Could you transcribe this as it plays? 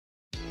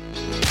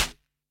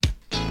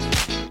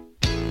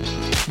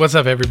What's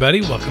up,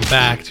 everybody? Welcome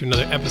back to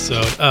another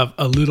episode of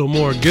A Little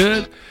More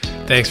Good.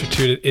 Thanks for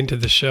tuning into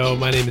the show.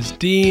 My name is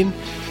Dean,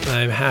 and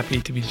I'm happy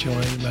to be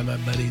joined by my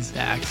buddy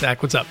Zach.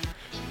 Zach, what's up?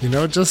 You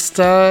know, just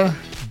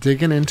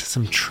digging into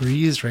some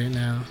trees right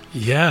now.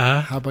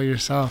 Yeah. How about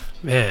yourself?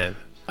 Man,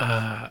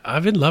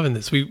 I've been loving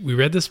this. We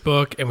read this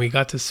book, and we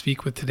got to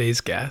speak with today's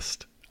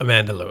guest,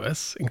 Amanda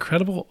Lewis,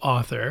 incredible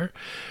author,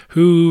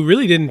 who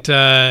really didn't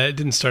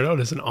start out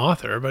as an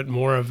author, but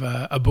more of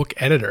a book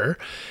editor,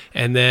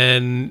 and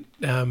then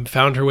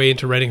found her way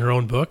into writing her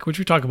own book, which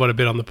we talk about a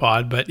bit on the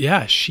pod. But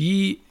yeah,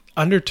 she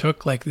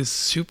undertook like this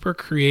super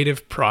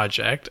creative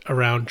project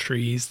around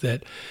trees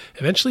that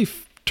eventually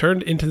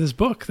turned into this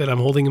book that I'm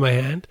holding in my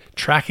hand,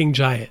 Tracking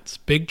Giants,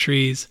 Big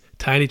Trees,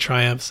 Tiny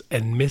Triumphs,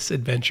 and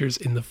Misadventures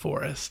in the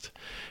Forest.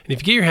 And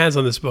if you get your hands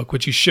on this book,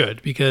 which you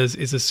should, because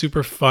it's a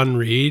super fun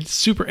read,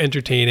 super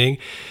entertaining,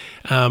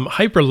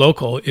 hyper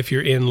local. If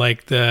you're in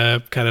like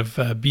the kind of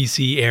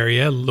BC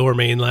area, Lower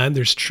Mainland,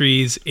 there's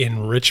trees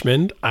in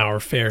Richmond, our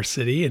fair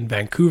city, in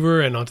Vancouver,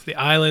 and onto the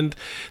island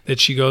that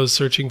she goes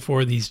searching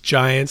for these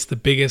giants, the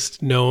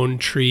biggest known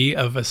tree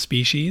of a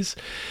species.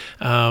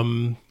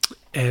 The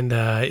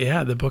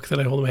book that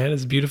I hold in my hand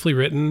is beautifully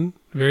written,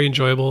 very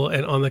enjoyable,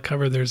 and on the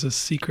cover there's a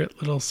secret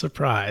little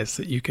surprise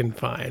that you can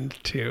find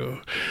too.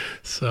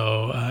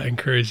 So I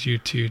encourage you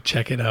to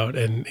check it out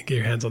and get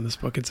your hands on this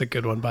book. It's a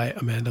good one by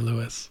Amanda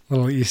Lewis.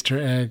 Little Easter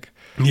egg.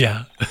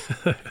 Yeah.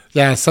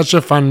 Yeah, such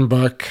a fun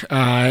book.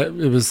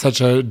 It was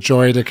such a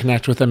joy to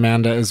connect with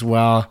Amanda as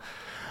well.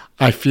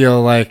 I feel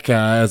like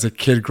as a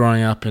kid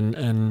growing up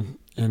in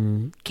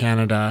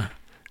Canada,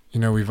 you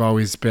know, we've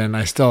always been,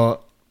 I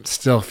still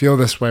feel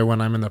this way when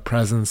I'm in the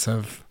presence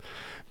of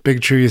big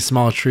trees,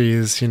 small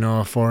trees, you know,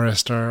 a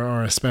forest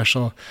or a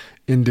special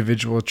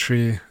individual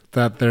tree,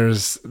 that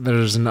there's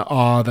an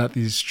awe that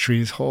these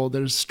trees hold.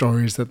 There's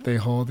stories that they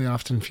hold. They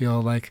often feel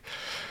like,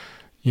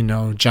 you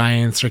know,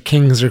 giants or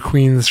kings or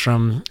queens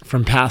from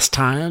past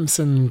times.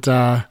 And,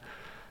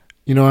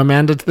 you know,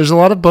 Amanda, there's a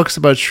lot of books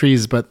about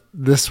trees, but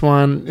this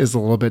one is a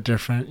little bit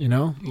different, you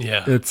know?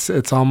 Yeah.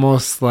 It's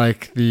almost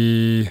like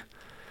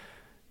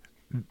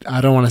I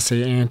don't want to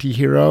say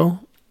anti-hero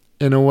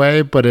in a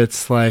way, but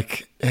it's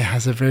like it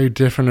has a very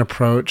different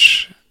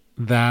approach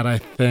that I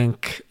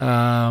think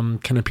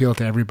can appeal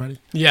to everybody.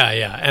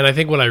 Yeah. And I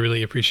think what I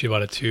really appreciate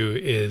about it too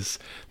is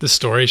the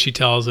story she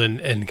tells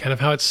and kind of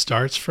how it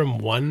starts from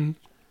one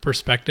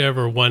perspective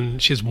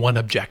she has one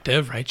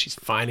objective, right? She's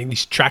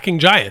tracking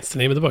giants, the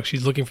name of the book.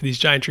 She's looking for these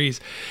giant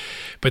trees,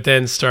 but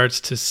then starts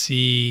to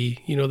see,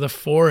 you know, the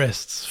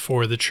forests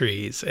for the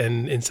trees.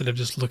 And instead of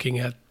just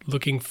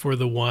looking for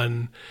the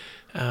one,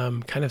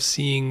 kind of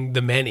seeing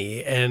the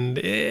many. And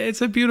it's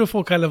a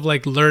beautiful kind of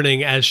like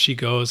learning as she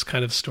goes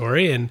kind of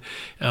story. And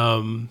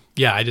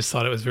I just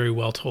thought it was very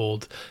well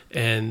told.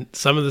 And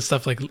some of the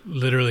stuff, like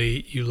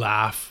literally you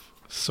laugh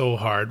so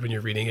hard when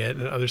you're reading it,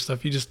 and other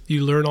stuff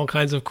you learn all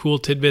kinds of cool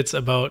tidbits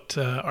about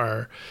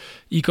our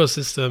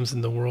ecosystems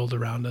and the world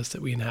around us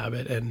that we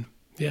inhabit. And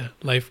yeah,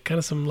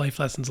 some life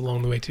lessons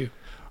along the way too.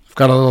 I've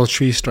got a little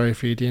tree story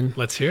for you, Dean.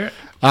 Let's hear it.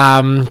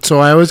 So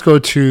I always go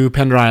to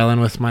Pender Island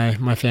with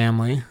my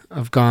family.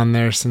 I've gone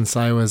there since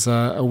I was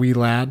a wee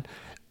lad.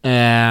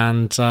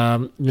 And,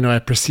 you know, I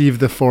perceive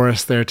the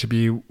forest there to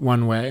be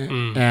one way.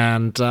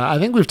 And I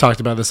think we've talked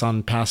about this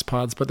on past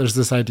pods, but there's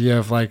this idea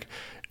of like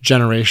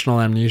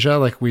generational amnesia.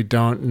 Like we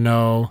don't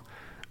know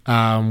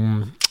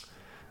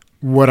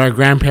what our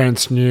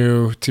grandparents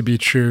knew to be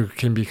true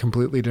can be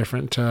completely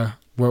different to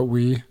what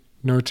we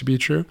know to be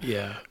true.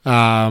 Yeah.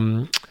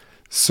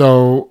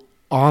 So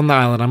on the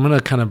island, I'm going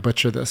to kind of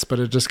butcher this, but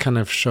it just kind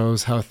of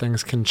shows how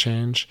things can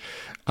change.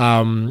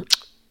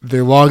 They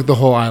logged the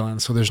whole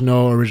island, so there's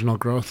no original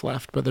growth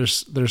left, but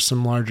there's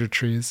some larger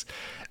trees.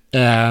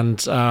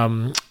 And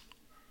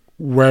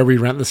where we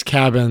rent this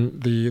cabin,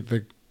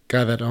 the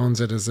guy that owns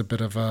it is a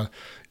bit of a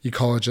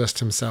ecologist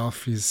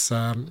himself. He's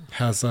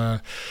has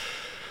a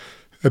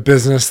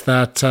business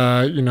that,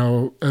 you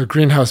know, a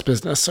greenhouse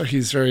business, so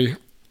he's very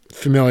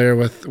familiar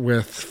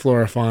with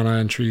flora, fauna,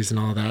 and trees and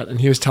all that.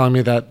 And he was telling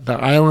me that the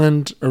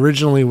island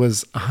originally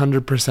was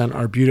 100%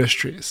 arbutus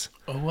trees.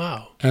 Oh,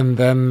 wow. And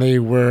then they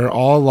were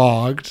all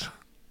logged.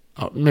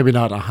 Maybe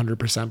not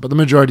 100%, but the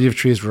majority of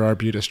trees were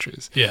arbutus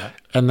trees. Yeah.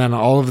 And then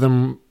all of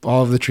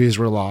the trees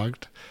were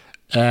logged.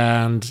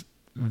 And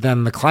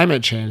then the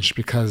climate changed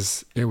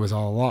because it was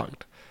all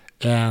logged.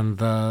 And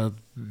the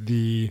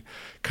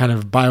kind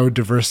of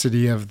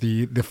biodiversity of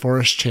the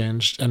forest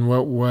changed. And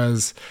what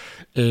was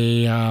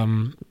a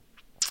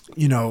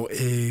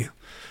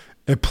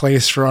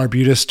place for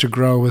arbutus to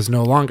grow was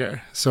no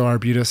longer. So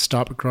arbutus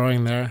stopped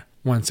growing there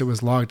once it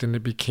was logged, and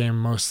it became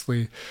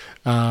mostly,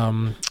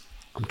 I'm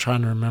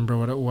trying to remember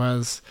what it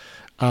was,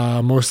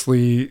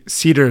 mostly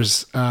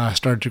cedars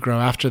started to grow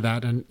after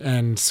that.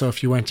 And so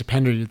if you went to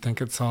Pender, you'd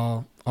think it's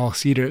all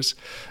cedars.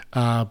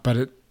 But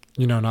it,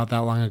 you know, not that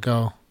long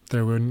ago,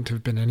 there wouldn't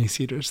have been any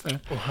cedars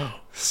there. Wow.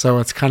 So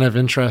it's kind of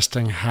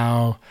interesting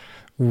how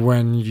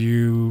when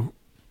you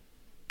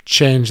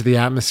change the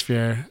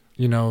atmosphere,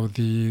 you know,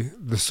 the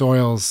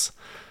soils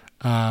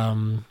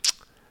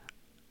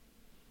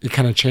it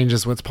kind of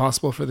changes what's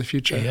possible for the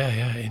future.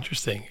 Yeah,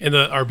 interesting. And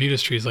the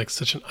arbutus tree is like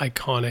such an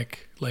iconic,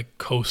 like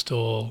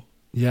coastal,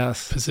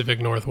 yes, Pacific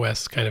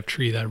Northwest kind of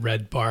tree. That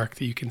red bark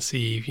that you can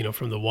see,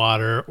 from the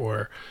water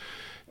or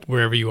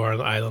wherever you are on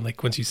the island.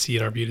 Like once you see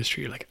an arbutus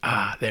tree, you're like,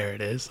 there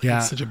it is. Like,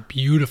 it's such a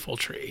beautiful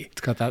tree.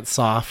 It's got that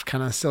soft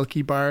kind of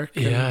silky bark.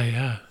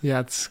 Yeah.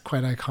 It's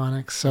quite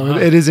iconic. So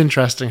it is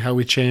interesting how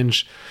we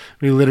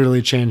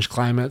literally change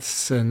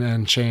climates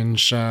and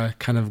change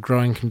kind of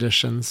growing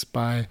conditions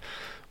by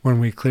when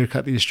we clear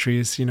cut these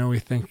trees. We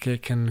think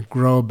it can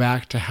grow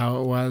back to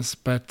how it was,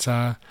 but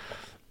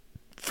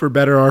for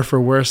better or for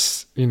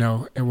worse,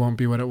 it won't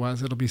be what it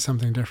was. It'll be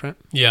something different.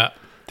 Yeah.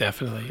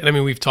 Definitely. And I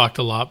mean, we've talked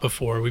a lot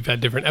before. We've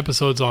had different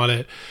episodes on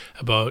it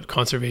about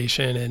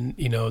conservation and,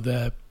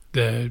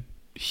 the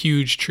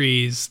huge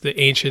trees, the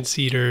ancient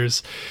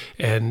cedars,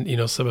 and,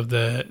 some of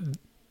the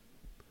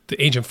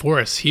ancient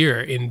forests here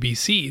in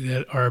BC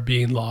that are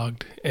being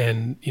logged,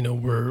 and,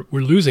 we're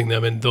losing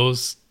them. And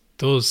those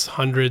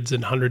hundreds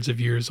and hundreds of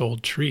years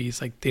old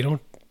trees,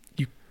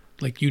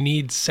 like you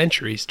need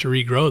centuries to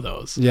regrow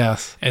those.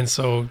 Yes. And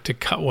so to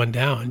cut one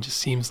down just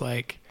seems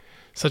like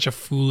such a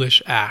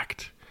foolish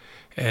act.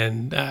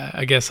 And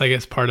I guess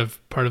part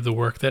of the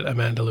work that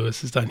Amanda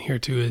Lewis has done here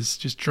too is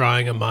just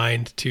drawing a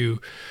mind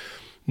to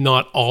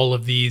not all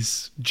of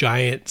these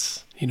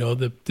giants.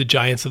 The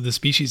giants of the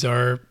species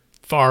are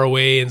far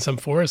away in some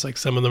forests. Like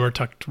some of them are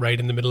tucked right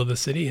in the middle of the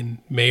city and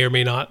may or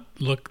may not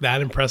look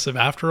that impressive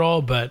after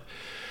all. But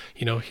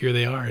here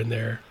they are, and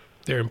they're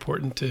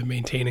important to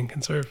maintain and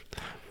conserve.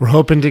 We're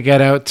hoping to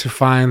get out to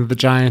find the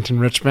giant in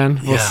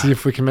Richmond. We'll see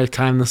if we can make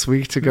time this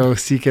week to go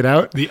seek it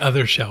out. The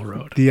other Shell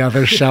Road.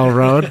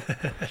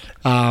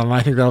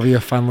 I think that'll be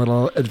a fun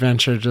little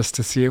adventure just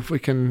to see if we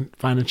can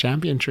find a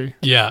champion tree.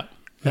 Yeah.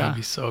 That'd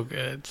be so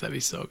good.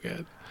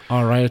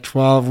 All right.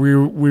 Well, we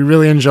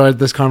really enjoyed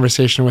this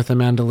conversation with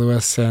Amanda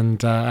Lewis,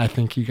 and I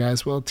think you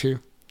guys will too.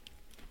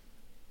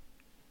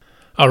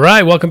 All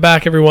right, welcome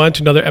back, everyone,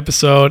 to another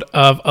episode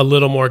of A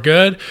Little More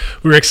Good.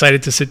 We were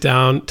excited to sit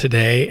down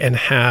today and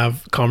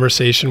have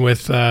conversation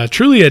with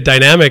truly a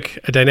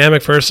dynamic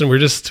person. We're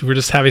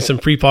just having some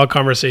pre-pod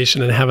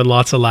conversation and having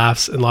lots of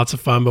laughs and lots of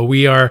fun. But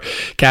we are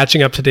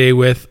catching up today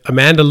with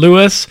Amanda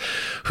Lewis,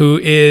 who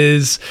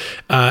is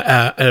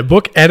a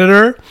book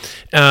editor,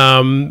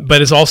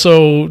 but is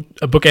also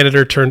a book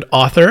editor turned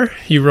author.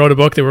 He wrote a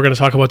book that we're going to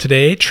talk about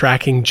today,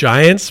 Tracking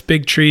Giants,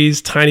 Big Trees,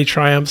 Tiny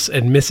Triumphs,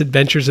 and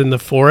Misadventures in the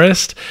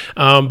Forest.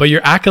 But your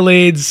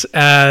accolades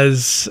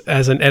as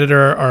an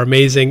editor are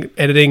amazing.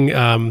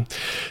 Editing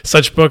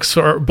such books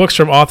or books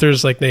from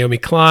authors like Naomi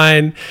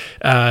Klein,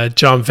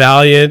 John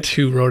Valiant,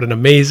 who wrote an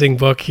amazing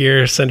book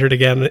here centered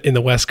again in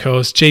the West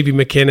Coast, J.B.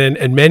 McKinnon,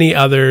 and many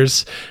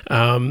others.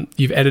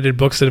 You've edited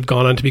books that have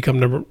gone on to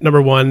become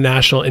number one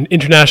national and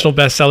international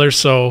bestsellers.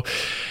 So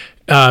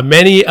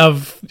many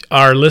of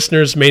our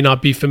listeners may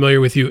not be familiar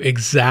with you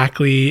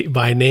exactly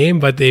by name,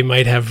 but they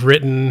might have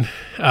written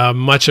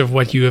much of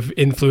what you have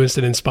influenced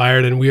and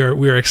inspired. And we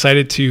are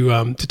excited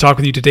to talk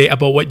with you today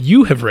about what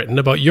you have written,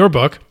 about your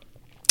book,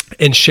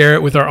 and share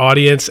it with our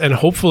audience, and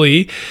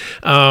hopefully,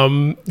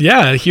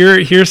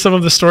 hear some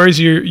of the stories.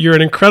 You're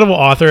an incredible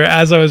author.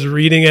 As I was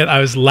reading it, I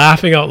was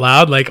laughing out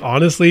loud. Like,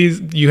 honestly,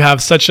 you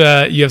have such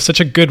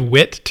a good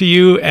wit to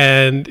you,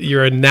 and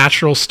you're a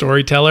natural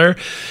storyteller.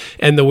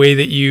 And the way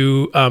that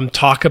you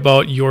talk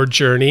about your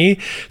journey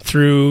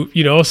through,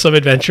 some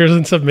adventures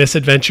and some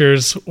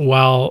misadventures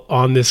while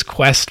on this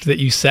quest that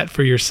you set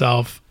for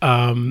yourself,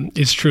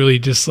 is truly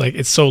just like,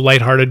 it's so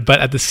lighthearted,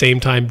 but at the same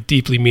time,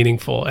 deeply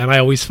meaningful. And I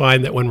always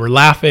find that when we're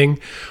laughing,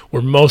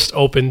 we're most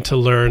open to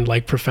learn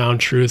like profound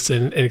truths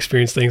and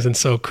experience things. And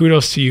so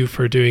kudos to you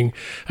for doing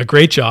a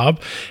great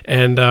job.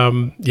 And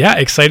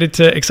excited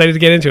to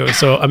get into it.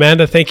 So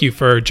Amanda, thank you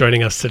for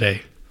joining us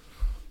today.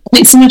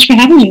 Thanks so much for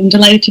having me. I'm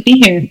delighted to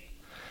be here.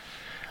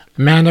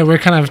 Amanda, we're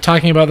kind of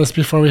talking about this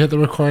before we hit the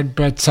record,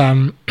 but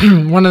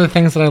one of the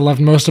things that I loved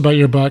most about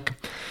your book,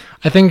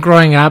 I think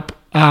growing up,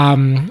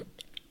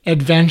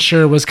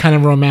 adventure was kind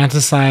of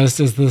romanticized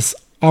as this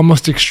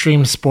almost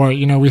extreme sport.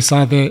 We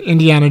saw the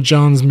Indiana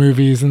Jones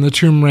movies and the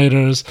Tomb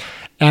Raiders,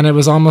 and it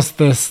was almost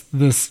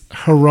this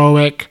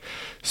heroic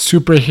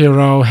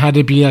superhero, had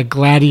to be a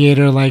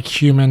gladiator-like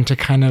human to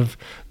kind of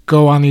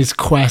go on these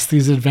quests,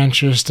 these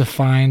adventures to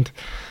find,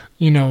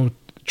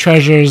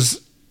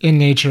 treasures in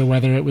nature,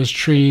 whether it was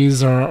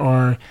trees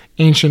or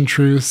ancient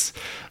truths.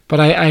 But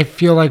I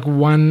feel like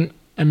one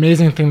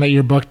amazing thing that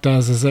your book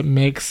does is it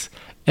makes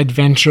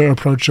adventure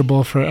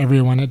approachable for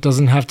everyone. It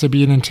doesn't have to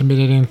be an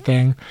intimidating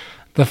thing.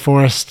 The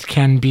forest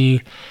can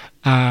be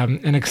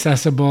an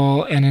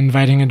accessible and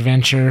inviting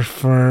adventure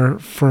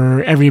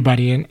for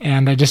everybody.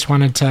 And I just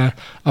wanted to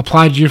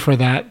applaud you for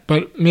that.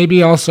 But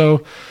maybe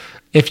also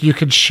if you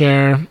could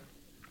share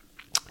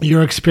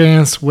your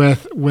experience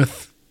with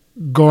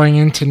going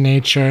into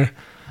nature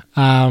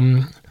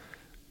and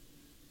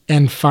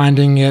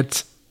finding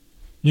it,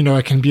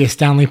 it can be a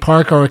Stanley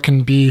Park, or it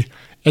can be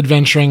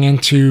adventuring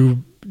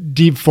into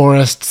deep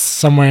forests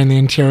somewhere in the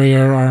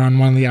interior or on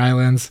one of the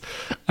islands,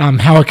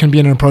 how it can be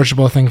an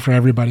approachable thing for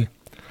everybody.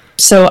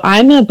 So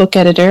I'm a book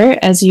editor,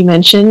 as you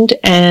mentioned,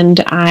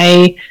 and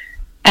I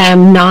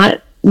am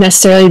not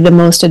necessarily the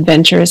most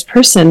adventurous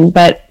person,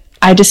 but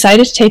I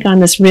decided to take on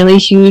this really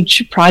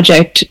huge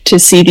project to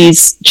see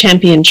these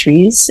champion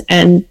trees.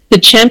 And the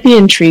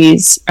champion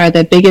trees are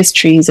the biggest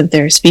trees of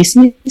their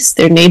species.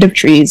 They're native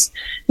trees.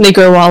 And they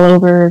grow all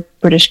over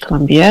British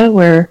Columbia,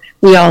 where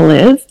we all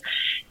live.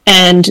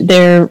 And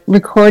they're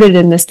recorded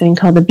in this thing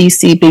called the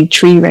BC Big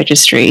Tree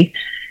Registry.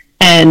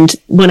 And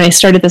when I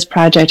started this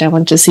project, I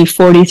wanted to see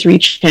 43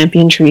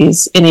 champion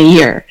trees in a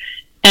year.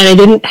 And I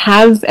didn't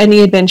have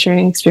any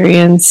adventuring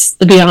experience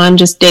beyond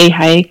just day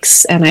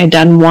hikes. And I'd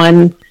done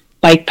one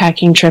bike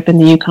packing trip in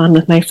the Yukon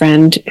with my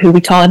friend, who we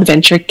call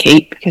Adventure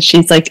Kate, because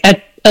she's like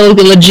a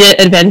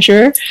legit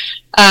adventurer.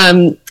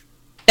 And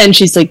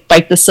she's like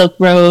biked the Silk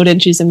Road,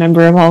 and she's a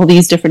member of all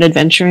these different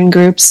adventuring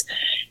groups.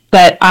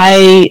 But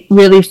I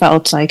really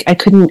felt like I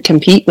couldn't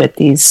compete with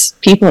these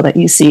people that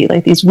you see,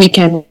 like these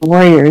weekend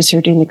warriors who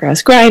are doing the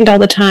grouse grind all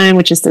the time,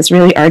 which is this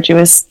really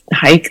arduous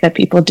hike that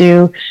people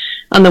do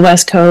on the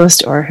West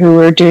Coast, or who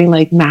are doing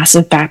like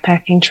massive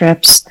backpacking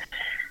trips.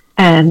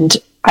 And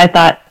I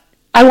thought,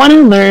 I want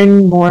to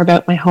learn more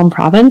about my home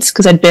province,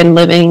 because I'd been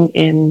living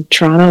in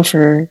Toronto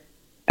for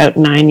about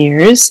 9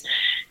 years.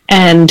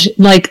 And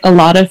like a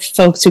lot of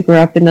folks who grew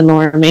up in the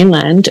lower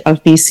mainland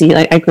of BC,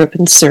 like I grew up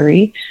in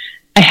Surrey,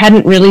 I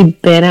hadn't really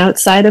been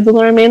outside of the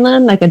lower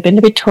mainland. Like I'd been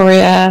to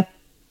Victoria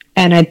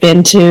and I'd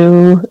been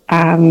to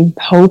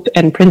Hope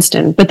and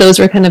Princeton, but those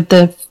were kind of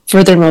the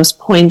furthermost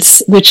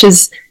points, which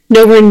is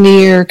nowhere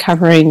near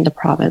covering the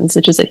province,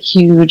 which is a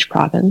huge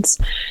province.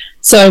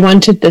 So I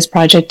wanted this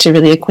project to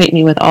really acquaint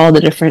me with all the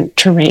different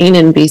terrain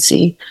in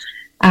BC.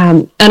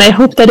 And I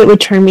hope that it would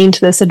turn me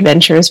into this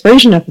adventurous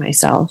version of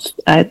myself,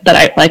 that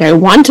I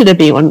wanted to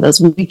be one of those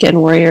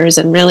weekend warriors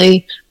and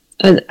really,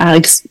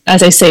 as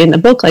I say in the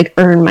book, like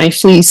earn my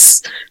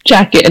fleece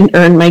jacket and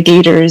earn my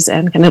gaiters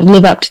and kind of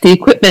live up to the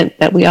equipment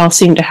that we all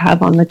seem to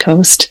have on the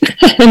coast.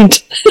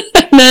 and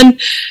then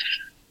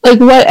like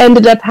what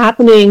ended up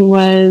happening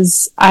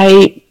was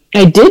I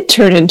did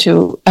turn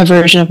into a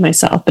version of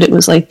myself, but it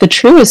was like the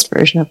truest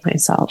version of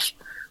myself,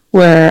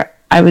 where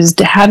I was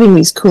having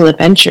these cool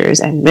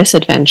adventures and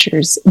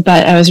misadventures,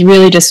 but I was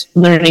really just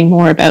learning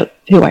more about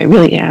who I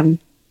really am,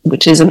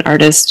 which is an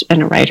artist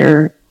and a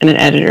writer and an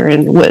editor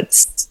in the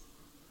woods.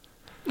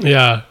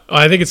 Yeah,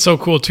 I think it's so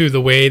cool too, the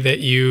way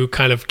that you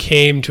kind of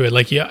came to it.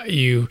 Like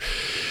you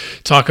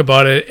talk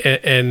about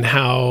it and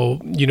how,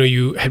 you know,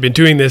 you had been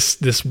doing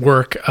this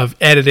work of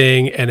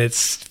editing, and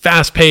it's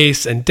fast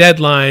paced and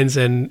deadlines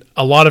and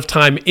a lot of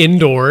time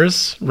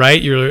indoors,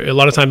 right? You're a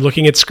lot of time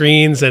looking at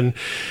screens, and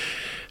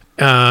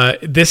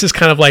this is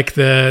kind of like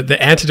the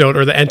antidote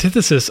or the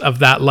antithesis of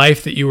that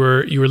life that you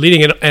were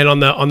leading. And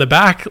on the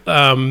back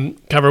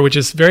cover, which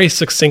is very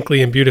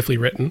succinctly and beautifully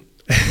written,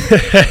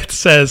 it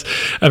says,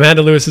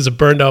 Amanda Lewis is a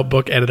burned out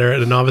book editor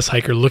and a novice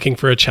hiker looking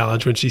for a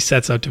challenge when she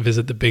sets out to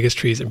visit the biggest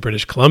trees in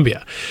British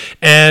Columbia.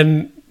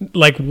 And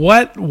like,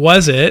 what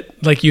was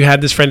it? Like, you had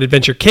this friend,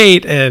 Adventure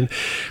Kate, and,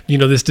 you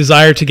know, this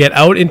desire to get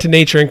out into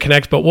nature and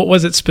connect, but what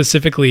was it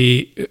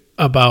specifically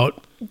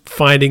about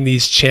finding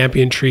these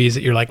champion trees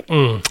that you're like,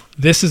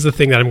 this is the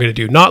thing that I'm going to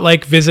do? Not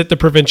like visit the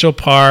provincial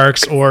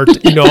parks or,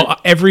 you know,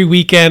 every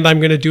weekend I'm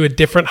going to do a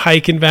different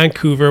hike in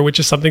Vancouver, which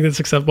is something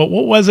that's accessible.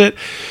 What was it?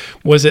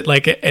 Was it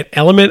like an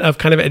element of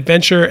kind of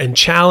adventure and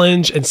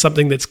challenge and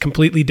something that's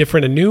completely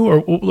different and new?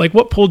 Or like,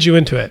 what pulled you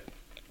into it?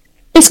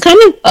 It's kind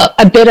of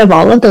a bit of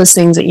all of those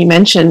things that you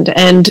mentioned.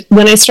 And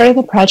when I started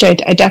the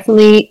project, I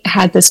definitely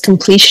had this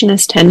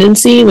completionist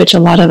tendency, which a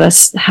lot of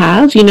us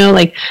have, you know,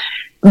 like,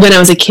 when I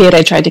was a kid,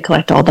 I tried to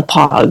collect all the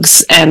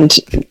Pogs, and,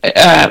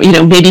 you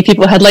know, maybe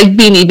people had like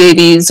Beanie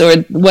Babies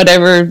or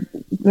whatever,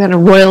 kind of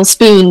royal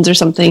spoons or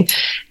something.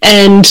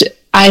 And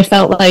I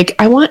felt like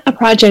I want a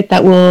project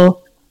that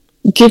will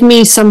give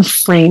me some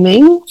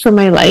framing for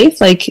my life.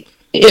 Like,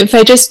 if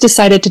I just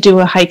decided to do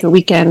a hike a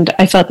weekend,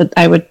 I felt that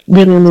I would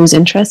really lose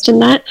interest in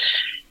that.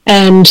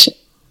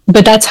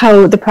 But that's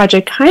how the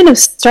project kind of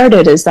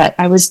started, is that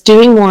I was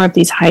doing more of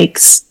these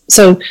hikes.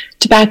 So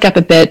to back up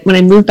a bit, when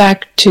I moved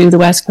back to the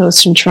West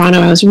Coast in Toronto,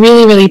 I was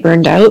really, really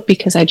burned out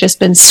because I'd just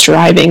been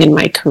striving in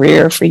my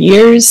career for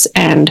years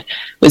and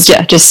was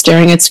just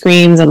staring at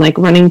screens and like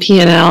running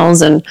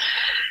P&Ls and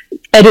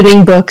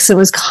editing books. It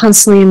was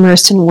constantly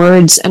immersed in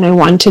words, and I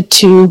wanted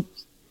to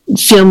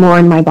feel more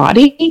in my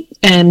body.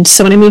 And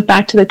so when I moved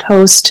back to the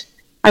coast,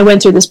 I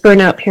went through this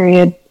burnout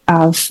period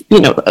of,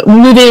 you know,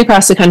 moving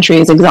across the country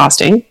is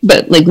exhausting,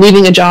 but like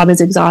leaving a job is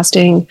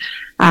exhausting.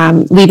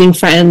 Leaving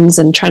friends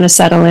and trying to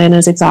settle in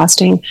is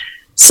exhausting.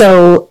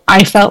 So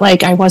I felt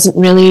like I didn't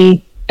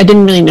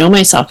really know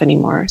myself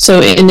anymore.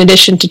 So in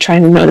addition to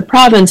trying to know the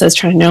province, I was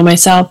trying to know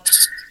myself.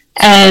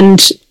 And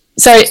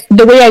so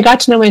the way I got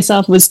to know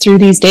myself was through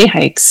these day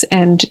hikes.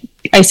 And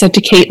I said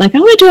to Kate, like, I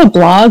want to do a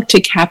blog to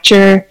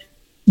capture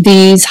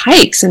these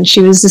hikes. And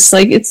she was just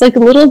like, it's like a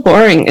little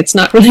boring. It's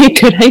not really a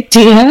good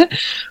idea,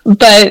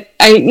 but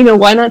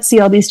why not see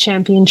all these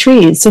champion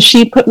trees? So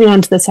she put me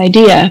onto this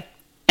idea.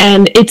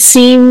 And it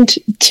seemed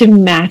to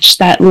match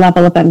that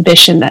level of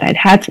ambition that I'd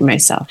had for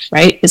myself,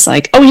 right? It's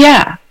like, oh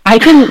yeah, I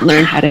can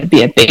learn how to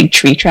be a big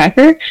tree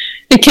tracker.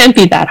 It can't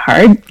be that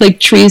hard. Like,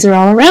 trees are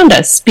all around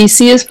us.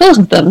 BC is full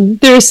of them.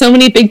 There are so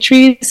many big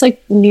trees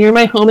like near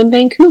my home in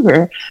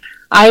Vancouver.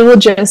 I will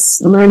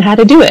just learn how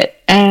to do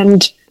it.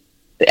 And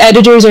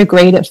editors are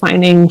great at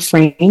finding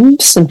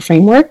frames and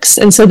frameworks.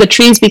 And so the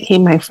trees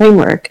became my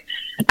framework.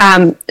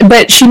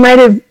 But she might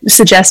have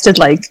suggested,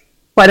 like,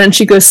 why don't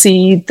you go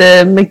see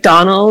the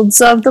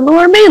McDonald's of the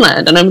Lower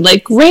Mainland? And I'm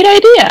like, great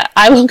idea.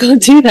 I will go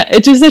do that.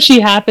 It's just that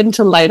she happened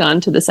to light on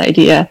to this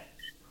idea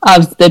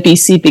of the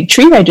BC Big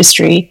Tree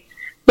Registry.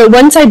 But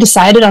once I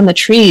decided on the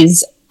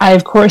trees, I,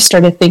 of course,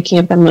 started thinking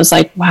of them as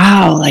like,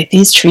 wow, like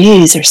these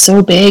trees are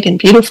so big and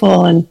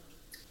beautiful, and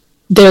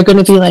they're going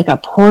to be like a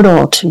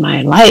portal to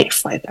my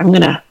life. Like, I'm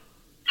going to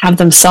have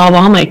them solve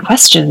all my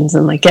questions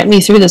and like get me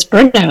through this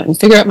burnout and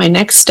figure out my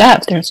next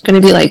step. There's going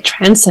to be like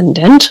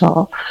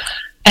transcendental.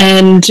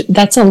 And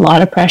that's a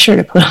lot of pressure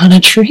to put on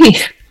a tree.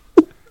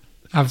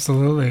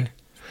 Absolutely.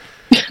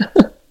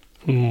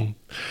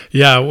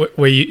 Yeah,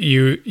 where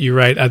you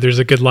write, there's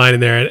a good line in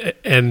there,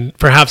 and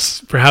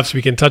perhaps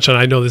we can touch on,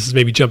 I know this is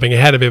maybe jumping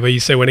ahead of it, but you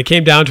say, when it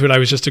came down to it, I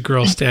was just a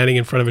girl standing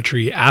in front of a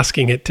tree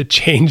asking it to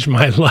change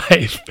my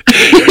life.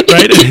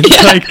 Right? And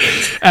it's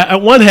like,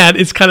 at one hand,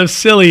 it's kind of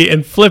silly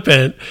and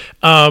flippant,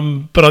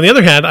 but on the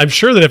other hand, I'm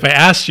sure that if I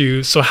asked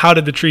you, so how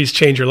did the trees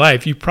change your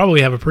life, you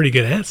probably have a pretty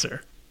good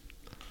answer.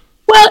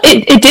 Well,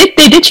 it did.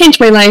 They did change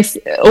my life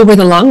over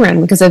the long run,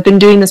 because I've been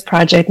doing this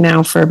project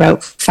now for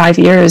about 5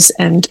 years,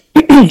 and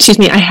excuse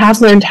me, I have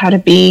learned how to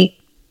be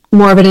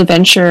more of an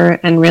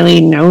adventurer and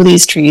really know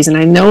these trees, and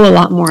I know a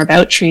lot more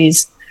about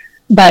trees.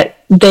 But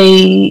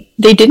they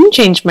didn't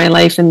change my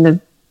life in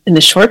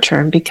the short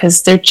term,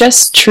 because they're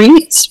just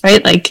trees,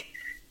 right? Like,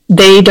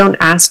 they don't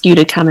ask you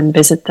to come and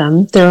visit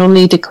them. They're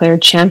only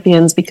declared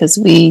champions because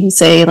we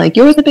say, like,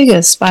 you're the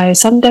biggest by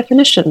some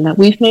definition that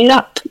we've made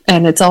up,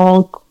 and it's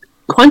all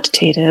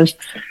quantitative.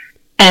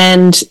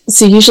 And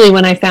so usually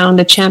when I found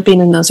a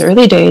champion in those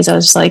early days, I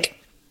was like,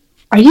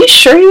 are you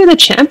sure you're the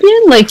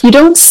champion? Like, you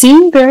don't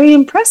seem very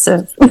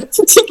impressive.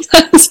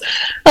 Because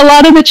a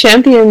lot of the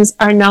champions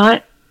are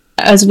not,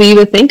 as we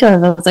would think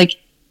of, as like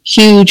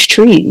huge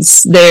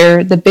trees.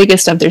 They're the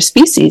biggest of their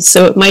species.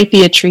 So it might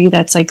be a tree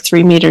that's like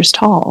 3 meters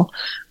tall,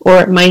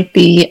 or it might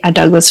be a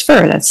Douglas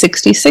fir that's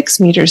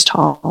 66 meters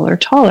tall or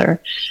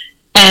taller.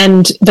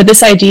 But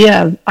this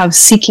idea of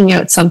seeking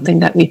out something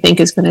that we think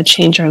is going to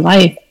change our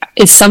life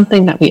is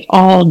something that we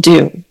all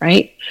do,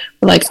 right?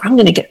 We're like, I'm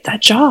going to get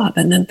that job,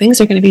 and then things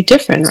are going to be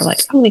different. Or like,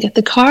 I'm going to get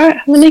the car,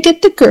 I'm going to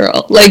get the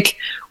girl, like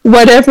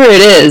whatever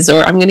it is,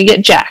 or I'm going to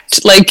get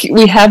jacked. Like,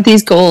 we have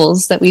these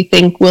goals that we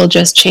think will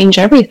just change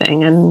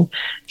everything, and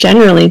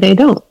generally they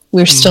don't.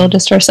 We're still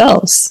just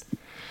ourselves.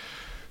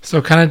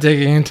 So kind of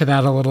digging into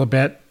that a little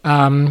bit,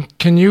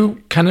 can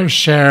you kind of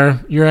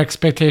share your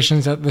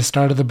expectations at the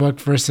start of the book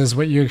versus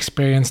what you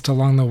experienced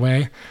along the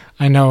way?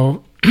 I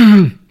know,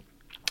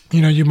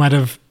 you might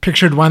have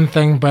pictured one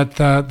thing, but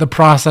the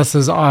process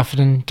is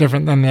often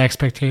different than the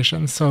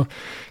expectations. So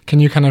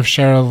can you kind of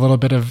share a little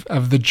bit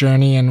of the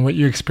journey and what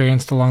you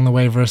experienced along the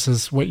way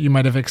versus what you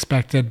might have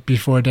expected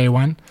before day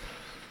one?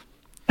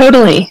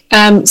 Totally.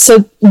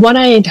 So what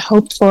I had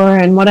hoped for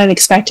and what I'd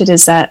expected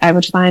is that I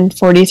would find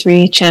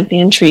 43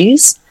 champion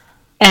trees,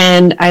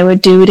 and I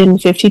would do it in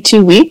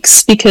 52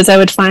 weeks, because I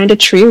would find a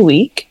tree a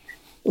week,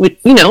 with,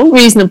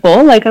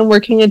 reasonable. Like, I'm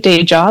working a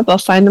day job. I'll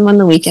find them on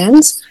the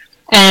weekends.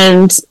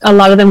 And a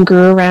lot of them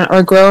grow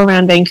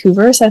around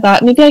Vancouver. So I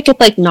thought maybe I could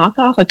like knock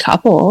off a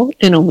couple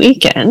in a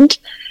weekend,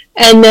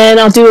 and then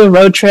I'll do a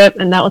road trip,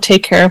 and that will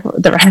take care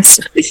of the rest.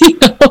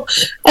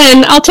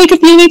 And I'll take a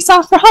few weeks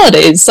off for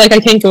holidays. Like, I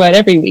can't go out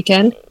every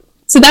weekend.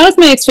 So that was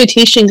my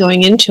expectation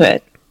going into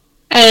it.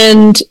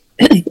 And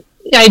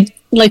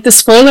the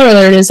spoiler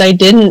alert is I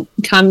didn't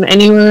come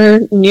anywhere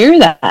near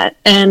that.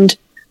 And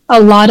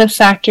a lot of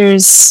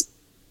factors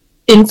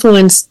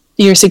influence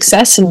your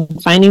success in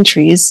finding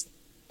trees.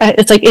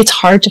 It's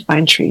hard to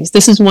find trees.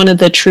 This is one of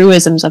the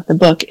truisms of the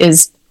book,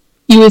 is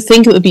you would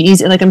think it would be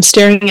easy. Like, I'm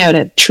staring out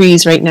at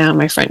trees right now in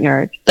my front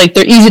yard. Like,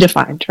 they're easy to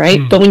find, right?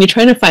 But when you're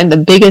trying to find the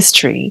biggest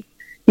tree,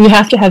 you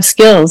have to have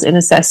skills in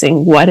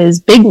assessing what is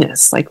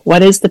bigness. Like,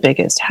 what is the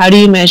biggest? How do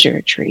you measure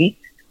a tree?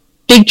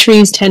 Big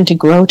trees tend to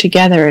grow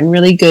together in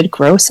really good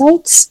grow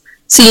sites.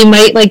 So you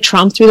might like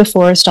tromp through the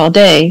forest all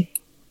day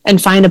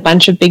and find a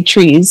bunch of big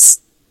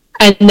trees,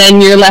 and then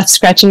you're left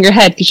scratching your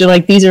head because you're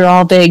like, these are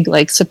all big,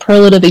 like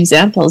superlative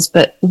examples,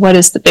 but what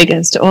is the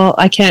biggest? Well,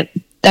 I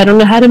don't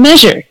know how to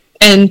measure.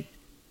 And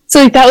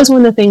so that was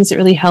one of the things that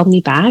really held me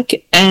back.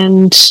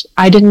 And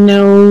I didn't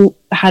know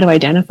how to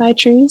identify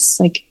trees.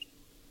 Like,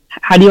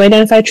 how do you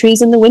identify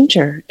trees in the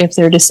winter if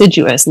they're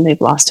deciduous and they've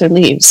lost their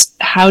leaves?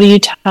 How do you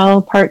tell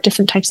apart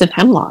different types of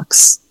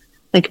hemlocks?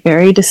 Like,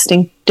 very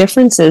distinct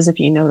differences if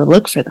you know to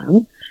look for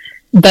them.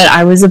 But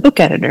I was a book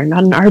editor,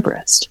 not an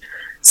arborist.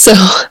 So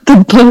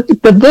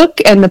the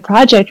book and the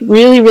project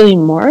really, really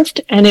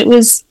morphed. And it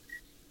was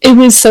it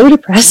was so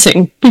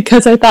depressing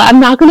because I thought I'm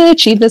not going to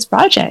achieve this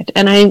project.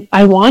 And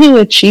I want to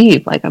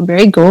achieve, like, I'm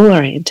very goal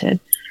oriented.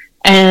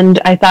 And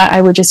I thought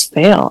I would just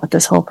fail at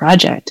this whole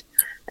project.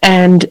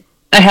 And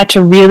I had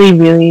to really,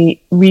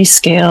 really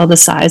rescale the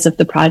size of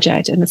the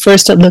project. And at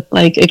first it looked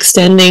like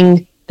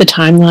extending the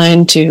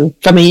timeline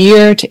from a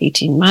year to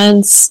 18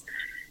 months.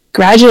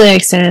 Gradually, I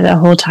extended that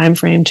whole time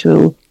frame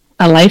to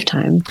a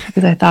lifetime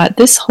because I thought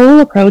this whole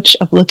approach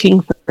of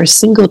looking for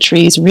single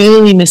trees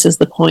really misses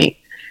the point,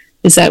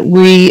 is that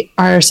we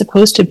are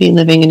supposed to be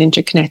living an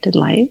interconnected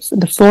life.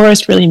 The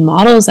forest really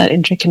models that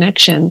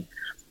interconnection.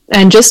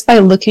 And just by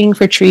looking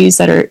for trees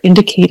that are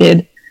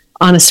indicated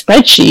on a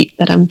spreadsheet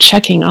that I'm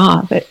checking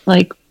off, I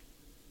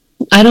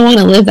don't want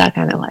to live that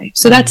kind of life.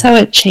 So that's how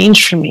it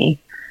changed for me.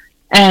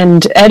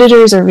 And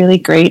editors are really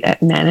great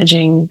at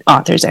managing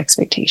authors'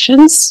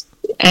 expectations.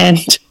 And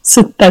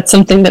so that's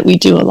something that we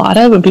do a lot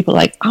of when people are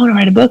like, I want to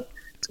write a book.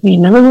 It's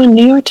going to be a #1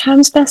 New York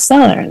Times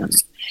bestseller. And I'm like,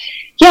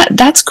 yeah,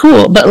 that's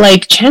cool. But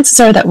like, chances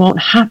are that won't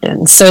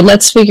happen. So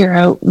let's figure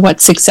out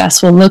what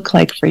success will look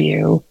like for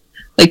you.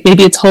 Like,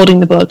 maybe it's holding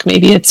the book,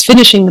 maybe it's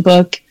finishing the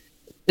book,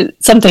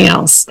 something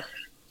else.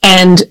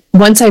 And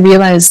once I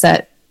realized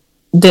that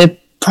the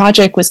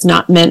project was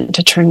not meant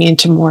to turn me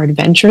into a more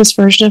adventurous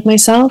version of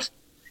myself,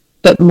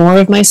 but more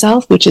of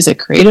myself, which is a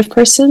creative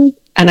person,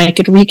 and I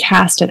could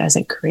recast it as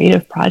a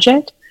creative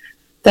project,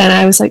 then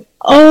I was like,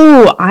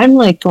 oh, I'm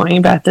like going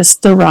about this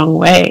the wrong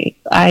way.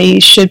 I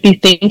should be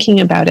thinking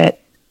about it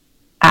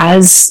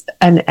as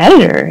an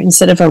editor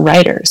instead of a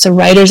writer. So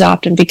writers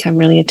often become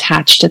really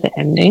attached to the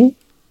ending.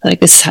 Like,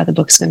 this is how the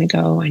book's going to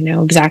go. I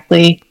know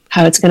exactly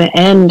how it's going to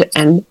end.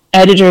 And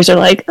editors are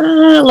like,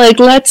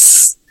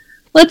 let's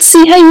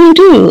see how you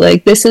do.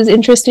 Like, this is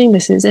interesting.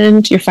 This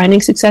isn't. You're finding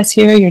success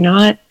here. You're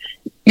not.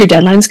 Your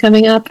deadline's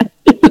coming up.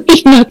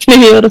 You're not going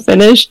to be able to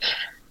finish.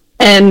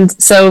 And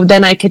so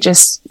then I could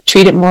just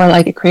treat it more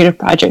like a creative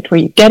project where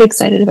you get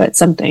excited about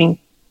something,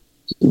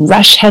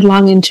 rush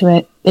headlong into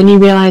it, then you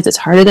realize it's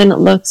harder than it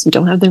looks. You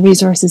don't have the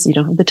resources. You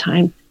don't have the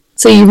time.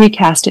 So you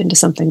recast it into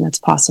something that's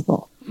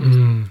possible.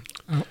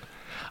 I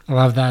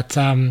love that.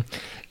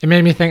 It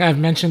made me think, I've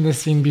mentioned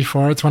this scene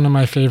before. It's one of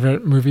my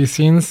favorite movie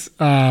scenes.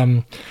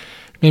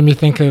 Made me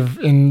think of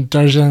in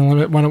Darjeeling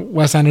Limited, one of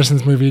Wes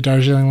Anderson's movie,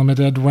 Darjeeling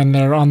Limited, when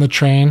they're on the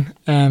train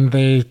and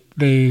they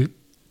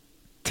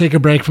take a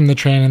break from the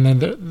train and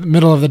they're in the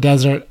middle of the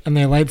desert and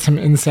they light some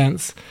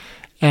incense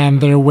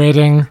and they're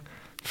waiting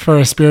for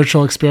a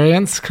spiritual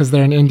experience because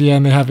they're in India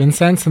and they have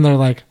incense and they're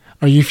like,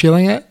 are you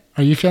feeling it?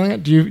 Are you feeling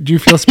it? Do you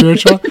feel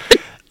spiritual?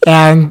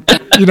 And,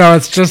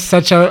 it's just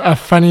such a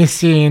funny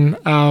scene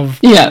of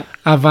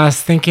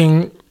us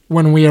thinking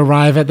when we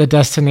arrive at the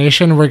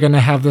destination, we're going to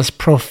have this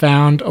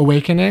profound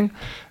awakening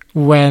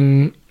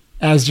when,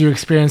 as you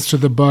experience through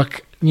the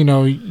book,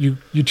 you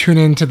tune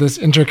into this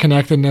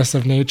interconnectedness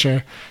of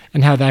nature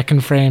and how that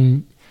can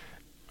frame,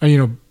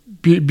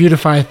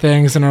 beautify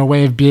things in our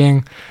way of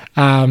being.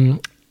 And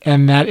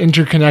that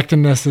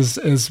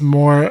interconnectedness is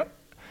more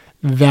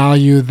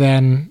value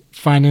than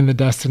finding the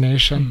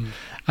destination.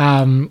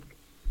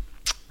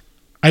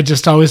 I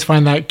just always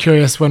find that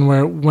curious when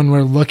we're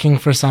looking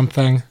for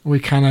something, we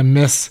kind of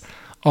miss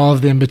all of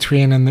the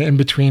in-between, and the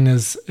in-between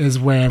is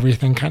where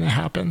everything kind of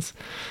happens.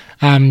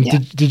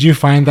 Did you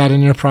find that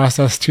in your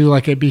process too?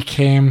 Like, it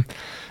became,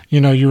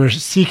 you were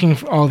seeking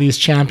for all these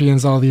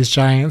champions, all these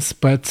giants,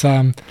 but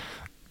that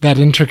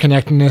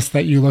interconnectedness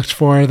that you looked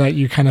for, that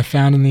you kind of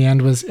found in the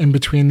end, was in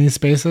between these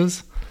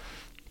spaces?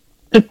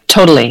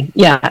 Totally.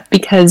 Yeah.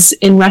 Because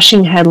in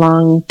rushing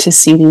headlong to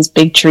see these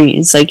big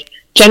trees, like,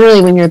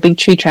 generally when you're a big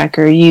tree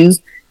tracker,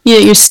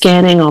 you're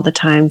scanning all the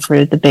time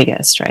for the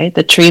biggest, right?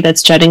 The tree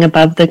that's jutting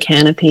above the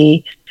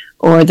canopy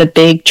or the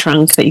big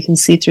trunk that you can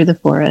see through the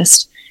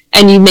forest,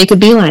 and you make a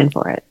beeline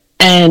for it.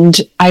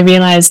 And I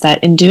realized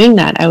that in doing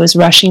that, I was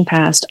rushing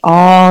past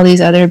all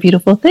these other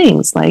beautiful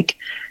things, like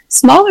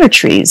smaller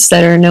trees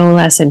that are no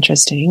less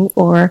interesting,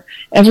 or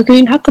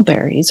evergreen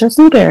huckleberries or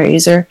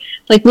blueberries, or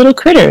like little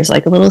critters,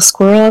 like a little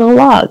squirrel on a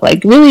log,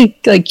 like really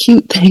like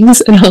cute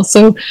things, and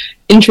also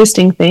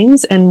interesting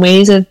things and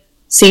ways of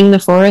seeing the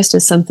forest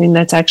as something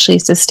that's actually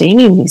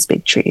sustaining these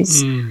big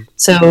trees.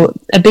 So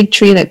a big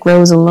tree that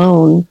grows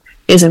alone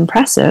is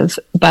impressive,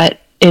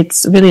 but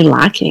it's really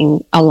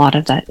lacking a lot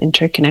of that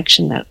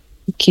interconnection that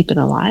keep it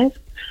alive.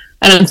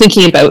 And I'm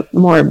thinking about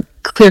more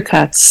clear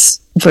cuts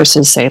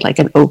versus, say, like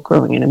an oak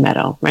growing in a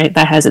meadow, right?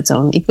 That has its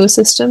own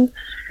ecosystem.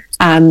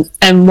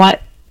 And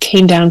what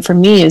came down for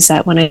me is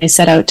that when I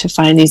set out to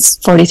find these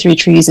 43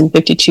 trees in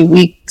 52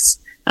 weeks,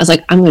 I was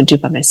like, I'm going to do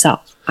it by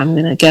myself. I'm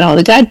going to get all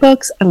the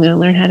guidebooks. I'm going to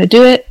learn how to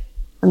do it.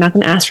 I'm not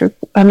going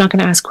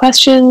to ask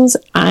questions.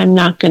 I'm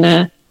not going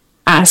to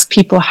ask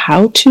people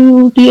how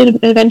to be an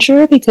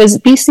adventurer, because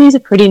BC is a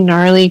pretty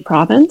gnarly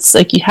province.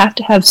 Like, you have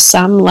to have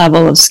some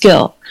level of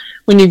skill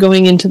when you're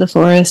going into the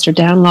forest or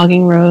down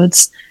logging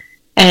roads.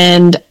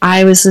 And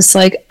I was just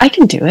like, I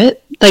can do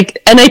it.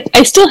 Like, and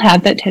I still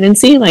have that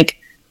tendency. Like,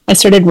 I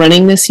started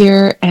running this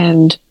year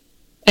and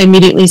I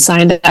immediately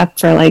signed up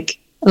for like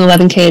an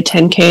 11K, a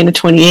 10K, and a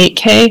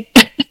 28K.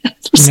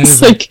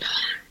 Just like,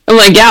 I'm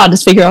like, yeah,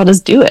 I'll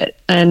just do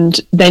it. And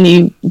then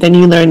you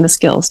learn the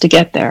skills to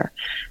get there.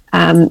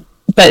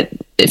 But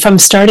from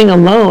starting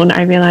alone,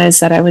 I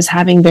realized that I was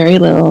having very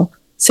little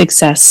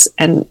success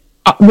and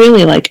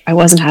really like I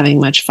wasn't having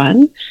much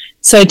fun.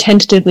 So I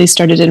tentatively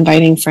started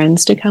inviting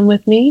friends to come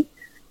with me.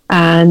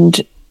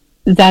 And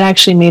that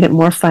actually made it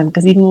more fun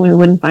because even when we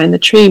wouldn't find the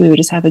tree, we would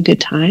just have a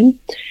good time.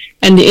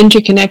 And the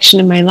interconnection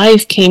in my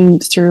life came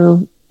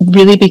through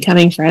really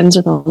becoming friends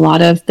with a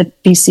lot of the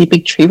BC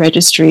Big Tree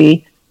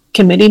Registry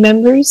committee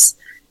members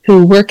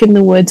who work in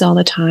the woods all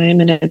the time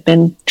and have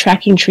been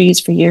tracking trees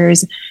for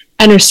years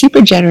and are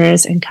super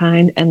generous and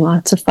kind and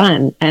lots of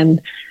fun.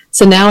 And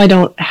so now I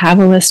don't have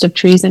a list of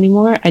trees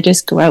anymore. I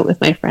just go out with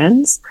my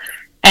friends.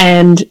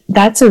 And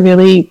that's a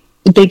really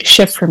big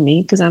shift for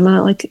me because I'm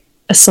not like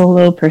a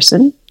solo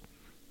person.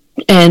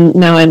 And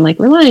now I'm like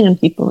relying on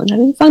people and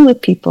having fun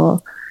with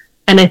people.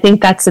 And I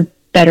think that's a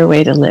better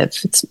way to live.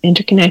 It's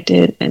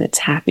interconnected and it's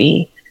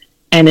happy.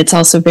 And it's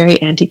also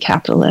very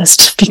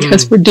anti-capitalist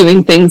because we're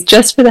doing things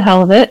just for the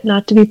hell of it,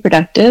 not to be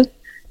productive.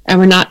 And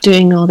we're not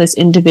doing all this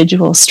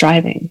individual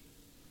striving.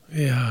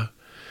 Yeah.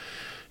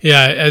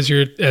 Yeah, as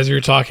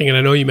you're talking, and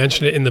I know you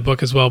mentioned it in the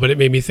book as well, but it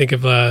made me think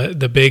of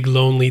the Big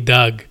Lonely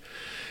Doug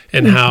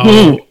and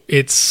how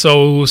it's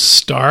so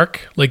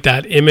stark, like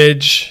that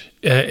image.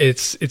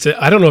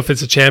 I don't know if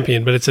it's a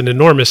champion, but it's an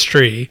enormous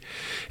tree,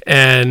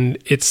 and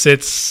it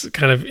sits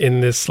kind of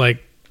in this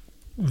like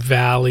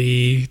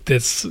valley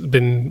that's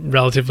been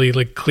relatively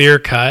like clear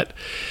cut,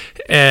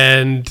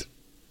 and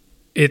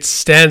it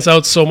stands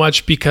out so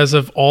much because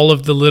of all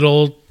of the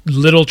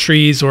little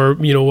trees, or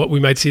what we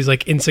might see as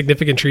like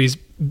insignificant trees.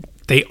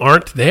 They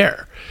aren't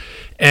there.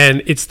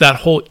 And it's that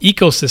whole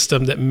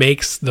ecosystem that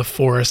makes the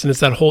forest, and it's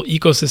that whole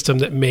ecosystem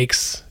that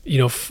makes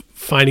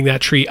finding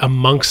that tree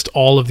amongst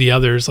all of the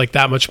others like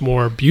that much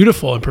more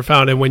beautiful and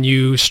profound. And when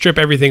you strip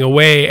everything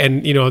away,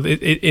 and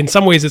in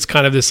some ways it's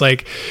kind of this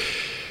like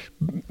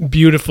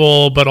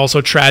beautiful but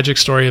also tragic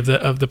story of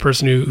the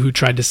person who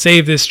tried to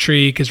save this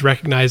tree, because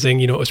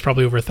recognizing it was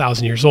probably over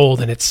 1,000 years old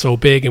and it's so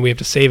big and we have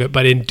to save it.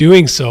 But in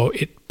doing so,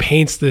 it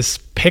paints this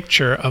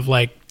picture of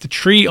like the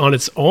tree on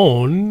its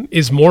own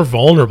is more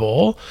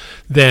vulnerable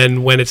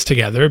than when it's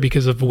together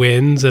because of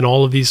winds and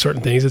all of these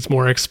certain things. It's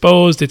more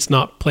exposed. It's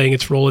not playing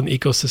its role in the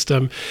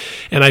ecosystem.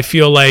 And I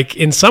feel like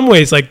in some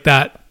ways like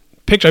that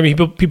picture, I mean,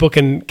 people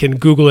can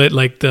Google it,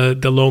 like the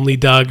Lonely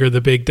Doug or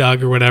the Big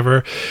Doug or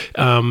whatever.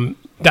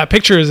 That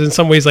picture is in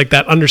some ways like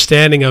that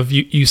understanding of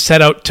you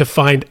set out to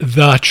find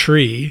the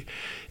tree,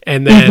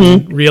 and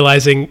then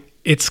realizing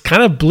it's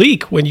kind of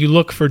bleak when you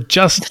look for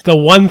just the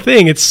one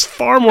thing. It's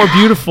far more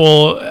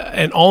beautiful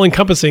and all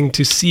encompassing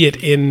to see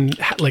it in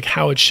like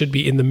how it should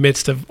be in the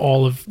midst of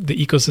all of the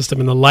ecosystem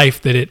and the life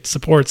that it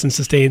supports and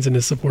sustains and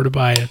is supported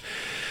by.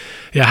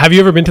 Yeah. Have you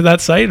ever been to that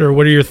site, or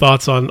what are your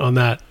thoughts on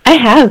that? I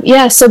have.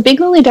 Yeah. So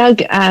Big Lonely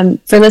Doug,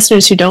 for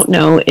listeners who don't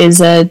know,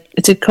 it's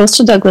a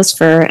coastal Douglas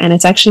fir, and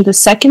it's actually the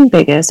second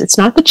biggest. It's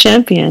not the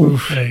champion,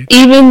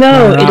 even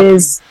though it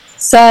is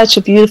such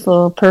a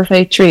beautiful,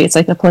 perfect tree. It's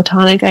like a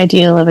platonic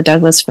ideal of a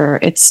Douglas fir.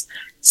 It's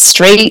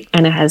straight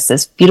and it has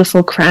this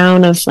beautiful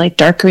crown of like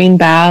dark green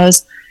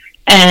boughs,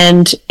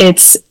 and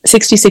it's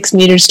 66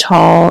 meters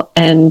tall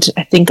and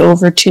I think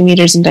over 2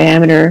 meters in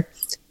diameter.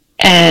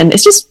 And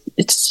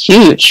it's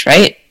huge,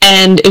 right?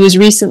 And it was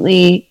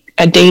recently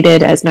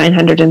dated as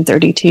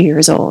 932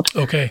 years old.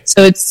 Okay.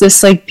 So it's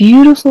this like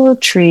beautiful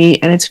tree,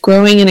 and it's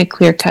growing in a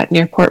clear cut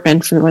near Port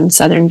Renfrew on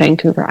southern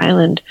Vancouver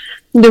Island.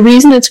 The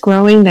reason it's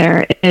growing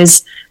there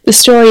is the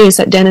story is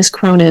that Dennis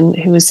Cronin,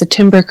 who was the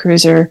timber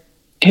cruiser,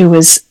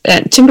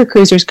 timber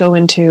cruisers go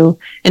into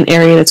an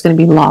area that's going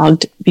to be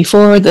logged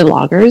before the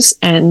loggers,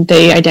 and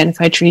they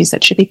identify trees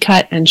that should be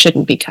cut and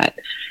shouldn't be cut.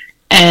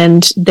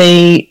 And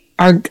they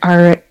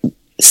are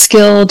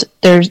skilled.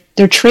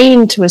 They're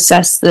trained to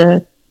assess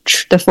the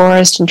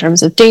forest in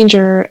terms of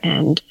danger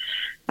and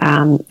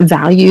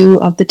value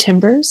of the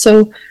timber.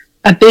 So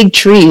a big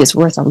tree is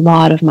worth a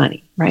lot of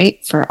money, right?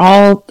 For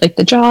all like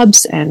the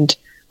jobs and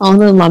all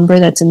the lumber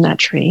that's in that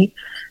tree.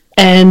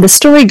 And the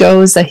story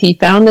goes that he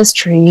found this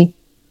tree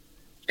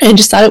and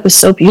just thought it was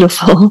so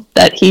beautiful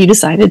that he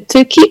decided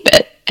to keep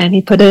it. And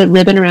he put a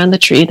ribbon around the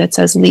tree that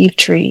says "Leave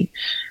Tree."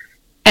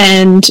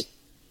 And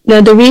now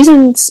the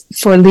reasons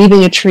for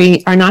leaving a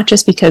tree are not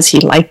just because he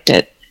liked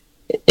it.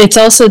 It's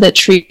also that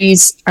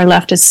trees are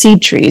left as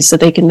seed trees so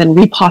they can then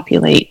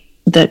repopulate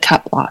the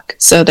cut block.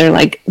 So they're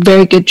like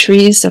very good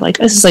trees. They're like,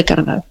 this is like kind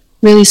of a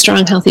really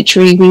strong, healthy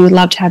tree. We would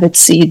love to have its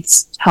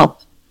seeds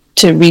help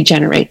to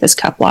regenerate this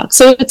cut block.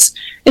 So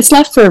it's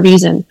left for a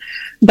reason.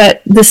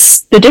 But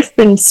the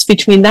difference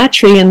between that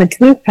tree and the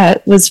clear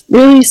cut was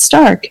really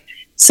stark.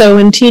 So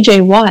when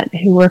TJ Watt,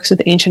 who works with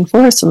the Ancient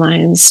Forest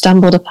Alliance,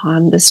 stumbled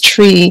upon this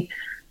tree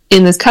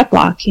in this cut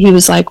block, he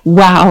was like,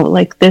 wow,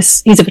 like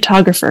this, he's a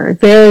photographer,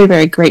 very,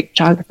 very great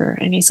photographer.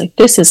 And he's like,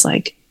 this is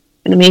like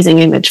an amazing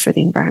image for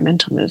the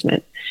environmental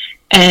movement.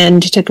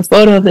 And he took a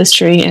photo of this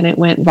tree and it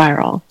went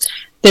viral.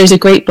 There's a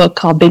great book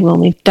called Big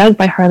Lonely Doug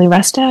by Harley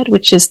Restad,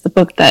 which is the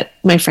book that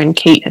my friend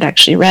Kate had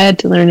actually read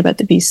to learn about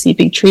the BC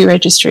Big Tree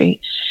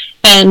Registry.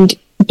 And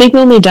Big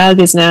Lonely Doug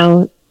is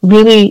now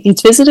really,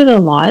 it's visited a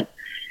lot,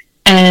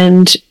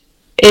 and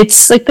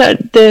it's like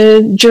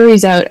the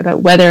jury's out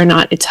about whether or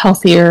not it's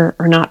healthier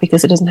or not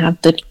because it doesn't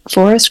have the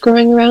forest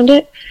growing around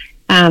it.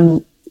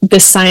 The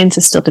science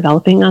is still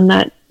developing on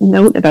that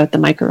note about the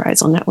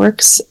mycorrhizal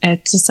networks.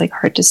 It's just like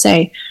hard to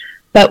say.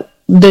 But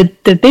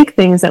the big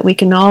thing is that we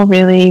can all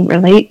really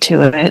relate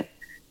to it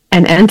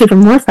and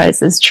anthropomorphize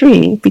this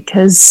tree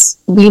because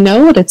we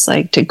know what it's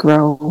like to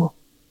grow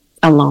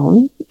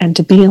alone and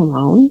to be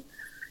alone.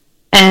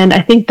 And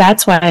I think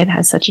that's why it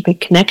has such a big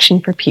connection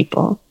for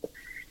people.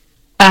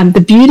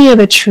 The beauty of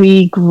a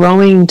tree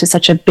growing to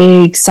such a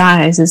big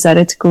size is that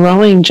it's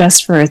growing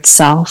just for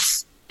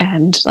itself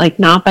and like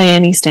not by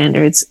any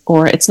standards,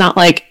 or it's not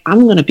like I'm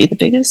going to be the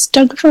biggest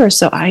Doug fir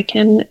so I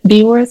can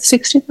be worth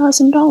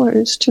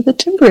 $60,000 to the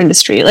timber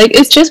industry. Like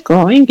it's just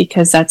growing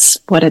because that's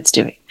what it's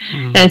doing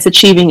and it's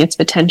achieving its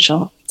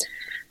potential.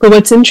 But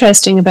what's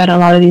interesting about a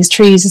lot of these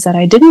trees is that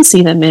I didn't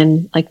see them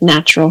in like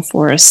natural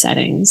forest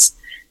settings.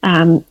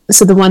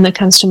 So the one that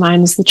comes to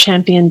mind is the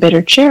champion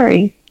bitter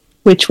cherry,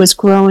 which was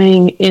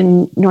growing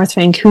in North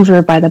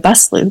Vancouver by the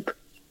bus loop.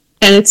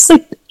 And it's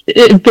like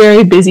a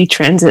very busy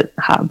transit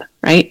hub,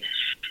 right?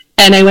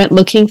 And I went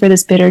looking for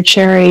this bitter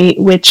cherry,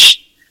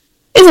 which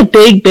is a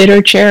big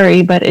bitter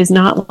cherry, but is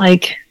not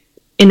like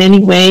in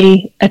any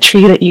way a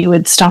tree that you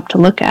would stop to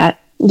look at.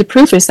 The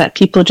proof is that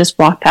people just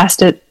walk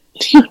past it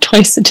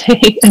twice a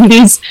day. And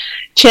these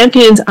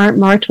champions aren't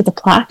marked with a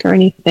plaque or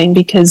anything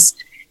because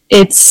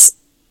it's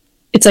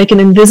like an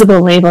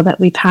invisible label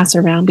that we pass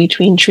around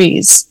between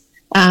trees.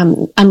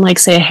 Unlike,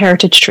 say, a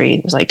heritage tree,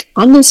 it was like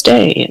on this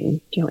day in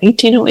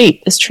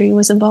 1808, this tree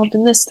was involved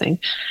in this thing.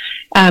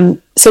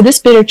 So this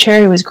bitter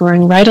cherry was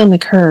growing right on the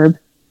curb,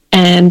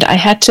 and I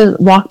had to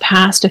walk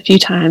past a few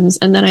times,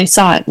 and then I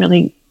saw it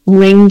really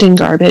ringed in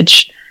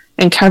garbage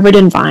and covered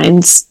in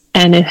vines,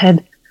 and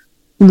it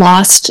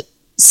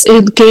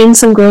gained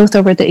some growth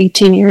over the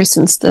 18 years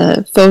since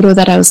the photo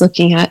that I was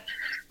looking at,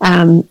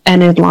 and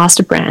it lost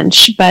a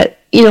branch. But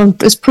I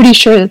was pretty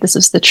sure that this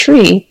was the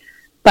tree.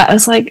 But I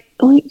was like,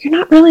 well, you're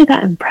not really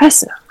that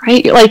impressive,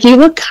 right? Like you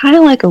look kind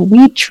of like a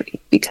weed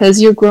tree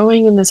because you're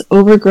growing in this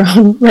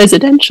overgrown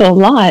residential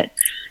lot.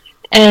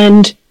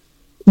 And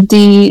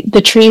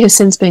the tree has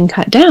since been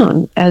cut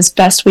down as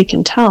best we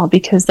can tell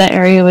because that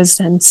area was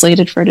then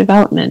slated for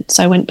development.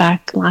 So I went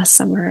back last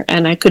summer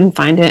and I couldn't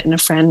find it. And a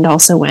friend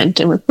also went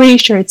and we're pretty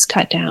sure it's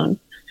cut down.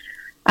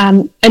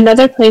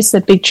 Another place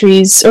that big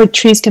trees or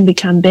trees can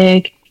become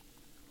big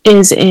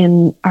is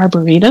in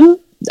arboretums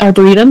or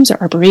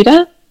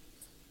arboreta.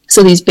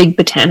 So these big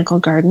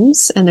botanical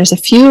gardens, and there's a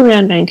few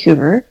around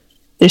Vancouver.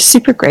 They're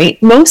super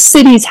great. Most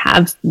cities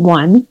have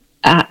one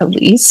at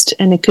least,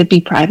 and it could be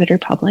private or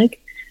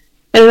public.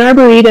 And an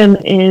arboretum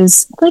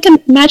is like,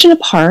 imagine a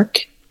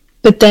park,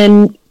 but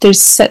then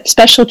there's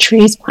special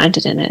trees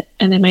planted in it.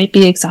 And they might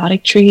be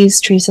exotic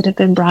trees that have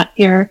been brought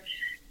here,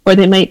 or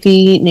they might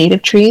be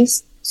native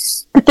trees.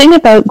 The thing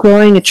about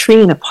growing a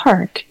tree in a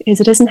park is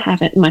it doesn't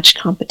have much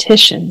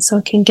competition, so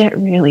it can get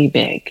really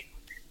big.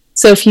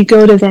 So if you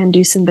go to Van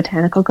Dusen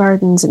Botanical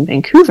Gardens in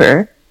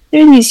Vancouver,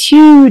 there are these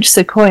huge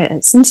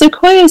sequoias. And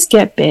sequoias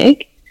get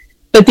big,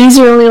 but these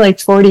are only like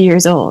 40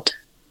 years old.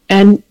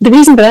 And the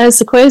reason for that is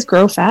sequoias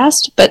grow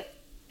fast, but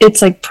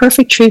it's like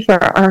perfect tree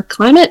for our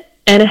climate,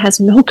 and it has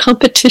no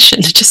competition.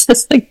 It just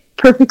has like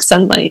perfect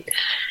sunlight.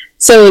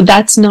 So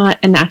that's not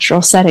a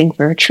natural setting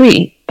for a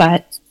tree,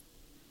 but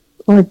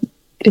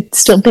it's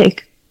still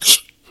big.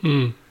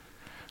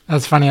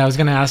 That's funny. I was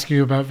going to ask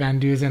you about Van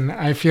Dusen.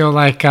 I feel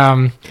like...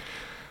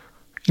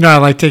 I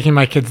like taking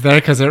my kids there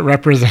because it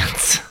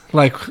represents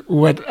like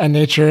what a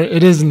nature,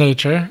 it is a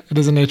nature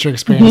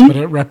experience, but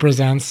it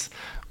represents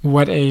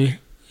what a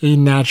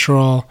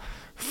natural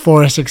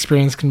forest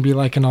experience can be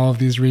like in all of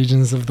these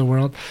regions of the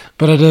world.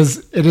 But it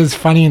is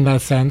funny in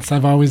that sense.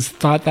 I've always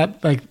thought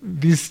that like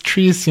these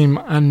trees seem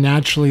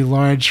unnaturally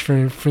large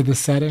for the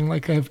setting.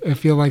 Like I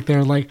feel like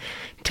they're like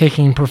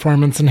taking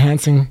performance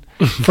enhancing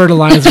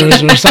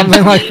fertilizers or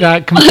something like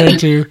that compared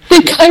to...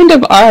 They kind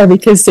of are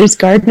because there's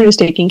gardeners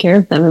taking care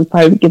of them and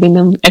probably giving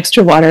them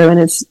extra water when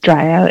it's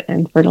dry out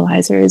and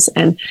fertilizers.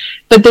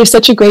 But they're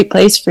such a great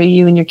place for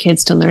you and your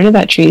kids to learn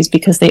about trees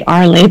because they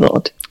are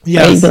labeled.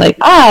 Yes. Right? You'd be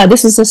like,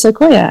 this is a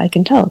sequoia. I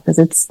can tell because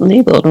it's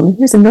labeled. And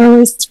here's a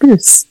Norway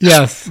spruce.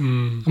 Yes.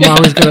 I'm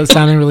always good at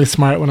sounding really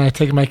smart when I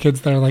take my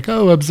kids there. Like,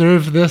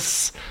 observe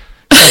this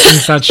such and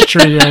such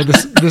tree or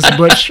this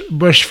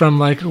bush from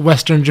like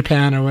Western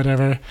Japan or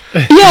whatever.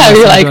 Yeah,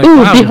 you're like,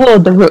 wow.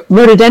 Behold the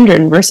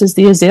rhododendron versus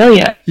the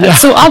azalea. Yeah.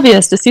 It's so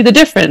obvious to see the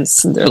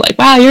difference. And they're like,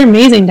 wow, you're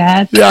amazing,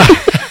 Dad. Yeah.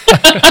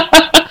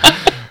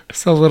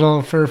 So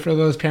little for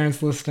those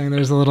parents listening,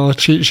 there's a little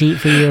cheat sheet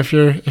for you. If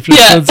your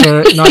kids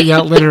are not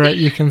yet literate,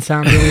 you can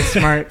sound really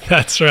smart.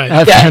 That's right.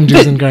 At Van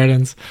Dusen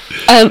Gardens.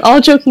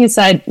 All joking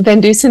aside, Van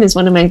Dusen is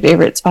one of my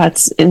favorite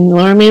spots in the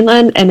Lower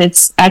Mainland, and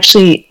it's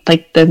actually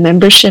like the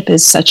membership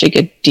is such a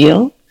good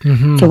deal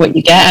for what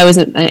you get. I was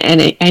an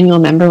annual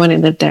member when I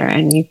lived there,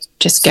 and you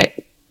just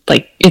get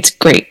like it's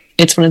great.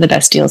 it's one of the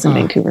best deals in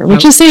Vancouver,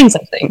 which is saying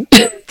something.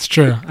 It's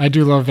true. I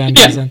do love Van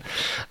Dusen.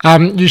 Yeah.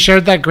 You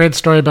shared that great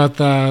story about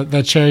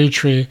the cherry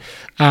tree.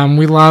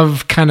 We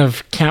love kind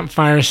of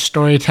campfire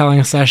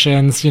storytelling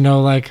sessions.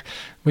 Like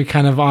we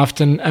kind of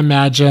often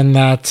imagine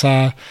that,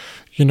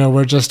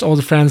 we're just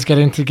old friends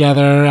getting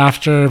together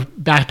after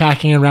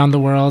backpacking around the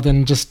world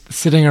and just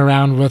sitting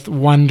around with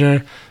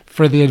wonder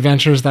for the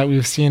adventures that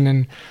we've seen.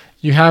 And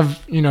you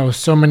have,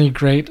 so many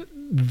great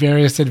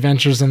various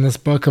adventures in this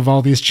book of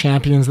all these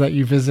champions that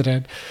you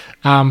visited.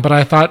 But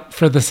I thought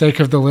for the sake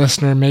of the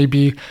listener,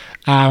 maybe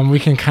we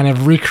can kind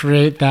of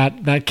recreate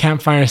that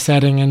campfire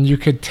setting, and you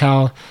could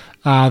tell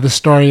the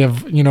story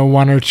of,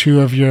 one or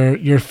two of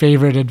your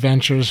favorite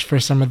adventures for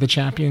some of the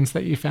champions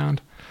that you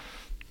found.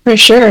 For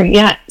sure.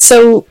 Yeah.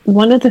 So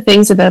one of the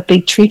things about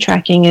big tree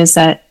tracking is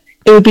that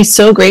it would be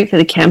so great for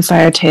the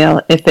campfire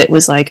tale if it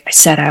was like I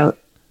set out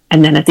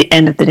and then at the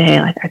end of the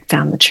day, like I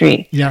found the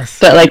tree. Yes.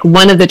 But like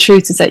one of the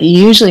truths is that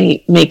you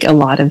usually make a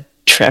lot of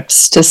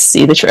trips to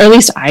see the tree, or at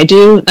least I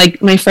do. Like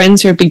my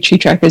friends who are big tree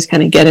trackers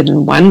kind of get it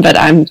in one, but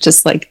I'm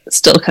just like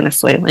still kind of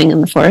flailing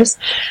in the forest.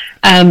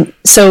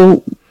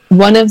 So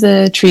one of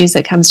the trees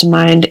that comes to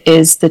mind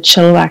is the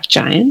Chilliwack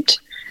Giant,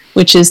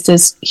 which is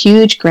this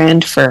huge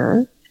grand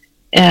fir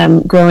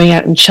growing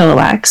out in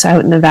Chilliwack, so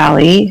out in the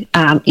valley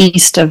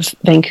east of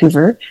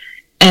Vancouver.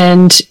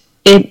 And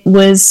it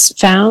was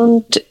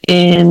found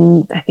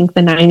in, I think,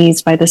 the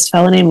 90s by this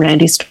fellow named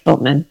Randy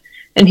Stoltman.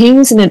 And he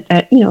was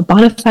a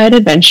bona fide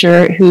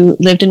adventurer who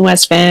lived in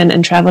West Van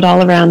and traveled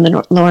all around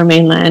the Lower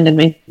Mainland and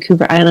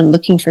Vancouver Island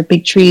looking for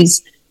big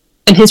trees.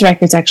 And his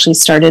records actually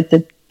started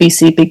the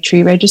BC Big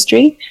Tree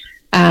Registry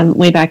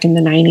way back in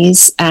the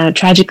 90s.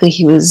 Tragically,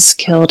 he was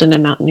killed in a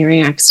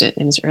mountaineering accident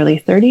in his early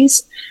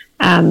 30s.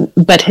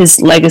 But his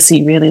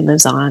legacy really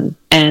lives on.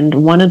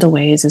 And one of the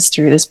ways is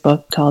through this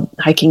book called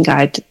Hiking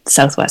Guide to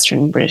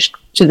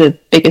the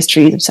biggest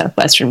trees of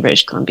southwestern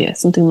British Columbia,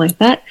 something like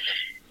that.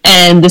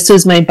 And this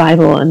was my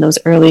Bible in those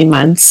early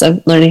months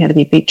of learning how to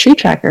be a big tree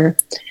tracker.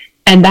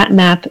 And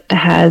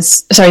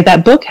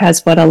that book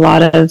has what a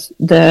lot of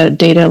the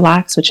data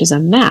lacks, which is a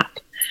map.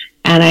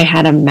 And I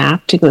had a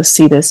map to go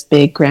see this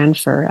big grand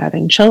fir out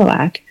in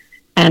Chilliwack.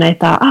 And I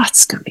thought,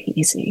 it's going to be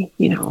easy,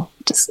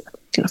 just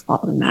going to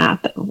follow the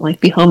map and like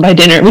be home by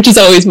dinner, which is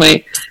always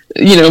my,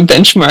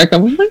 benchmark.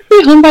 I'm like,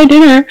 be home by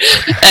dinner.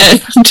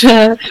 And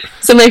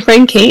so my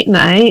friend Kate and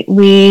I,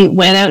 we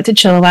went out to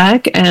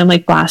Chilliwack and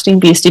like blasting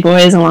Beastie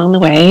Boys along the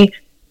way.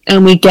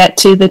 And we get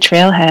to the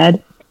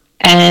trailhead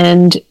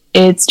and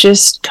it's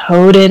just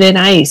coated in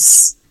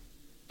ice.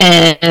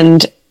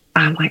 And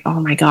I'm like, oh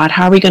my God,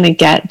 how are we going to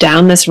get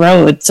down this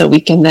road so we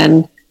can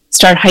then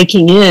start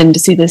hiking in to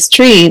see this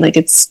tree? Like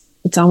it's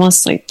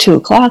almost like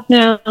 2:00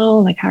 now.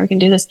 Like, how are we going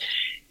to do this?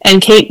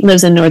 And Kate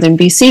lives in northern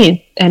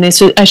BC. And I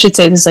should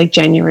say this is like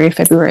January,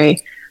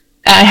 February.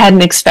 I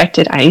hadn't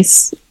expected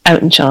ice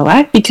out in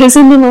Chilliwack because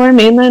in the Lower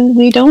Mainland,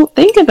 we don't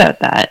think about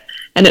that.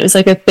 And it was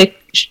like a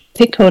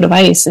thick coat of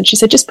ice. And she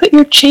said, just put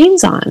your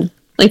chains on.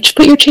 Like, just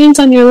put your chains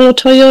on your little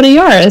Toyota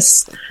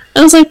Yaris.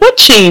 I was like, what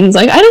chains?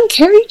 Like, I don't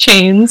carry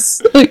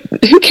chains. Like,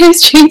 who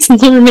carries chains in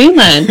the Lower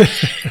Mainland?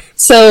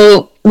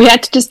 So we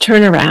had to just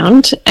turn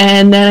around.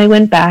 And then I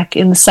went back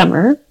in the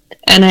summer.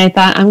 And I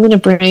thought, I'm going to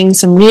bring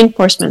some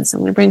reinforcements. I'm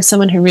going to bring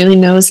someone who really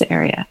knows the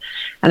area.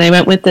 And I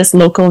went with this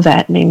local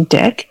vet named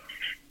Dick.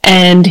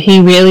 And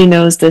he really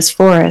knows this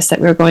forest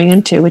that we're going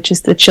into, which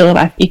is the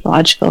Chilliwack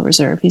Ecological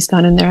Reserve. He's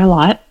gone in there a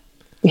lot.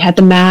 We had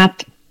the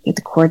map, we had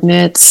the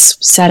coordinates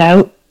set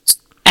out.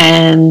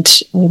 And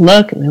we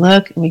look and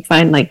we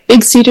find like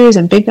big cedars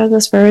and big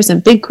Douglas firs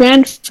and big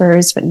grand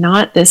firs, but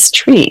not this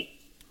tree.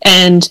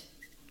 And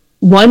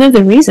one of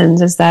the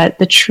reasons is that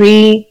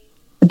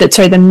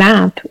the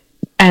map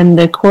and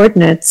the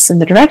coordinates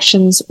and the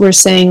directions were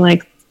saying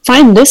like,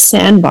 find this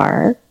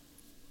sandbar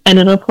and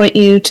it'll point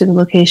you to the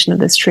location of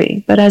this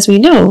tree. But as we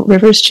know,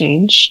 rivers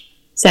change,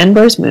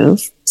 sandbars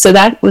move. So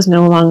that was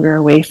no longer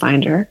a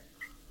wayfinder.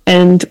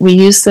 And we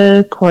used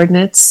the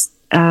coordinates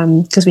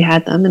because we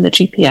had them in the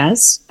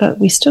GPS, but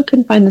we still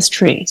couldn't find this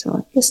tree. So we're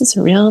like, this is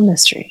a real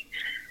mystery.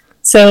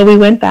 So we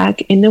went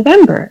back in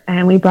November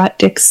and we brought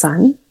Dick's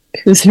son,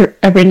 who's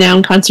a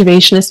renowned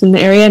conservationist in the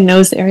area,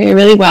 knows the area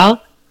really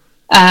well,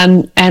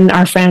 and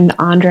our friend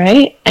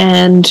Andre,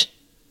 and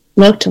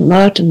looked and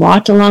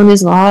walked along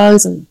these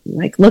logs and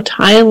like looked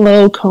high and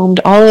low, combed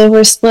all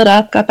over, split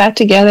up, got back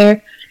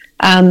together,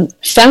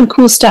 found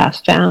cool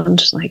stuff,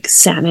 found like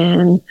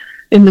salmon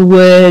in the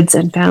woods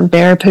and found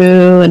bear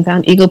poo and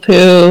found eagle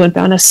poo and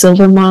found a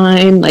silver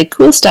mine, like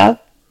cool stuff.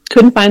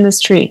 Couldn't find this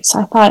tree. So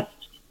I thought,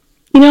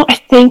 I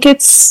think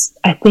it's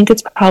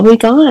probably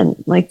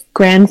gone. Like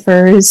grand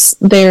firs,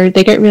 they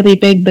get really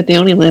big, but they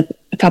only live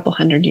a couple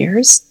hundred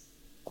years.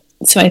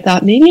 So I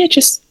thought maybe it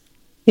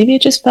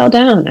just fell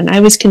down, and I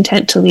was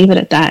content to leave it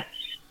at that,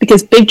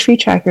 because big tree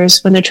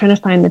trackers, when they're trying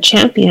to find the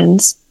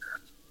champions,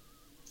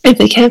 if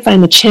they can't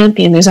find the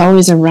champion, there's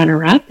always a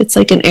runner-up. It's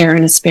like an heir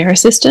and a spare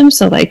system.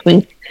 So like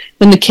when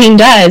the king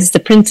dies, the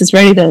prince is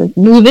ready to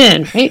move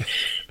in, right?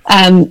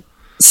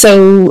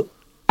 So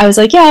I was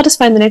like, yeah, I'll just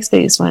find the next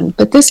biggest one.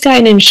 But this guy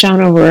named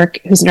Sean O'Rourke,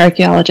 who's an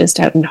archaeologist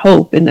out in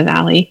Hope in the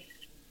Valley,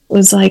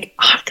 was like,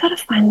 oh, I've got to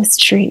find this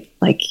tree.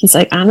 Like, he's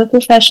like, I'm a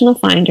professional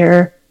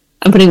finder.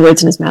 I'm putting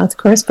words in his mouth, of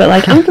course, but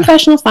like, I'm a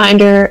professional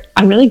finder.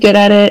 I'm really good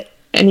at it.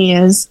 And he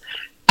is.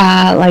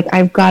 Like,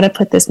 I've got to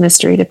put this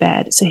mystery to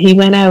bed. So he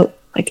went out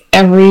like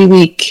every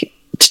week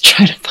to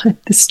try to find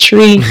this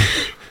tree.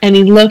 And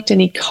he looked and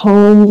he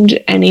combed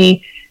and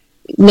he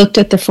looked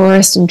at the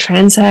forest and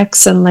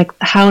transects and like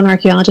how an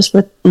archaeologist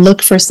would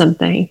look for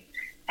something.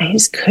 And he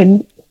just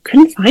couldn't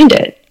find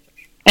it.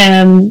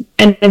 And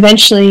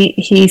eventually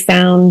he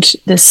found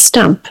this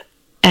stump.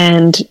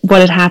 And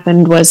what had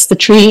happened was the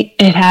tree,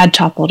 it had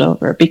toppled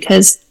over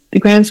because the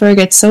grand fir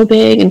gets so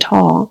big and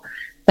tall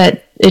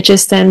that it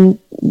just then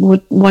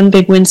would, one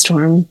big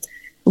windstorm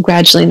would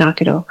gradually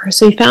knock it over.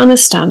 So he found the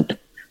stump,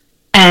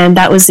 and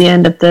that was the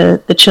end of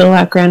the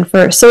Chilliwack grand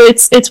fir. So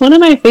it's one of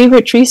my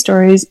favorite tree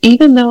stories,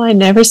 even though I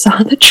never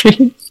saw the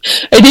tree.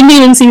 I didn't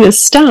even see the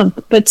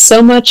stump, but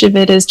so much of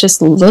it is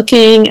just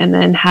looking and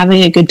then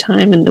having a good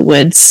time in the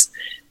woods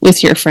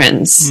with your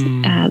friends.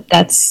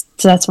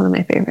 That's one of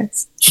my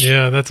favorites.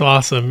 Yeah, that's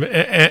awesome.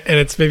 And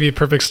it's maybe a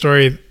perfect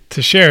story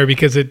to share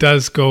because it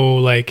does go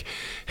like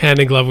hand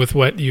in glove with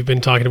what you've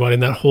been talking about in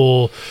that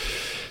whole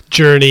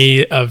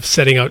journey of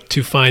setting out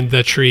to find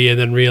the tree and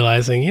then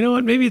realizing, you know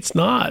what, maybe it's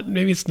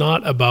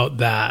not about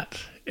that,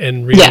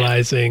 and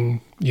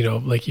realizing, you know,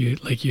 like you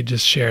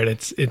just shared,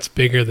 it's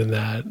bigger than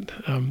that.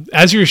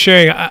 As you were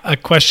sharing, a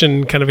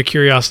question, kind of a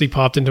curiosity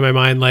popped into my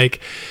mind,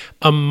 like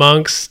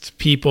amongst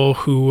people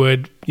who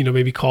would, you know,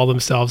 maybe call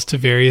themselves to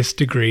various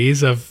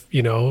degrees of,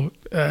 you know,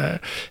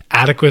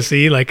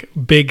 adequacy, like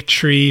big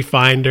tree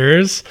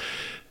finders,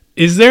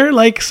 is there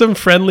like some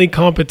friendly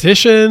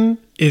competition?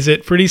 Is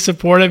it pretty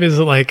supportive? Is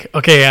it like,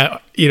 okay,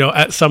 you know,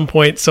 at some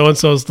point,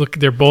 so-and-so's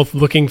they're both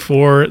looking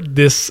for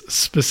this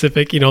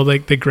specific, you know,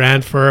 like the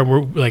grand fir, and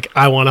we're like,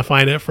 I want to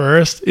find it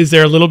first. Is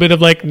there a little bit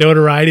of like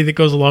notoriety that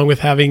goes along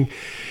with having,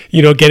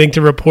 you know, getting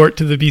to report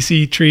to the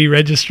BC Tree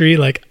Registry,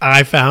 like,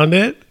 I found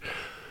it?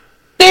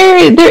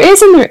 There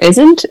is and there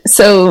isn't.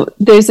 So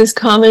there's this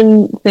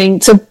common thing.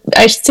 So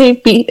I should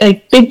say,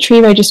 big tree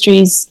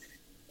registries,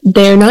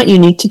 they're not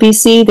unique to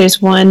BC.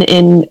 There's one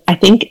in, I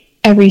think,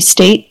 every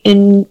state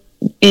in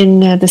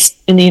the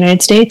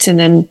United States, and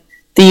then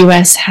the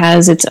US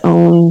has its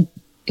own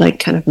like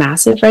kind of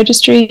massive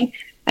registry,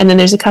 and then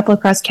there's a couple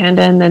across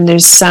Canada, and then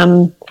there's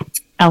some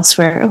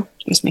elsewhere. Oh,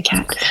 here's my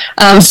cat.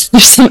 There's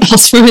some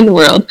elsewhere in the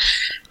world,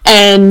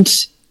 and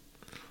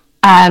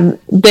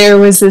there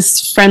was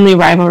this friendly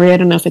rivalry, I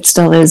don't know if it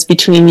still is,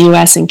 between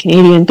US and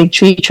Canadian big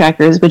tree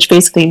trackers, which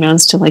basically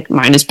amounts to like,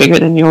 mine is bigger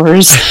than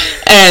yours.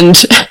 And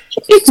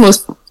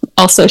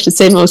I should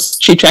say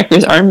most tree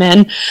trackers are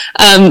men.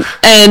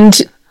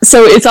 And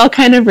so it's all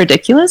kind of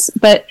ridiculous,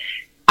 but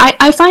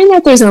I find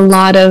that there's a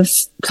lot of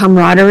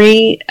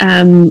camaraderie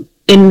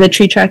in the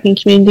tree tracking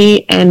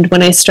community. And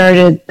when I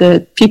started,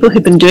 the people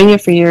who've been doing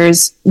it for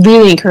years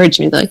really encouraged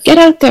me. They're like, get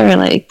out there,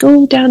 like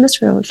go down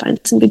this road, find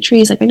some big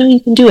trees. Like, I know you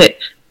can do it.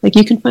 Like,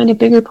 you can find a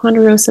bigger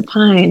ponderosa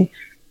pine.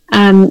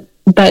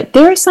 But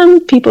there are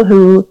some people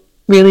who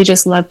really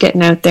just love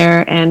getting out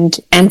there and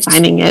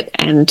finding it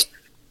and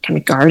kind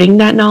of guarding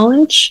that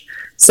knowledge.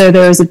 So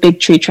there was a big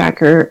tree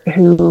tracker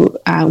who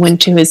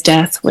went to his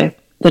death with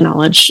the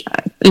knowledge,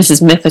 this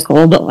is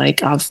mythical, but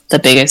like of the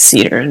biggest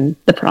cedar in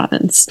the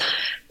province.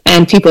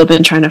 And people have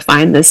been trying to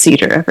find this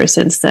cedar ever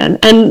since then.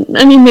 And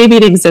I mean, maybe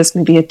it exists,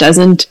 maybe it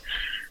doesn't.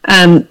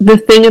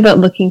 The thing about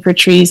looking for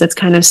trees that's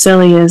kind of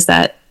silly is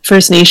that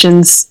First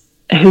Nations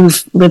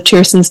who've lived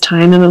here since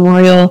time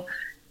immemorial,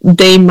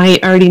 they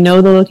might already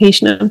know the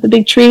location of the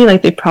big tree,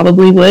 like they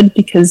probably would,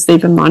 because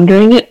they've been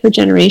monitoring it for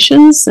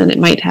generations, and it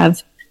might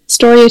have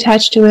story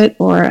attached to it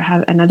or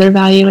have another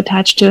value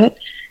attached to it.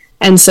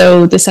 And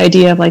so this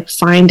idea of like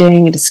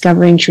finding and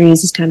discovering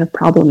trees is kind of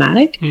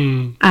problematic.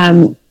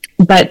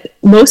 But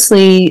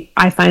mostly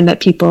I find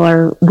that people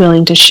are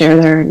willing to share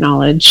their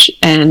knowledge.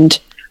 And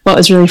what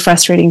was really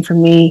frustrating for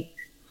me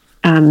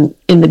in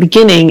the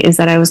beginning is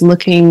that I was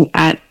looking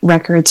at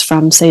records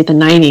from, say, the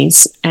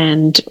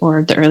 90s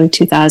or the early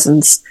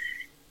 2000s,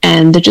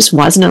 and there just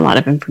wasn't a lot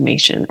of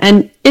information.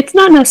 And it's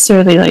not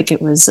necessarily like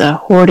it was a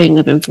hoarding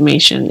of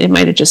information. It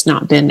might have just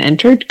not been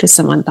entered because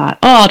someone thought,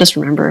 oh, I'll just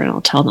remember and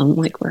I'll tell them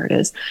like where it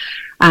is.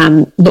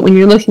 But when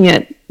you're looking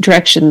at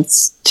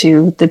directions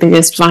to the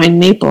biggest vine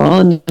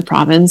maple in the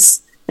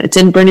province, it's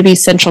in Burnaby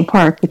Central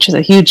Park, which is a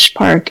huge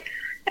park,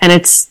 and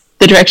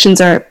the directions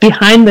are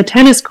behind the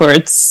tennis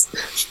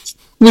courts,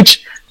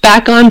 which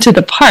back onto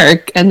the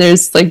park, and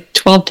there's like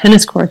 12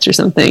 tennis courts or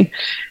something,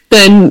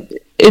 then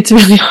it's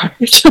really hard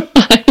to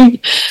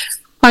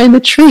find the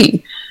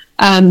tree.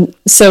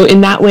 So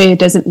in that way, it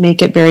doesn't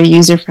make it very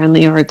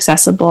user-friendly or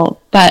accessible.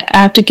 But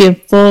I have to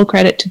give full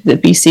credit to the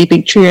BC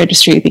Big Tree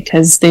Registry,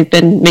 because they've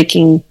been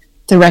making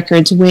the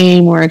records way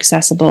more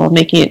accessible,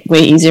 making it way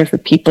easier for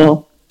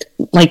people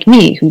like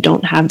me who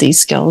don't have these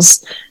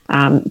skills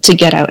to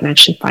get out and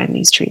actually find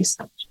these trees.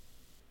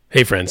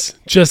 Hey friends,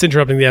 just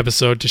interrupting the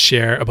episode to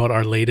share about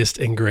our latest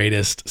and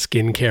greatest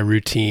skincare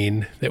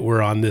routine that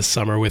we're on this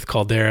summer with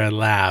Caldera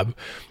Lab.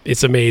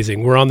 It's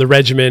amazing. We're on the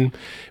regimen.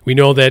 We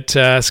know that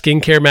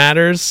skincare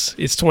matters.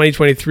 It's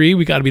 2023.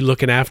 We got to be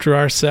looking after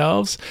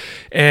ourselves.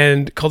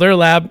 And Caldera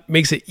Lab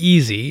makes it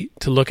easy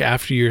to look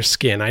after your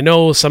skin. I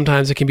know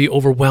sometimes it can be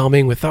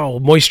overwhelming with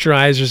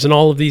moisturizers and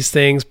all of these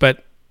things,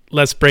 but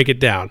let's break it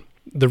down.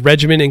 The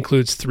regimen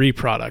includes 3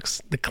 products: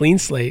 the Clean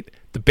Slate,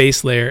 the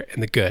base layer,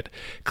 and the good.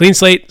 Clean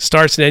Slate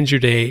starts and ends your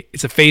day.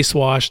 It's a face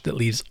wash that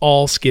leaves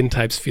all skin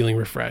types feeling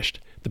refreshed.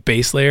 The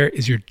base layer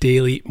is your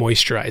daily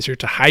moisturizer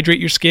to hydrate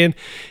your skin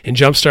and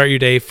jumpstart your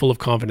day full of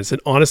confidence.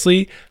 And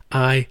honestly,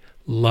 I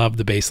love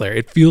the base layer.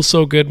 It feels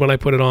so good when I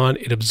put it on.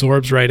 It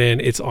absorbs right in.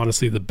 It's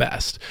honestly the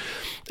best.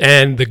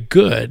 And the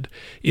good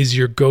is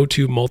your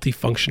go-to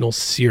multifunctional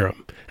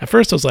serum. At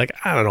first I was like,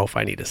 I don't know if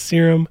I need a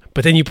serum,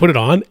 but then you put it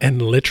on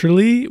and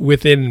literally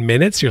within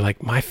minutes, you're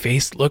like, my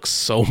face looks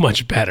so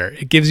much better.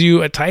 It gives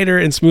you a tighter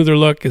and smoother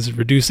look, is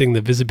reducing the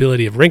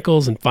visibility of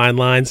wrinkles and fine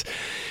lines.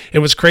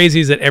 And what's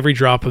crazy is that every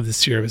drop of the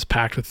serum is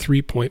packed with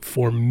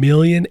 3.4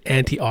 million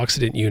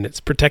antioxidant units,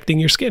 protecting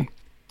your skin.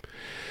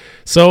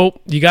 So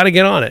you got to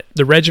get on it.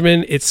 The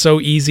regimen, it's so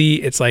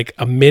easy. It's like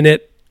a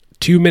minute,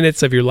 2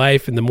 minutes of your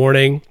life in the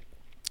morning,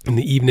 in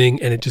the evening,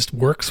 and it just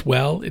works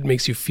well. It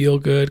makes you feel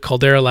good.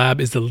 Caldera Lab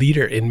is the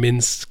leader in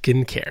men's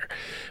skincare,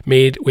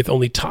 made with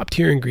only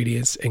top-tier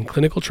ingredients, and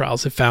clinical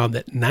trials have found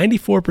that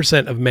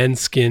 94% of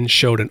men's skin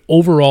showed an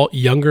overall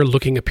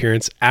younger-looking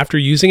appearance after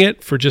using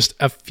it for just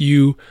a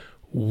few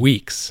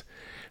weeks.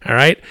 All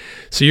right,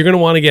 so you're going to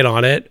want to get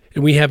on it,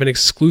 and we have an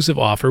exclusive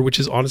offer, which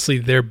is honestly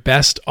their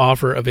best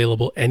offer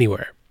available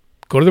anywhere.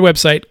 Go to their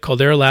website,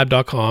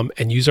 calderalab.com,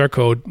 and use our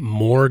code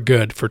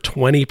MOREGOOD for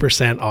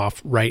 20%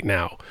 off right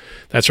now.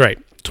 That's right,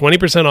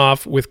 20%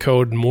 off with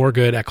code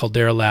MOREGOOD at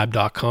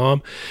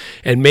calderalab.com,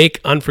 and make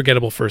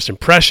unforgettable first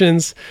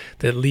impressions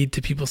that lead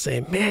to people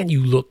saying, man,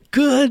 you look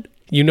good.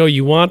 You know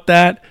you want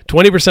that.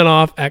 20%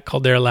 off at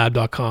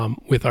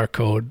calderalab.com with our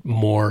code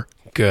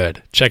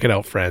MOREGOOD. Check it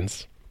out,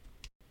 friends.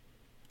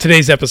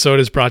 Today's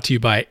episode is brought to you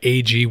by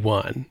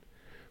AG1.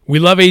 We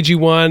love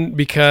AG1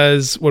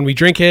 because when we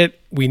drink it,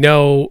 we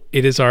know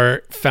it is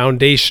our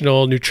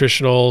foundational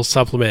nutritional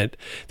supplement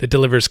that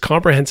delivers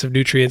comprehensive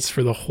nutrients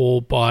for the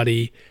whole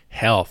body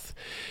health.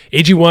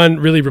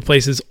 AG1 really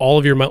replaces all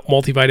of your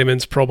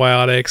multivitamins,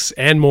 probiotics,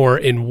 and more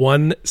in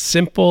one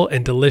simple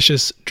and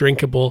delicious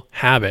drinkable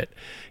habit.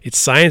 Its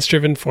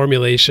science-driven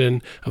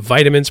formulation of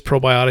vitamins,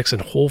 probiotics,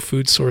 and whole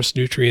food source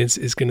nutrients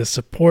is going to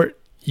support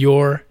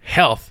your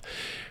health.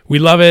 We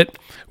love it.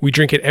 We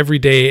drink it every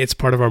day. It's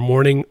part of our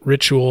morning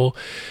ritual.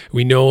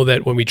 We know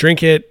that when we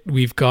drink it,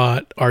 we've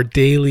got our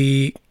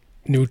daily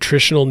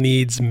nutritional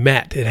needs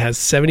met. It has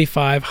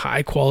 75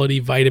 high-quality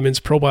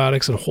vitamins,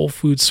 probiotics, and whole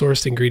food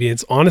sourced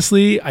ingredients.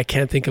 Honestly, I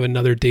can't think of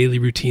another daily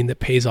routine that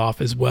pays off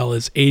as well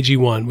as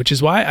AG1, which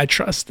is why I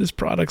trust this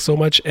product so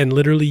much and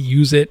literally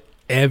use it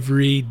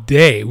every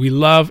day. We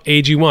love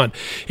AG1.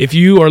 If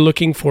you are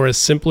looking for a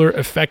simpler,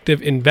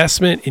 effective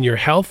investment in your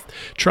health,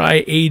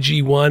 try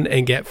AG1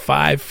 and get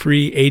 5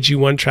 free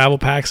AG1 travel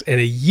packs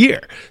and a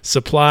year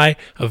supply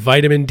of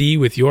vitamin D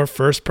with your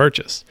first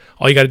purchase.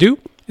 All you got to do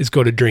is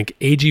go to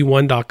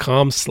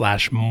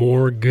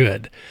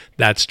drinkag1.com/moregood.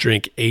 That's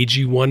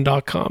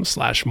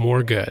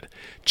drinkag1.com/moregood.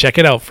 Check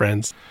it out,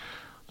 friends.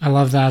 I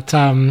love that.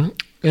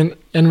 In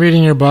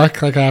reading your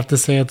book, like I have to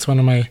say, it's one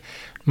of my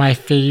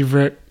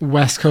favorite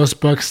West Coast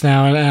books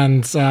now,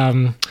 and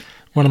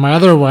one of my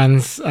other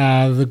ones,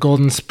 The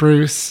Golden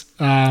Spruce.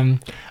 I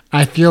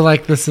feel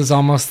like this is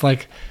almost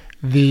like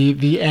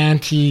the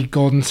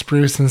anti-Golden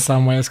Spruce in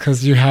some ways,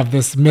 because you have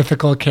this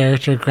mythical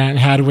character, Grant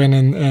Hadwin,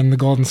 in The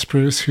Golden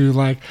Spruce, who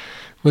like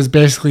was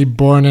basically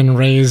born and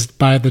raised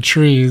by the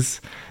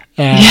trees,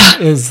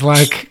 and is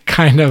like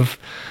kind of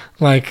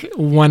like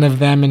one of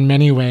them in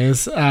many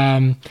ways.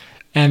 And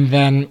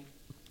then,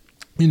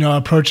 you know,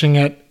 approaching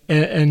it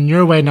in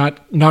your way,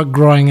 not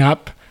growing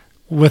up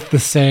with the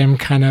same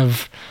kind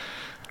of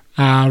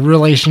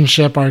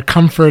relationship or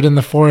comfort in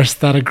the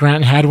forest that a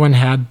Grant Hadwin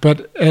had,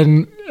 but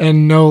and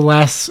no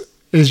less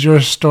is your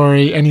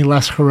story any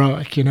less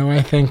heroic. You know,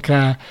 I think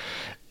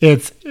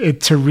it's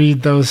to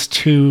read those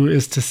two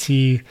is to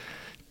see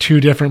two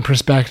different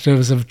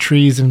perspectives of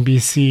trees in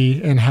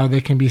BC and how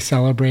they can be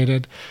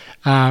celebrated,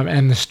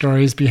 and the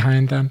stories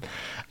behind them.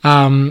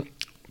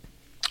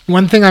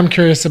 One thing I'm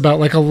curious about,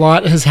 like a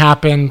lot has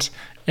happened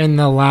in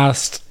the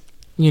last,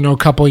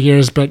 couple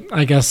years, but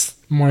I guess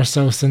more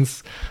so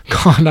since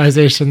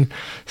colonization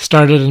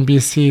started in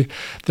BC.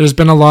 There's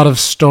been a lot of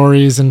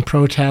stories and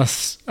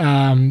protests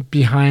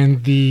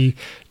behind the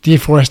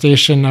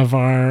deforestation of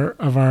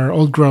our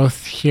old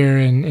growth here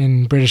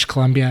in British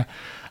Columbia.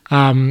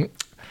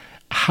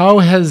 How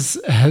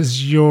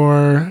has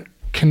your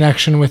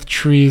connection with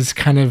trees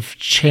kind of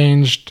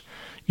changed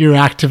your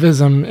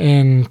activism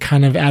in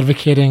kind of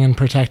advocating and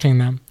protecting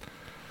them?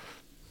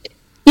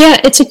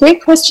 Yeah, it's a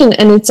great question,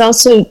 and it's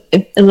also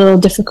a little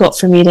difficult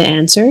for me to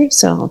answer,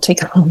 so I'll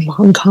take a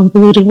long,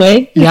 convoluted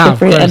way. Yeah, of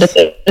course.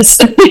 Edit this.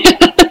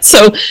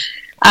 So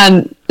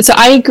So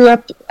I grew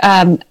up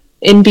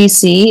in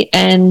BC,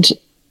 and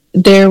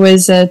there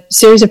was a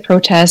series of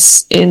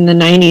protests in the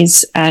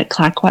 90s at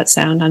Clayoquot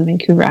Sound on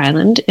Vancouver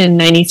Island in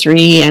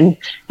 93 and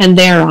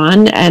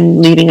thereon,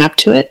 and leading up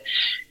to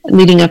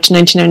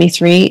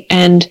 1993.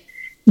 And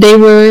they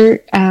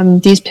were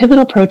these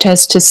pivotal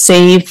protests to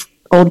save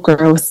old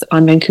growth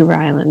on Vancouver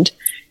Island.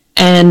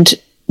 And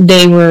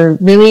they were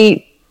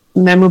really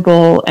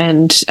memorable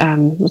and,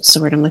 what's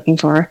the word I'm looking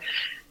for?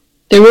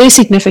 They're really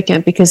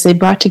significant because they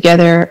brought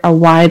together a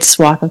wide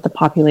swath of the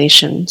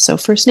population. So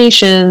First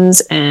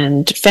Nations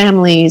and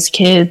families,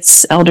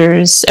 kids,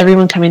 elders,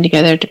 everyone coming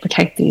together to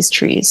protect these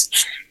trees.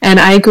 And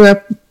I grew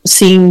up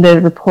seeing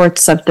the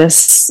reports of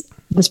this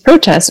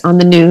protest on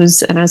the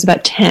news, and I was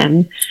about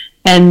 10.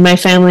 And my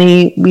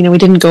family, we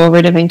didn't go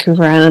over to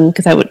Vancouver Island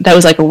because that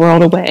was like a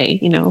world away,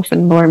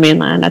 from the Lower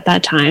Mainland at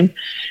that time.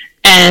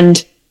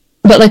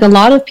 But like a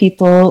lot of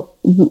people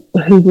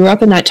who grew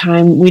up in that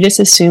time, we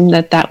just assumed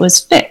that was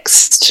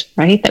fixed,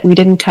 right? That we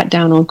didn't cut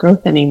down old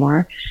growth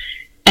anymore.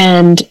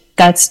 And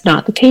that's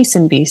not the case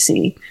in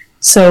BC.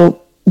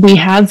 So we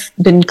have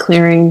been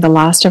clearing the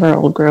last of our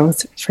old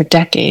growth for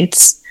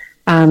decades.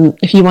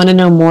 If you want to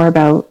know more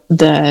about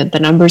the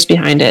numbers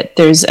behind it,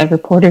 there's a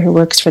reporter who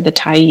works for the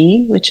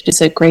Tyee, which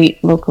is a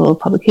great local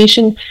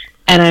publication.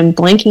 And I'm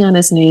blanking on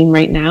his name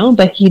right now,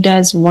 but he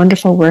does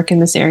wonderful work in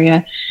this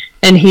area.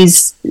 And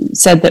he's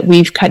said that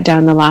we've cut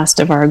down the last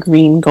of our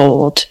green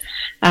gold,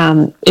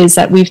 is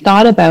that we've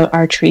thought about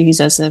our trees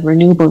as a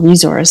renewable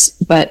resource.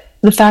 But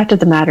the fact of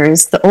the matter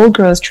is the old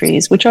growth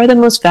trees, which are the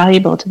most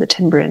valuable to the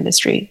timber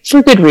industry,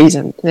 for good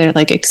reason, they're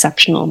like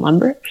exceptional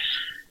lumber.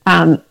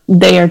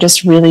 They are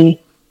just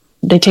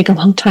they take a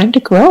long time to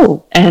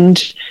grow.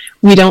 And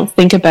we don't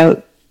think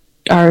about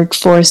our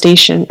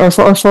forestation or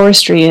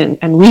forestry and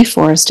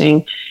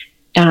reforesting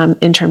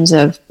in terms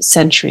of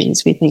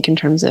centuries. We think in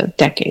terms of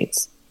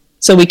decades.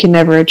 So we can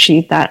never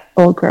achieve that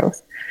old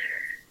growth.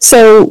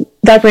 So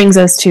that brings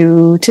us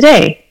to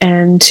today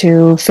and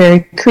to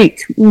Fairy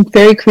Creek.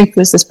 Fairy Creek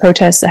was this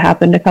protest that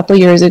happened a couple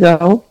of years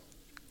ago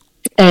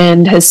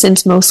and has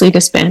since mostly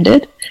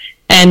disbanded.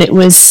 And it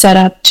was set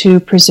up to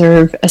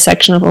preserve a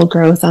section of old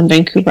growth on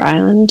Vancouver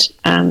Island,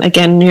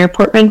 again, near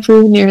Port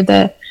Renfrew, near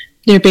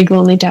Big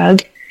Lonely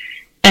Doug.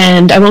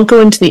 And I won't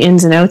go into the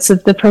ins and outs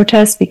of the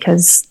protest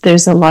because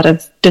there's a lot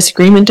of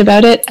disagreement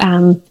about it.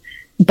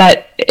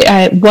 But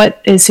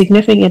what is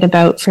significant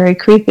about Fairy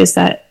Creek is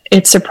that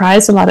it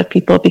surprised a lot of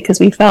people because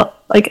we felt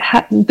like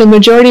the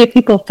majority of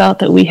people felt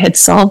that we had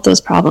solved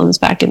those problems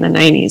back in the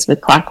 90s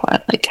with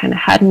Clayoquot, like kind of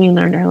hadn't we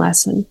learned our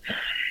lesson?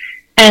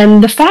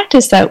 And the fact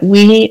is that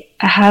we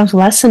have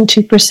less than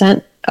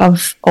 2%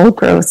 of old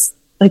growth,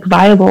 like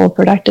viable,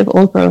 productive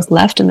old growth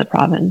left in the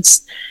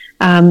province.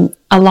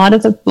 A lot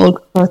of the old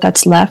growth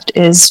that's left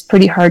is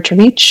pretty hard to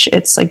reach.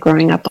 It's like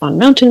growing up on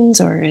mountains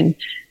or in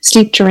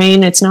steep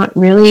terrain. It's not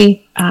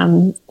really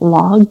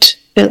logged,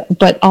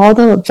 but all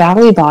the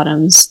valley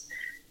bottoms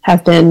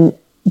have been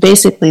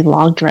basically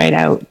logged right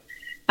out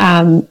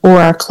or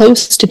are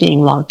close to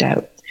being logged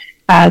out.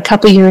 A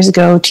couple of years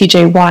ago,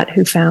 TJ Watt,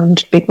 who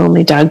found Big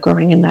Lonely Doug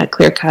growing in that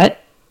clear cut,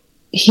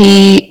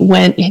 he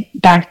went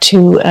back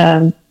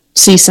to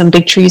see some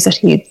big trees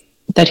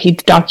that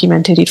he'd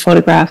documented, he'd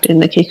photographed in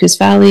the Caicos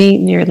Valley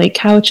near Lake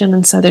Cowichan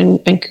in southern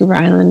Vancouver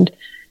Island.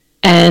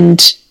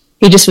 And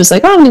he just was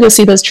like, I'm going to go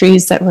see those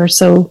trees that were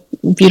so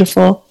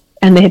beautiful.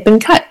 And they had been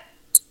cut.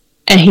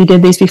 And he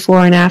did these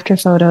before and after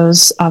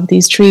photos of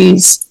these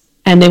trees.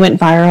 And they went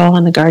viral,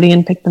 and The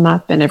Guardian picked them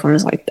up, and everyone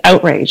was like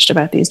outraged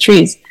about these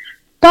trees.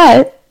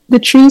 But the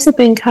trees have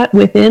been cut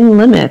within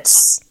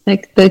limits.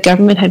 Like the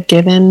government had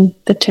given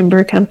the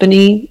timber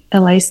company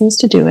a license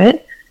to do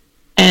it.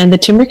 And the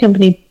timber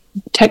company,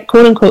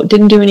 quote unquote,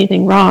 didn't do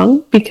anything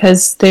wrong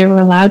because they were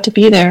allowed to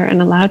be there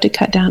and allowed to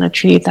cut down a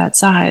tree of that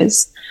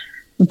size.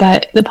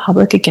 But the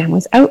public, again,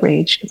 was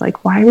outraged.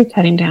 Like, why are we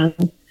cutting down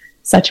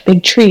such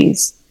big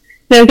trees?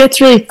 Now, it gets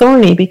really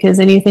thorny because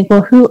then you think,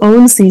 well, who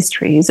owns these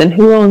trees and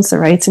who owns the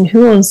rights and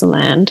who owns the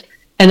land?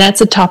 And that's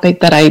a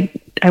topic that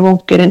I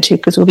won't get into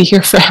because we'll be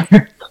here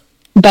forever.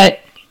 But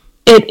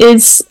it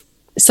is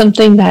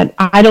something that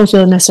I don't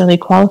feel necessarily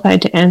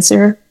qualified to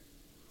answer,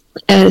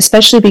 and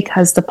especially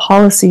because the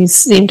policies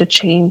seem to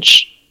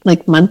change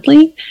like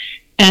monthly.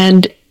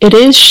 And it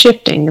is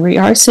shifting. We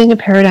are seeing a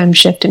paradigm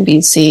shift in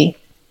BC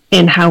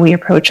in how we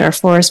approach our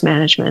forest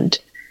management.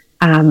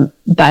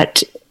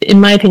 But in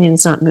my opinion,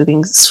 it's not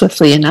moving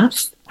swiftly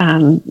enough.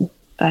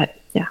 But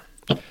yeah,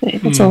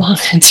 that's a long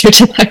answer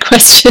to that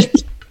question.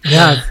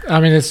 Yeah,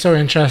 I mean, it's so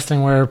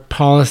interesting where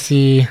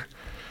policy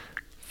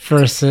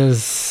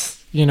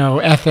versus,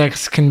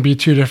 ethics can be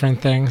two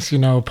different things.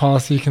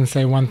 Policy can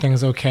say one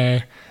thing's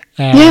okay,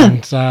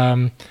 and,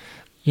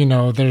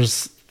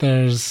 there's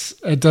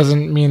it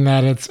doesn't mean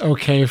that it's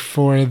okay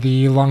for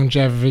the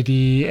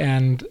longevity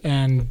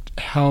and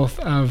health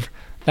of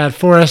that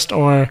forest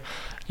or,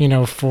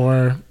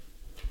 for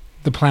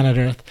the planet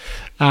Earth.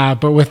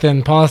 But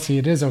within policy,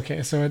 it is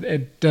okay. So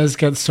it does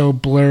get so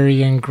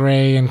blurry and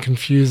gray and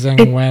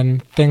confusing when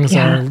things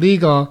are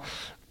legal,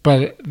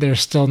 but they're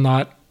still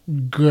not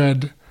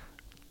good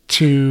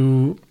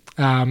to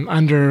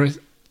under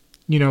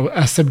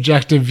a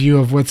subjective view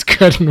of what's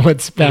good and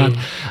what's bad.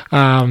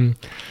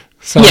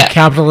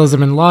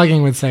 Capitalism and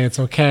logging would say it's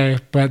okay,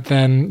 but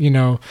then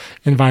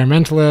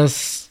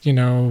environmentalists,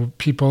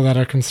 people that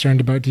are concerned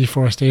about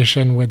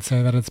deforestation would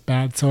say that it's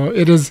bad. So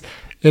it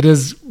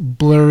is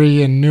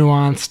blurry and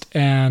nuanced,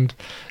 and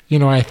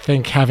I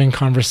think having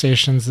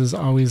conversations is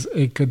always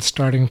a good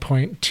starting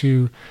point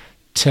to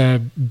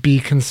be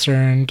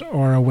concerned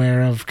or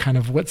aware of kind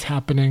of what's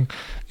happening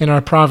in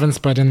our province,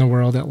 but in the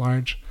world at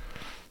large.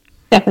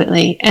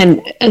 Definitely.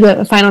 And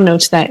the final note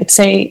to that,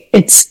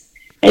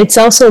 it's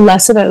also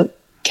less about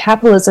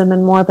capitalism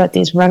and more about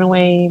these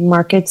runaway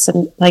markets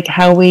and like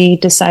how we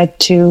decide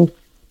to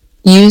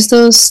use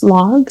those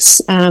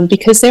logs,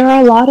 because there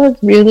are a lot of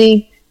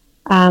really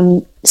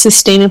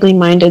sustainably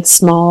minded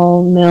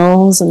small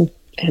mills and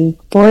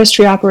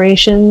forestry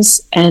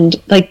operations,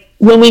 and like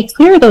when we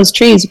clear those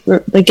trees,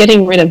 we're like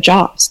getting rid of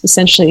jobs,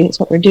 essentially is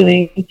what we're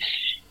doing.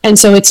 And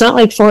so it's not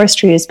like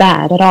forestry is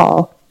bad at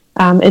all.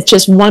 It's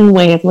just one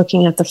way of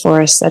looking at the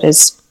forest that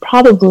is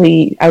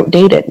probably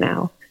outdated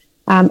now.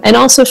 And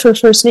also for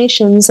First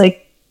Nations,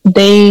 like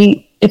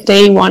if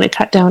they want to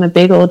cut down a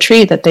big old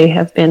tree that they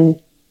have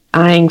been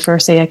eyeing for,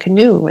 say, a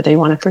canoe, or they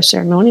want it for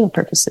ceremonial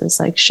purposes,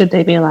 like should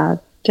they be allowed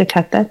to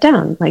cut that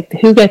down? Like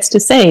who gets to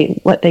say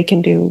what they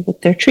can do with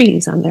their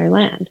trees on their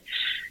land?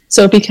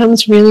 So it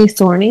becomes really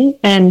thorny.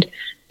 And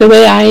the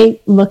way I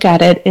look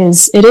at it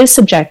is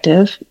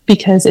subjective,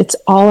 because it's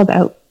all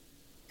about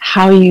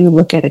how you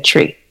look at a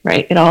tree,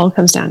 right? It all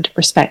comes down to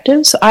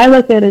perspective. So I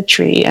look at a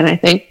tree and I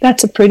think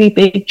that's a pretty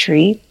big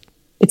tree.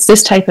 It's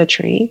this type of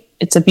tree.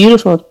 It's a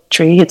beautiful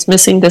tree. It's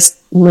missing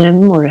this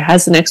limb, or it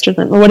has an extra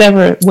limb, or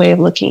whatever way of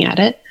looking at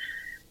it.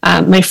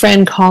 My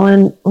friend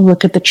Colin will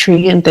look at the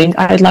tree and think,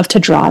 I'd love to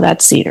draw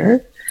that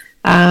cedar.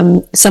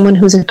 Someone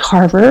who's a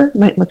carver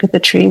might look at the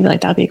tree and be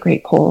like, that'd be a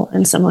great pole.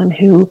 And someone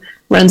who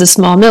runs a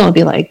small mill will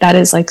be like, that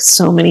is like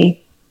so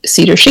many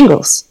cedar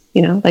shingles,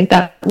 like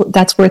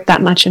that's worth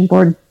that much in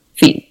board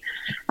feet.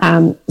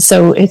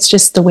 So it's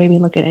just the way we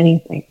look at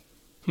anything.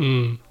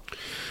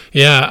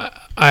 Yeah.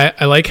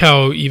 I like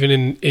how even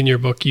in your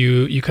book,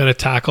 you kind of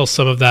tackle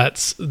some of that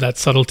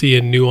subtlety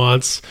and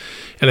nuance.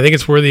 And I think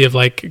it's worthy of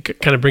like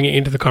kind of bringing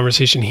into the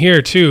conversation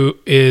here too,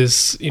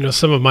 is,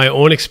 some of my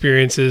own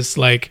experiences,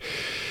 like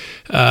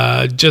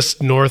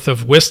just north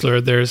of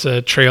Whistler, there's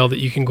a trail that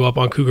you can go up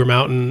on Cougar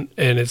Mountain,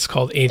 and it's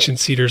called Ancient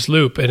Cedars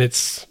Loop. And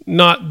it's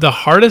not the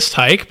hardest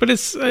hike, but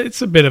it's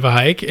a bit of a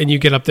hike. And you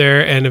get up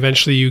there, and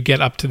eventually you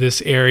get up to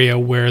this area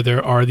where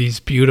there are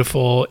these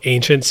beautiful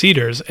ancient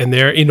cedars, and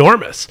they're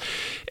enormous.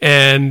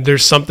 And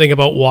there's something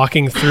about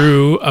walking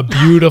through a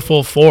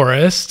beautiful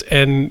forest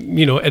and,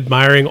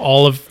 admiring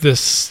all of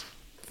this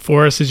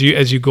forest as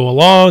you go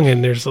along,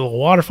 and there's little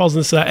waterfalls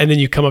and stuff. And then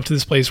you come up to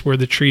this place where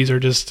the trees are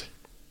just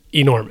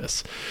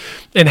enormous.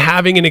 And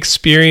having an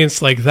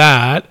experience like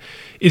that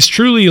is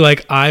truly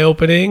like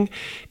eye-opening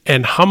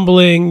and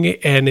humbling.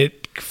 And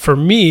for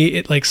me,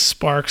 it like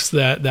sparks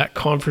that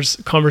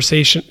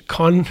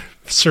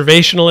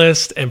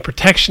conservationalist and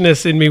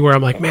protectionist in me, where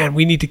I'm like, man,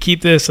 we need to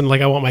keep this, and like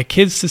I want my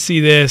kids to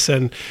see this,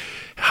 and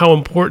how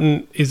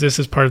important is this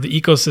as part of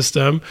the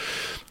ecosystem,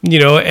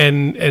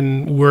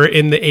 and we're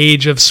in the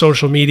age of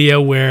social media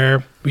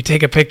where we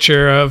take a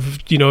picture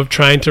of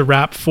trying to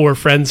wrap 4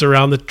 friends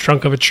around the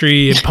trunk of a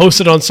tree and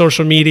post it on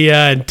social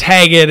media and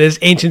tag it as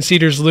Ancient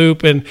Cedars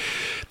Loop. And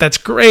that's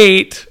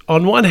great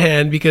on one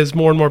hand, because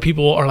more and more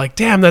people are like,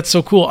 damn, that's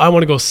so cool, I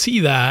want to go see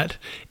that.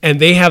 And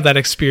they have that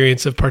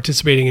experience of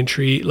participating in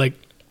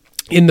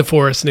the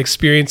forest and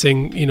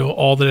experiencing,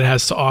 all that it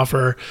has to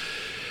offer.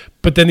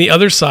 But then the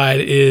other side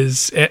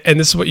is, and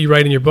this is what you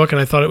write in your book, and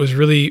I thought it was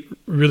really,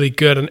 really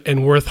good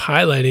and worth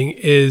highlighting,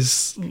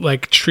 is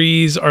like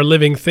trees are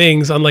living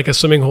things, unlike a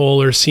swimming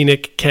hole or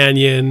scenic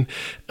canyon.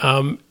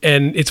 And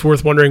it's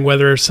worth wondering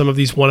whether some of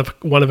these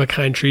one of a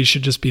kind trees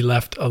should just be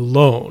left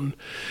alone.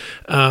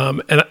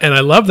 And I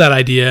love that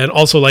idea, and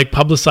also like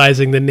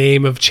publicizing the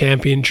name of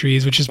champion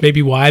trees, which is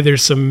maybe why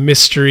there's some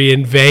mystery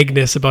and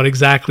vagueness about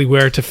exactly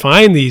where to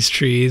find these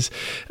trees.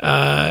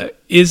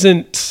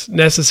 Isn't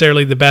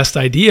necessarily the best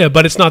idea,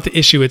 but it's not the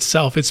issue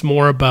itself. It's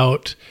more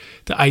about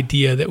the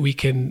idea that we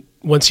can,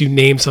 once you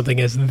name something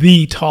as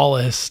the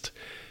tallest,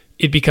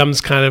 it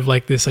becomes kind of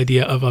like this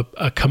idea of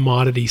a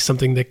commodity,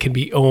 something that can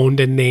be owned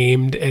and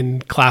named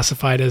and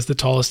classified as the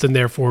tallest, and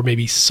therefore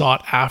maybe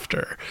sought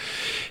after.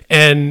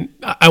 And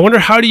I wonder,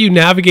 how do you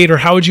navigate, or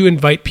how would you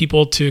invite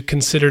people to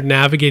consider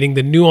navigating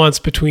the nuance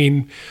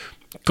between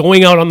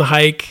going out on the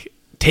hike,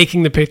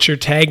 taking the picture,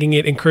 tagging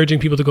it, encouraging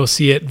people to go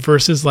see it,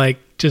 versus like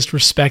just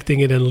respecting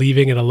it and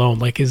leaving it alone?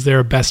 Like, is there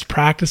a best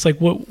practice? Like,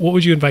 what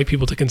would you invite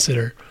people to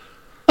consider?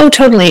 Oh,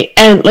 totally.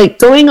 And like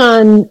going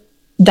on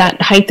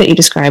that hike that you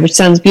described, which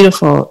sounds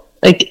beautiful,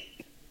 like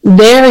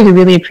there you're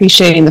really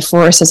appreciating the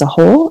forest as a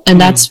whole. And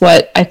that's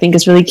what I think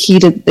is really key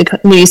to the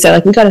community. So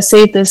like, we got to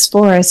save this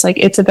forest. Like,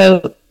 it's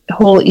about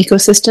whole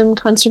ecosystem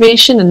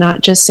conservation and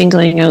not just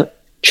singling out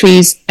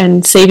trees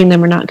and saving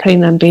them or not cutting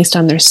them based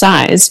on their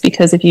size,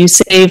 because if you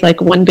save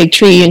like one big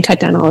tree and cut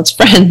down all its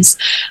friends,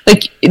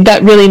 like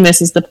that really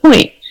misses the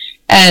point.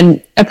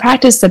 And a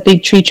practice that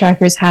big tree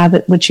trackers have,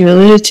 which you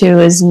alluded to,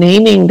 is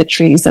naming the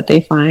trees that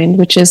they find,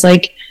 which is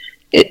like,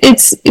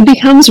 it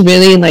becomes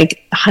really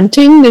like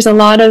hunting. There's a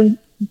lot of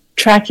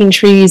tracking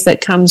trees that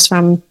comes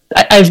from,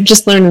 I've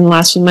just learned in the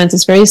last few months,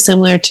 it's very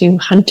similar to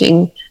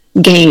hunting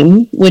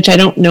game, which I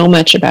don't know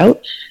much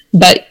about,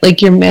 but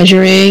like you're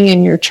measuring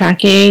and you're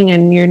tracking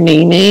and you're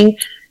naming.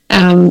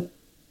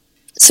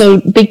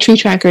 So big tree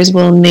trackers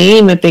will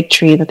name a big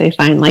tree that they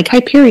find, like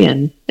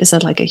Hyperion is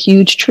like a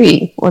huge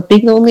tree, or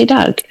Big Lonely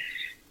Doug.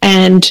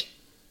 And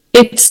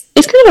it's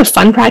kind of a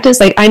fun practice.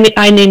 Like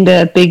I named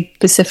a big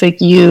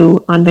Pacific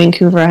yew on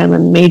Vancouver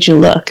Island, Made You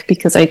Look,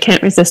 because I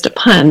can't resist a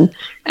pun.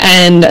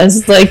 And I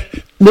was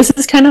like, this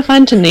is kind of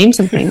fun to name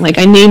something. Like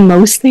I name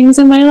most things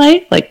in my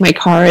life. Like my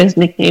car is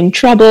nicknamed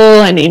Trouble.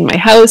 I named my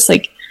house.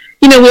 Like,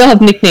 we all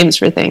have nicknames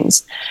for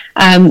things.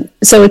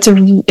 So it's a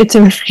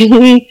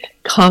really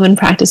common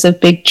practice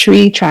of big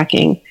tree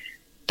tracking.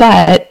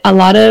 But a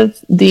lot of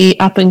the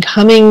up and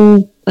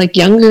coming, like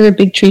younger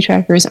big tree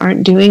trackers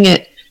aren't doing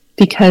it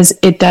because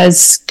it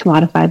does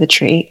commodify the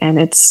tree, and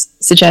it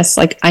suggests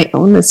like, I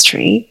own this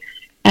tree.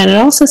 And it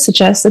also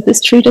suggests that this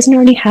tree doesn't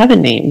already have a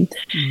name.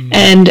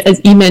 And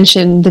as you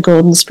mentioned, the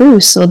golden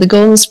spruce. So the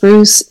golden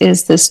spruce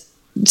is this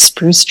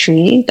spruce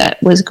tree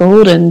that was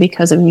golden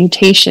because of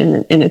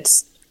mutation in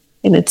its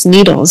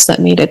needles that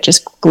made it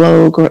just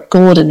glow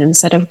golden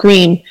instead of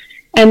green.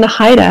 And the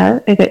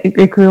Haida,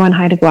 it grew on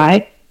Haida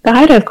Gwaii. The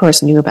Haida, of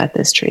course, knew about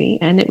this tree,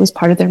 and it was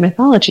part of their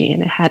mythology,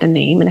 and it had a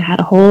name, and it had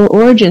a whole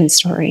origin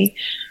story.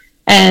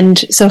 And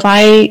so if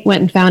I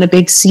went and found a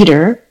big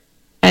cedar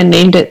and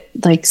named it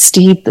like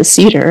Steve the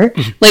Cedar,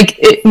 like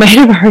it might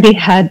already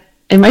have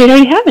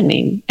a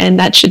name, and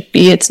that should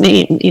be its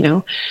name.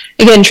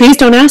 Again, trees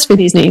don't ask for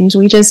these names;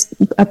 we just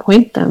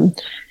appoint them.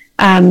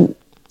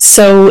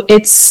 So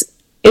it's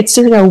just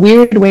a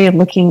weird way of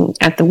looking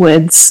at the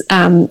woods.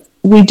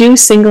 We do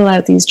single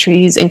out these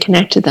trees and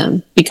connect to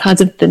them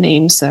because of the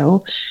name.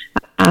 So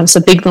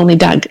Big Lonely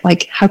Doug,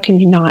 like how can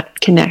you not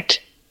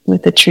connect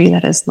with a tree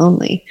that is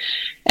lonely?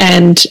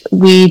 And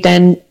we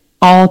then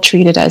all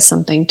treat it as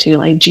something to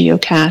like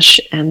geocache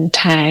and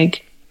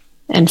tag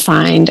and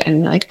find,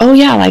 and like, oh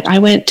yeah, like I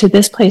went to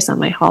this place on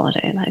my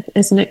holiday. Like,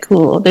 isn't it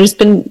cool? There's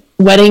been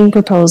wedding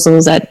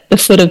proposals at the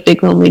foot of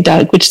Big Lonely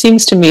Doug, which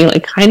seems to me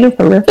like kind of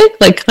horrific,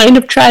 like kind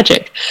of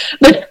tragic,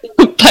 but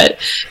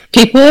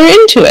people are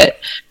into it.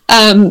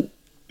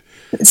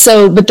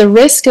 But the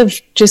risk of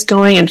just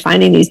going and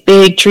finding these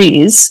big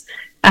trees,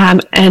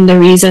 and the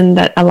reason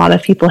that a lot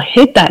of people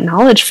hid that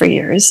knowledge for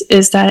years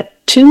is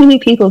that too many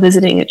people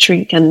visiting a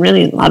tree can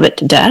really love it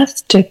to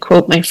death. To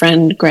quote my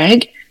friend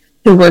Greg,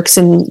 who works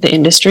in the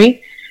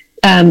industry,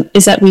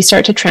 is that we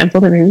start to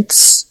trample the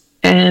roots,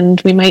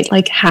 and we might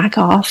like hack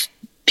off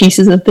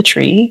pieces of the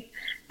tree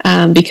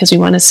because we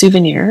want a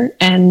souvenir.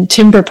 And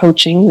timber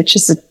poaching, which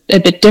is a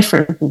bit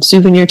different from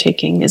souvenir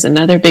taking, is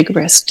another big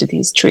risk to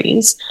these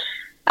trees.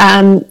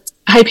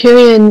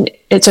 Hyperion,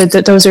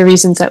 those are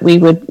reasons that we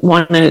would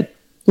want to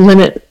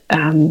limit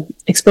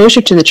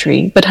exposure to the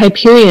tree. But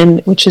Hyperion,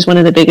 which is one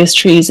of the biggest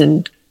trees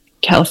in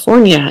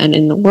California and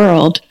in the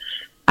world,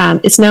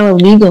 it's now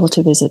illegal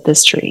to visit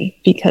this tree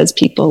because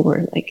people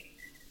were like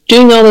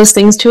doing all those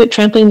things to it,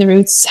 trampling the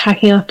roots,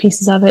 hacking off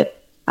pieces of it,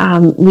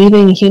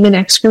 leaving human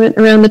excrement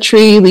around the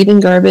tree, leaving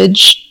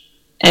garbage.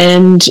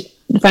 And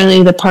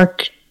finally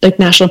the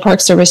National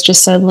Park Service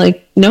just said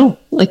like, no,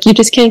 like you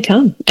just can't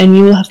come, and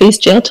you will face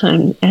jail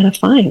time and a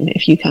fine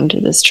if you come to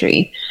this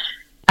tree.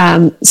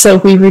 So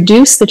if we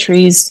reduce the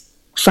trees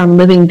from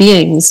living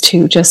beings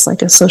to just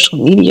like a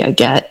social media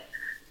get,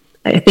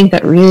 I think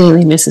that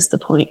really misses the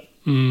point.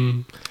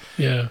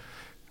 Yeah.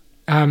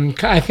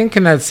 I think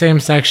in that same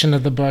section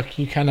of the book,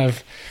 you kind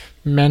of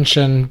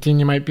mentioned, Dean,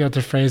 you might be able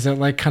to phrase it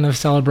like kind of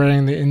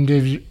celebrating the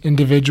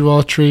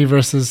individual tree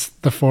versus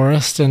the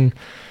forest. And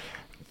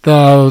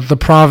the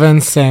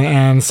province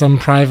and some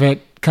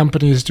private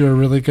companies do a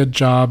really good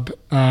job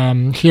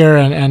here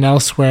and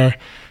elsewhere,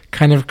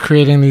 kind of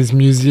creating these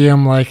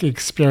museum-like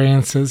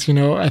experiences.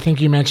 I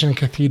think you mentioned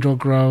Cathedral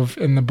Grove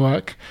in the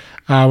book.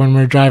 When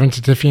we're driving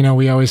to Tofino,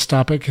 we always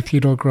stop at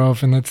Cathedral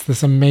Grove, and it's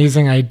this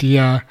amazing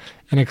idea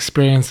and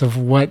experience of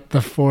what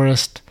the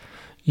forest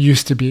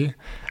used to be.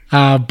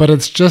 But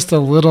it's just a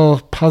little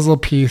puzzle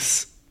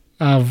piece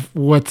of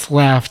what's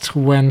left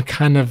when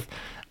kind of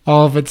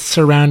all of its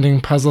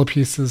surrounding puzzle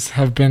pieces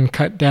have been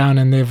cut down,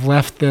 and they've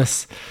left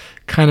this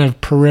kind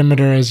of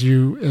perimeter as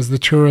the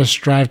tourists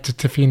drive to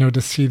Tofino to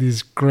see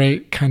these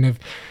great kind of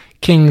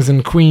kings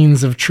and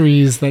queens of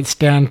trees that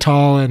stand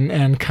tall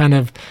and kind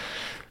of,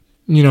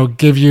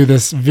 give you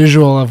this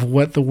visual of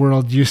what the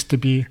world used to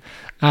be.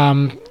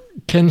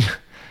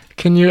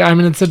 Can you, I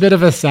mean, it's a bit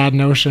of a sad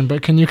notion,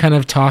 but can you kind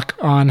of talk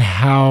on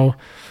how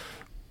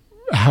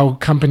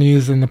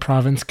companies in the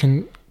province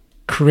can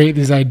create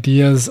these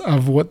ideas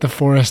of what the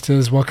forest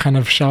is while kind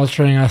of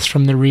sheltering us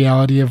from the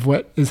reality of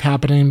what is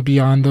happening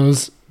beyond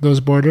those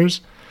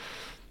borders?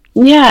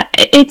 Yeah,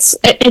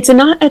 it's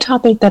not a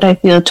topic that I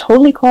feel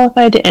totally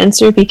qualified to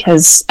answer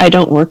because I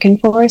don't work in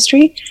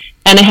forestry,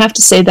 and I have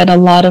to say that a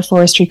lot of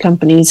forestry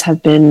companies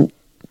have been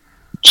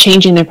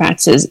changing their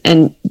practices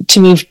and to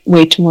move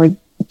way to more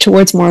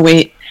towards more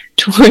way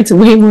towards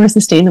way more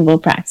sustainable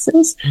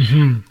practices.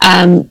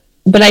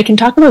 But I can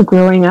talk about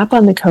growing up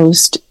on the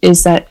coast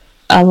is that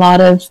a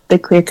lot of the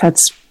clear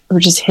cuts were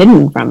just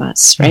hidden from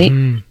us, right?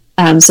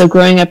 So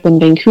growing up in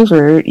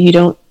Vancouver,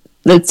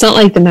 it's not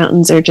like the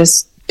mountains are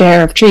just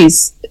bare of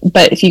trees,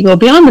 but if you go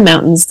beyond the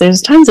mountains,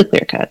 there's tons of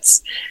clear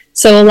cuts.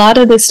 So a lot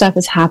of this stuff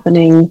is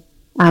happening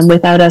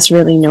without us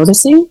really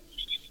noticing.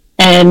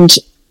 And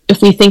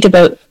if we think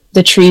about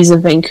the trees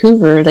of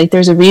Vancouver, like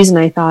there's a reason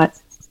I thought,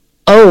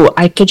 oh,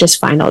 I could just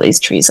find all these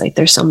trees. Like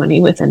there's so many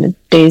within a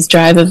day's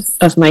drive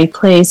of my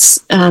place,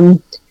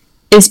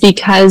 is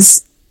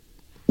because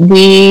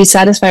we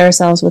satisfy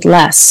ourselves with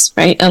less,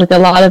 right? Like a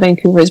lot of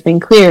Vancouver has been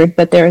cleared,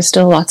 but there are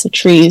still lots of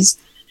trees.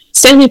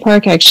 Stanley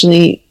Park,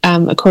 actually,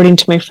 according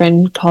to my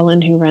friend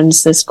Colin, who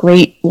runs this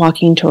great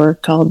walking tour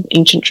called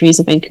Ancient Trees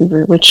of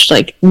Vancouver, which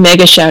like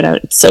mega shout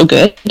out, it's so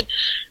good.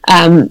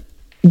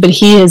 But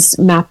he has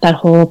mapped that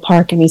whole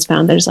park and he's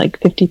found there's like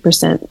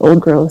 50%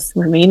 old growth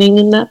remaining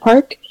in that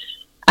park.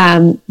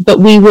 But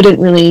we wouldn't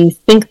really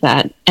think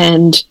that.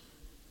 And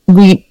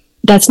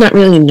that's not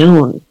really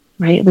known,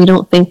 right? We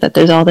don't think that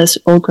there's all this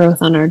old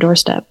growth on our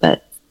doorstep,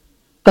 but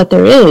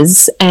there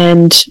is.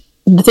 And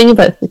the thing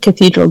about the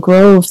Cathedral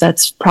Grove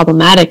that's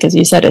problematic, as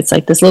you said, it's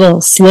like this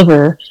little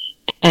sliver.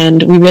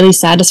 And we really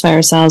satisfy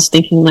ourselves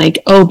thinking like,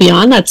 oh,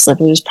 beyond that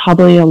sliver, there's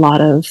probably a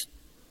lot of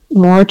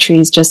more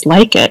trees just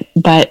like it.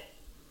 But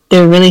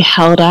they're really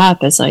held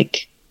up as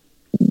like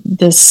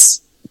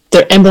this,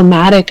 they're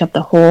emblematic of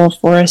the whole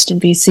forest in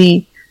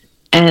BC.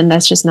 And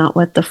that's just not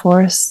what the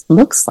forest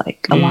looks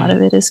like. A lot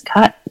of it is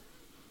cut.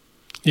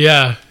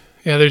 Yeah.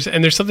 Yeah.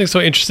 There's something so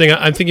interesting.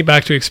 I'm thinking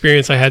back to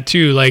experience I had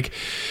too, like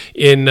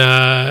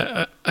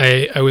I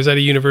was at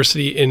a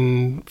university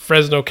in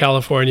Fresno,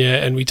 California,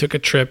 and we took a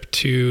trip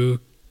to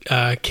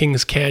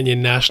Kings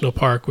Canyon National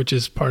Park, which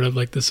is part of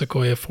like the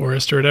Sequoia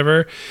Forest or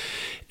whatever.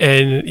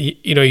 And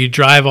you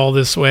drive all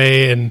this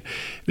way and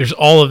there's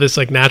all of this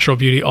like natural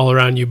beauty all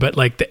around you, but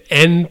like the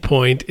end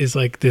point is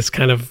like this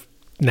kind of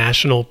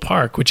national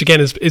park, which again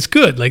is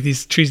good. Like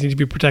these trees need to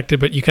be protected,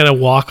 but you kind of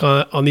walk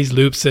on these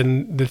loops,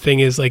 and the thing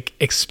is like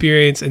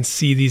experience and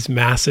see these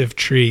massive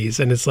trees,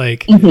 and it's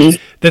like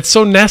that's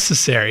so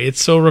necessary,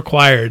 it's so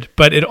required.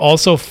 But it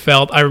also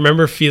felt, I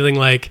remember feeling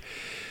like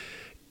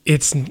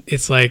it's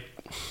like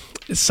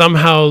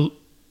somehow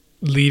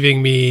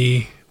leaving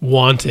me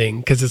wanting,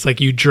 because it's like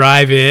you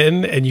drive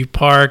in and you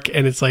park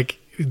and it's like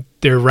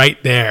they're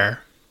right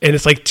there, and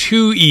it's like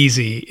too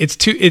easy.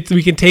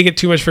 We can take it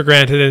too much for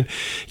granted.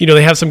 And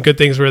they have some good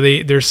things where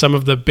there's some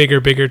of the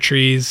bigger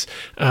trees.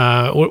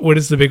 What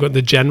is the big one?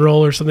 The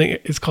General or something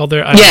it's called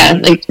there?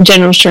 Like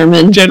General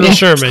Sherman.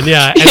 Sherman,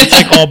 yeah. And it's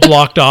like all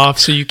blocked off,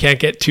 so you can't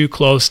get too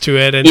close to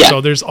it. And so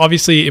there's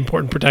obviously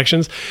important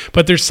protections,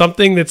 but there's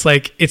something that's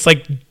like, it's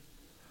like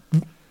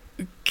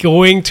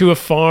going to a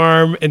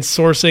farm and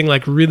sourcing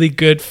like really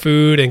good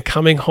food and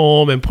coming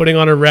home and putting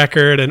on a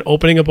record and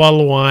opening a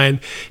bottle of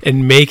wine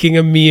and making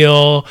a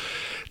meal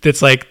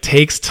that's like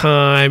takes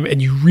time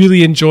and you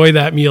really enjoy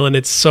that meal and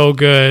it's so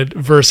good,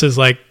 versus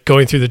like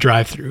going through the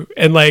drive-through.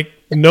 And like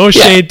no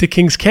shade to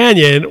Kings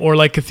Canyon or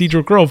like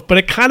Cathedral Grove, but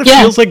it kind of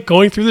feels like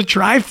going through the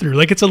drive-through.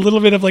 Like it's a little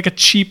bit of like a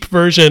cheap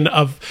version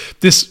of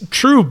this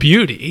true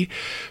beauty.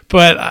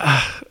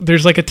 But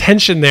there's like a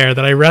tension there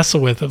that I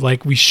wrestle with of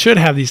like, we should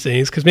have these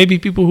things because maybe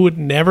people who would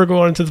never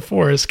go out into the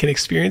forest can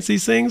experience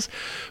these things.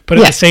 But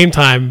at the same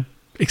time,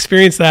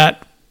 experience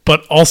that,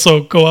 but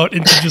also go out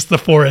into just the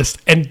forest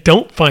and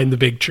don't find the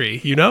big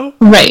tree,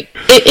 Right.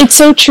 It's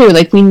so true.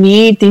 Like we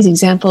need these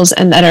examples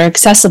and that are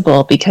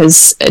accessible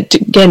because,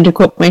 again, to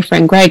quote my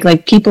friend Greg,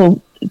 like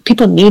people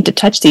need to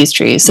touch these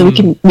trees. So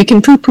we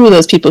can poo-poo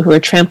those people who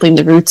are trampling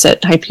the roots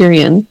at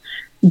Hyperion.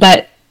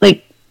 But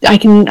like I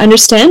can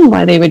understand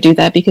why they would do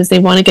that, because they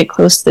want to get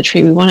close to the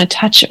tree. We want to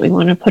touch it. We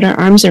want to put our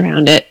arms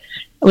around it.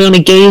 We want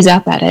to gaze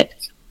up at it.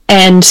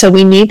 And so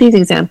we need these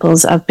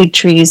examples of big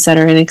trees that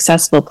are in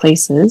accessible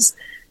places.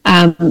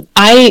 When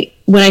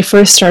I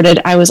first started,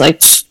 I was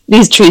like,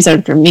 these trees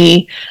aren't for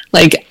me.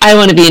 Like, I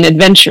want to be an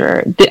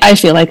adventurer. I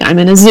feel like I'm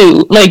in a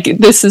zoo. Like,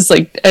 this is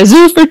like a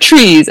zoo for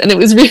trees. And it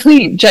was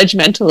really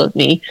judgmental of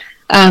me.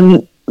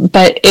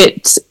 But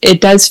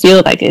it does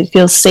feel like it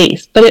feels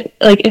safe. But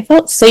it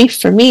felt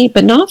safe for me,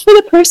 but not for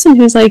the person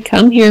who's like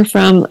come here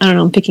from, I don't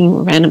know, I'm picking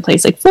a random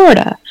place like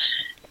Florida.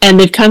 And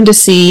they've come to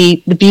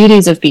see the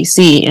beauties of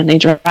BC, and they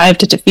drive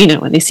to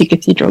Tofino and they see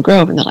Cathedral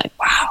Grove and they're like,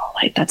 wow,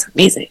 like that's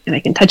amazing. And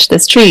I can touch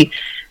this tree.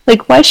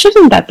 Like, why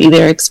shouldn't that be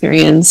their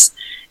experience?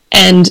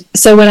 And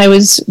so when I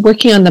was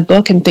working on the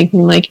book and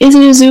thinking like, is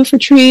it a zoo for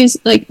trees?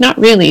 Like, not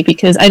really,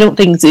 because I don't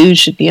think zoos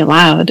should be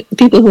allowed.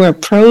 People who are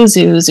pro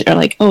zoos are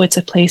like, oh, it's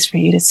a place for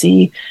you to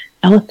see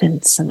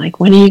elephants. And like,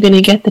 when are you going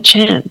to get the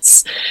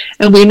chance?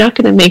 And we're not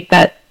going to make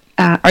that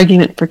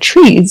argument for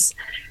trees.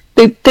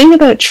 the thing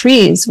about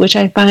trees, which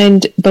I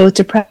find both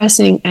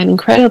depressing and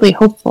incredibly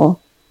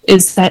hopeful,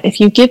 is that if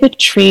you give a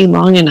tree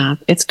long enough,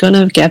 it's going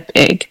to get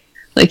big.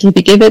 Like if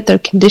you give it the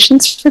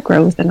conditions for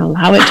growth and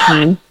allow it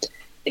time,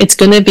 it's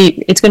going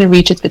to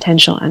reach its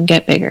potential and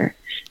get bigger.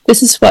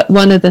 This is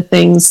one of the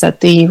things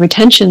that the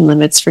retention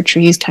limits for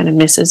trees kind of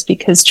misses,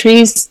 because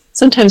trees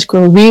sometimes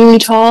grow really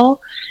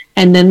tall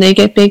and then they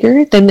get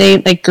bigger, then they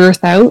like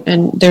girth out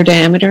and their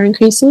diameter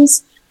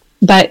increases.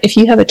 But if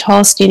you have a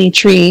tall, skinny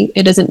tree,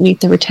 it doesn't meet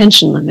the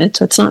retention limit,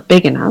 so it's not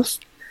big enough,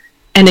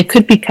 and it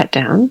could be cut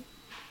down.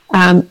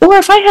 Or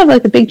if I have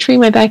like a big tree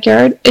in my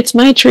backyard, it's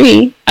my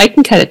tree. I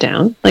can cut it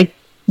down. Like,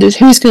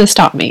 who's going to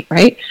stop me,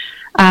 right?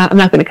 I'm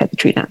not going to cut the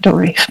tree down. Don't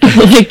worry.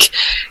 Like,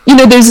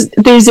 there's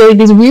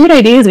these weird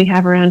ideas we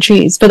have around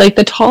trees, but like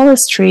the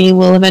tallest tree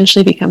will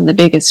eventually become the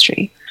biggest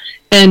tree.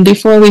 And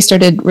before we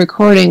started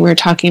recording, we were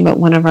talking about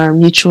one of our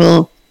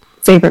mutual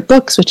favorite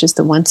books, which is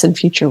The Once and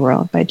Future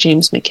World by J.D.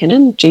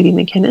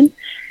 McKinnon.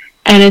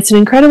 And it's an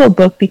incredible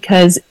book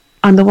because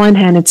on the one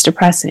hand, it's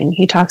depressing.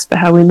 He talks about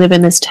how we live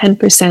in this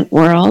 10%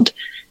 world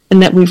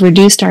and that we've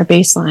reduced our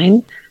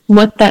baseline. And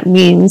what that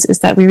means is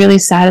that we really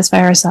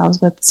satisfy ourselves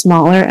with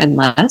smaller and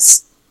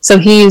less. So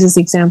he uses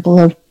the example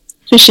of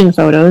fishing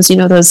photos,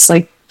 those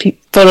like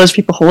photos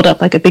people hold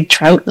up like a big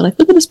trout. And they're like,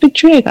 look at this big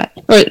tree I got,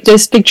 or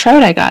this big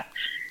trout I got.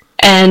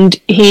 And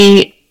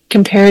he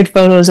compared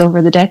photos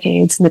over the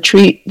decades, and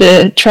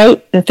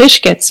the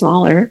fish get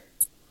smaller,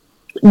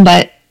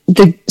 but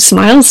the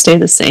smiles stay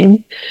the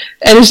same.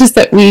 And it's just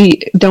that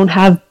we don't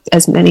have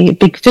as many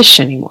big fish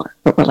anymore,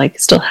 but we're like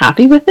still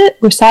happy with it.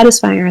 We're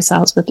satisfying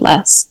ourselves with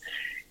less.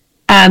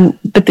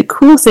 But the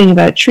cool thing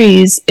about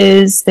trees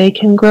is they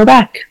can grow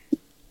back,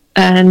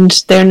 and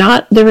they're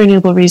not the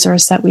renewable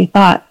resource that we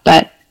thought.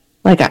 But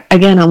like,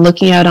 again, I'm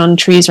looking out on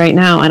trees right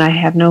now and I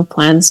have no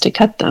plans to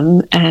cut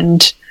them.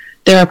 And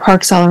there are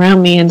parks all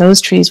around me and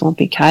those trees won't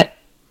be cut,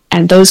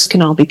 and those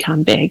can all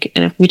become big.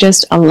 And if we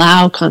just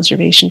allow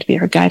conservation to be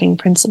our guiding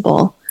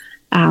principle,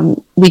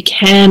 we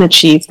can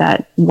achieve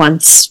that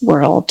once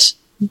world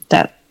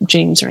that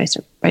James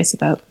writes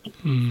about.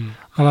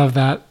 I love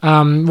that.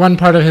 One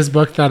part of his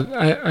book that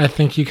I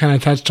think you kind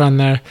of touched on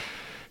there,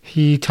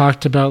 he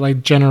talked about like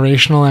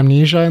generational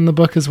amnesia in the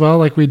book as well.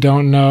 Like we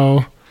don't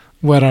know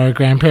what our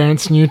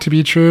grandparents knew to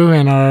be true,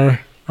 and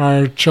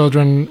our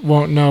children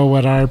won't know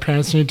what our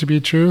parents knew to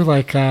be true.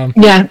 Like,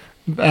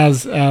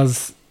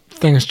 as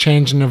things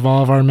change and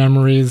evolve, our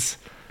memories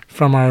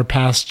from our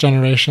past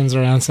generations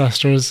or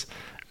ancestors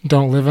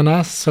don't live in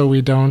us, so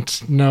we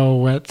don't know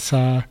what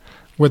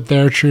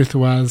their truth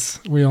was.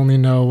 We only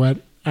know what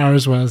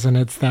ours was, and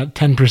it's that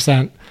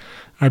 10%.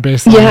 Our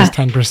baseline is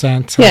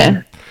 10%.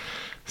 Yeah.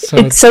 So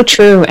it's so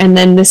true. And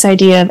then this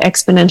idea of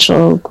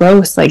exponential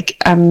growth, like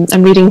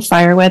I'm reading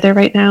Fire Weather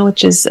right now,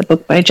 which is a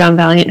book by John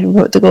Valiant, who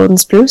wrote The Golden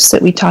Spruce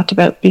that we talked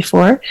about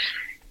before.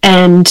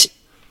 And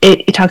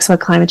it talks about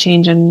climate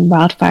change and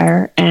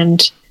wildfire.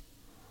 And,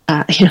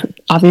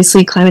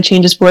 obviously climate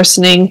change is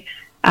worsening.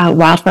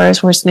 Wildfire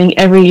is worsening.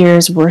 Every year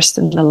is worse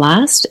than the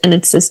last. And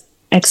it's this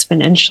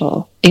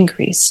exponential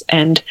increase.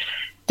 And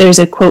there's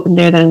a quote in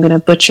there that I'm going to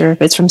butcher,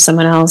 if it's from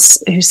someone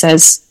else, who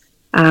says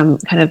kind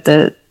of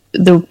the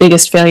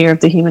biggest failure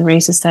of the human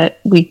race is that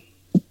we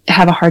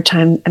have a hard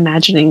time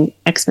imagining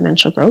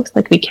exponential growth.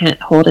 Like we can't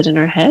hold it in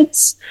our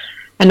heads.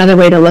 Another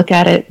way to look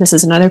at it, this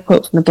is another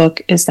quote from the book,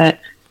 is that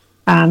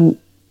the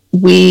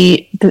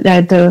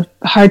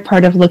hard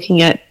part of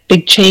looking at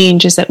big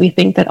change is that we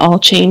think that all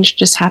change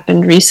just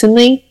happened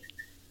recently.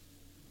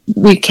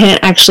 We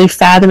can't actually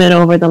fathom it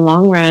over the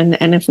long run.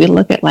 And if we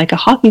look at like a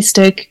hockey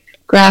stick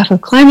graph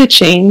of climate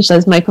change,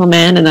 as Michael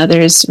Mann and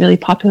others really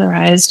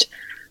popularized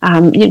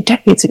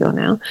decades ago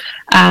now,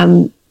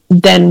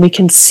 then we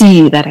can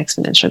see that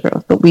exponential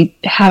growth, but we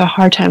have a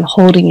hard time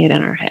holding it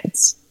in our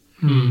heads.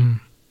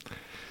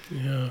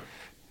 Yeah.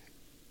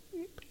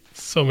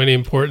 So many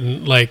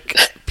important like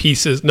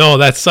pieces.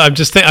 No, I'm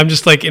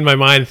just like in my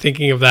mind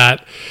thinking of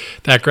that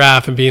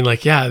graph and being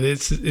like, yeah,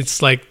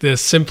 it's like the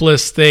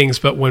simplest things,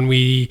 but when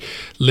we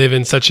live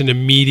in such an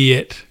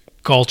immediate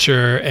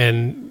culture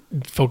and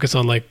focus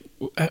on like,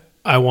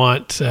 I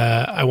want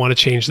to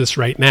change this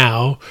right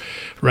now,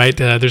 right?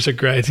 There's a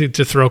great,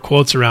 to throw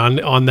quotes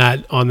around on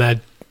that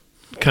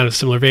kind of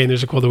similar vein.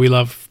 There's a quote that we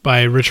love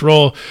by Rich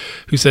Roll,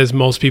 who says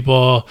most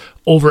people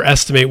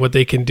overestimate what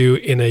they can do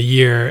in a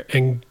year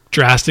and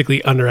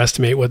drastically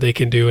underestimate what they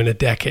can do in a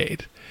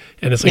decade.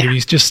 And it's like, if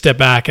you just step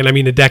back, and I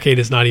mean, a decade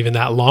is not even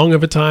that long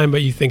of a time,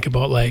 but you think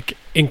about like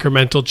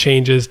incremental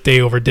changes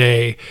day over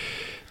day,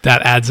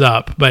 that adds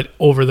up. But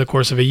over the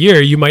course of a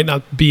year, you might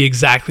not be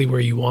exactly where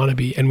you want to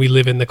be. And we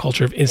live in the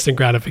culture of instant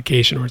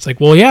gratification, where it's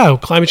like, well, yeah,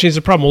 climate change is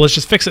a problem. Well, let's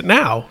just fix it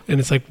now. And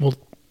it's like, well,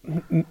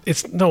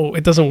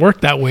 it doesn't work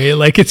that way.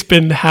 Like it's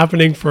been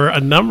happening for a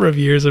number of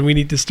years, and we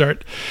need to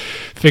start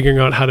figuring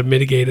out how to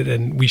mitigate it.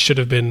 And we should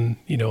have been,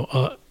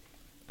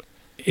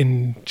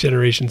 in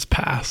generations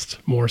past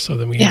more so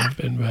than we have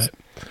been. But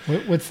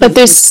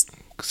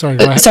Sorry,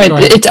 go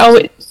ahead. It's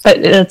always but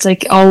it's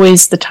like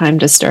always the time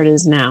to start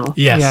is now.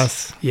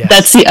 Yes.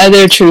 That's the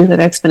other truth of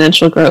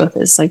exponential growth,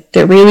 is like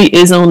there really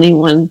is only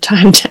one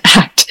time to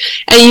act,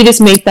 and you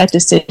just make that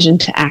decision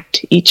to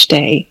act each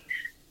day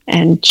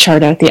and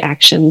chart out the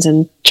actions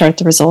and chart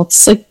the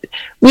results. Like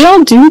we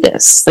all do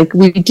this, like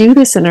we do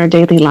this in our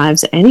daily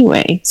lives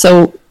anyway.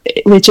 So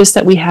it's just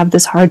that we have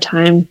this hard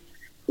time.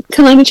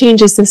 Climate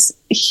change is this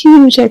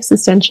huge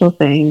existential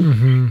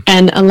thing,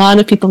 and a lot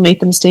of people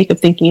make the mistake of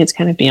thinking it's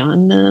kind of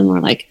beyond them,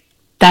 or like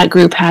that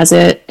group has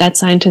it, that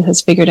scientist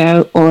has figured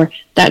out, or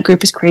that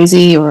group is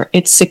crazy, or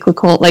it's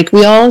cyclical. Like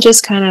we all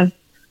just kind of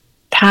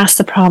pass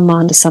the problem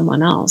on to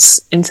someone else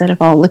instead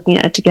of all looking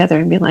at it together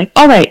and being like,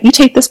 all right, you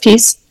take this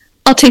piece,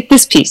 I'll take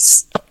this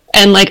piece,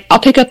 and like I'll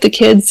pick up the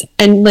kids,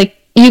 and like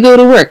you go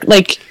to work.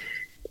 Like,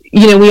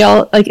 you know, we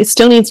all, like, it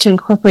still needs to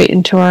incorporate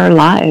into our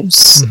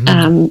lives.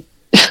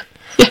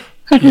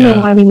 I don't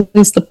know why we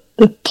lose the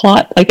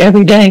plot like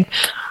every day.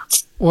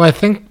 Well, I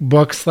think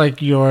books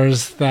like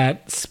yours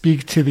that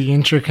speak to the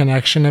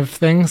interconnection of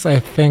things, I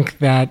think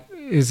that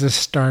is a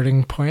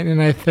starting point.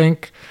 And I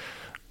think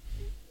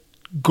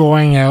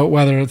going out,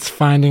 whether it's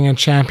finding a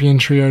champion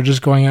tree or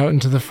just going out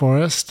into the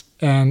forest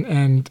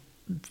and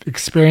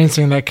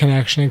experiencing that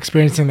connection,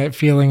 experiencing that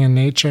feeling in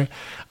nature,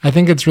 I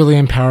think it's really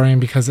empowering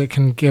because it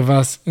can give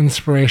us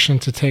inspiration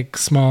to take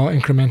small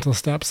incremental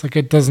steps. Like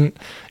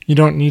you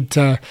don't need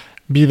to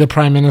be the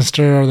prime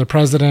minister or the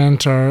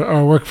president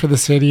or work for the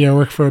city or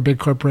work for a big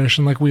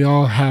corporation. Like we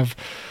all have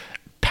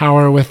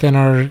power within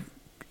our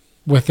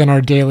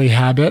daily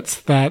habits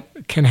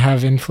that can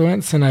have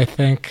influence. And I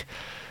think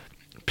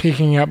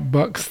picking up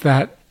books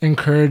that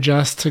encourage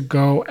us to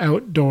go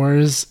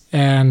outdoors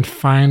and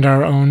find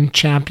our own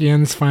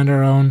champions, find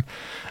our own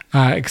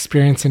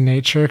experience in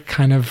nature,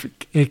 kind of,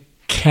 it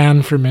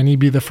can for many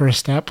be the first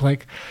step.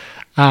 Like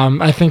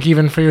I think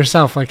even for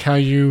yourself, like how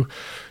you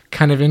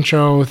kind of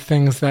intro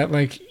things that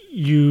like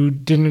you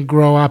didn't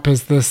grow up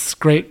as this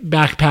great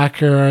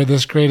backpacker or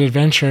this great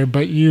adventurer,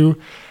 but you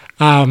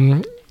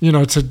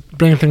to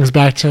bring things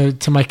back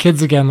to my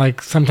kids again,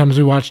 like sometimes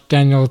we watch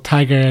Daniel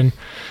Tiger, and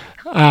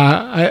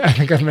I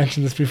think I've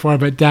mentioned this before,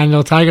 but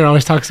Daniel Tiger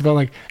always talks about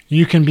like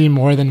you can be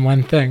more than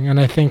one thing, and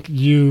I think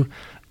you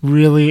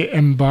really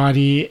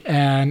embody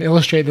and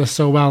illustrate this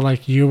so well.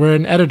 Like you were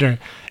an editor,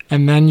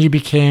 and then you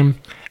became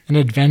an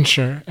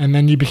adventurer, and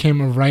then you became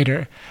a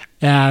writer.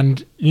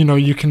 And, you know,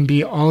 you can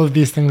be all of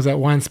these things at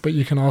once, but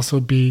you can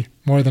also be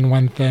more than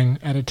one thing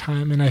at a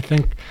time. And I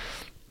think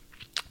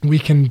we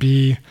can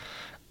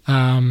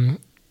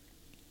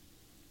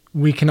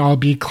all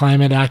be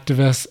climate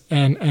activists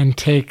and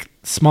take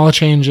small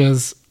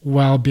changes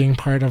while being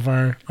part of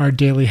our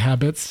daily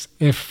habits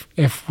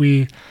if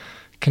we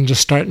can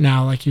just start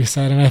now, like you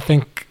said. And I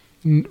think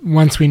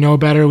once we know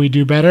better, we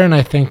do better. And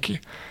I think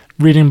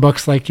reading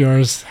books like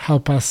yours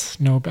help us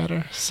know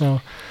better.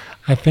 So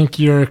I think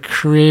you're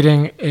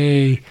creating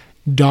a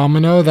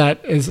domino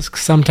that is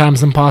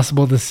sometimes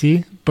impossible to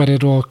see, but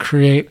it will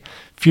create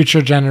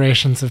future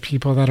generations of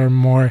people that are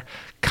more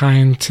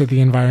kind to the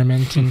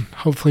environment and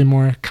hopefully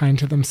more kind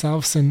to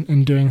themselves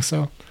in doing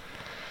so.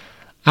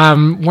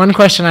 One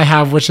question I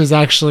have, which is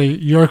actually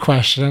your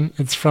question,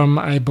 it's from,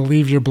 I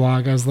believe, your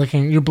blog. I was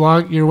looking, your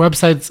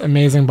website's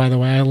amazing, by the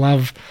way. I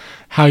love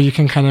how you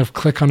can kind of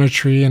click on a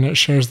tree and it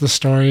shares the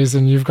stories,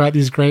 and you've got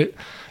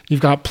you've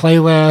got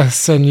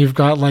playlists and you've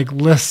got like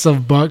lists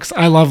of books.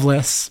 I love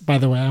lists, by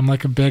the way. I'm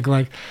like a big,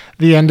 like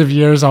the end of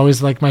year is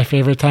always like my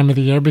favorite time of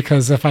the year,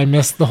 because if I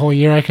miss the whole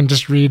year, I can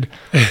just read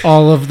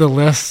all of the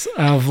lists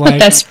of like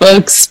best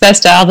books,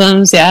 best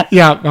albums. Yeah.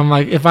 Yeah. I'm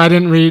like, if I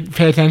didn't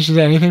pay attention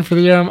to anything for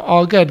the year, I'm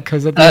all good.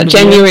 Because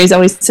January is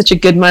always such a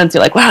good month.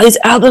 You're like, wow, these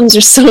albums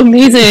are so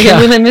amazing. I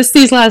can't believe I missed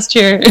these last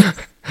year.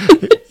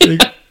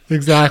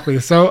 Exactly.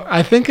 So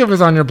I think it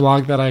was on your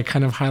blog that I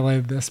kind of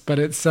highlighted this, but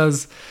it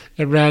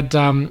read,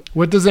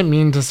 what does it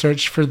mean to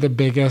search for the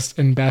biggest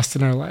and best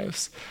in our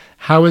lives?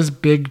 How is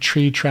big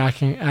tree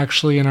tracking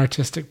actually an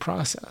artistic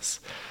process?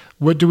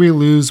 What do we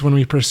lose when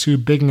we pursue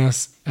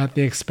bigness at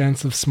the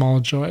expense of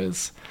small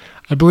joys?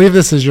 I believe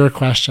this is your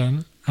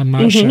question. I'm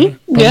not sure.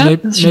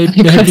 But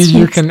maybe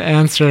you can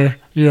answer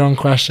your own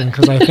question,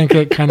 because I think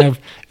it kind of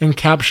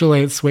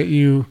encapsulates what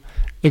you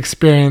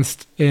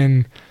experienced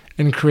in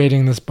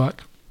creating this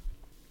book.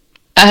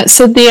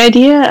 So the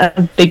idea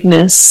of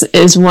bigness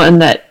is one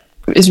that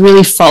has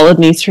really followed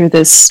me through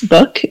this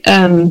book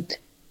and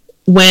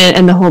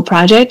the whole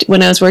project.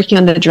 When I was working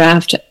on the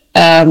draft,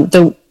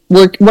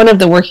 one of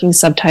the working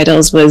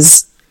subtitles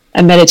was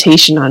a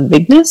meditation on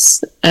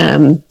bigness,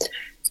 and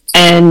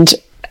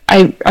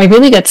I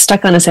really got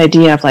stuck on this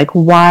idea of like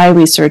why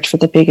we search for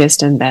the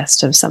biggest and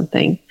best of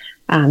something.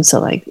 So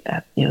like,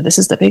 this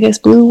is the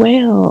biggest blue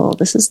whale.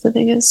 This is the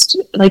biggest,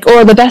 like,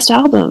 or the best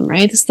album,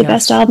 right? This is the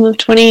best album of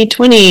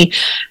 2020.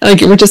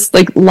 Like, we're just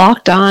like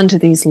locked on to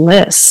these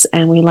lists,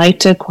 and we like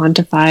to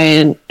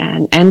quantify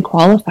and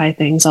qualify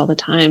things all the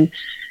time.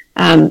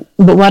 But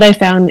what I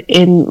found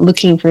in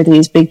looking for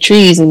these big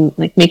trees and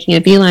like making a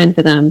beeline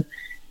for them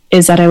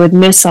is that I would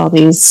miss all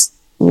these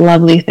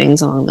lovely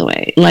things along the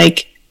way.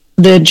 Like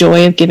the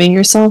joy of giving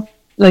yourself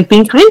like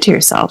being kind to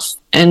yourself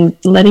and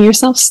letting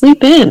yourself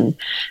sleep in,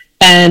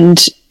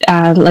 and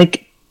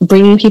like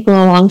bringing people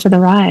along for the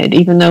ride,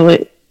 even though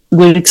it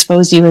would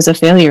expose you as a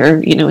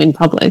failure, you know, in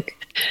public,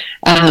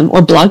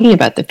 or blogging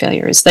about the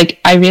failures. Like,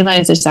 I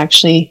realize there's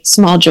actually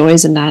small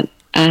joys in that.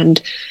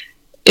 And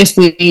if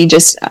we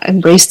just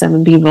embrace them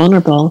and be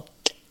vulnerable,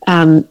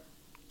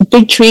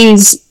 big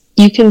trees,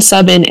 you can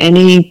sub in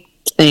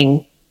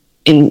anything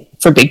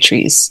for big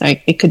trees.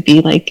 Like, it could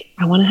be like,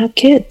 I want to have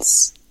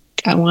kids.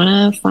 I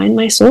want to find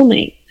my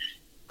soulmate.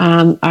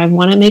 I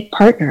want to make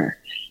partner.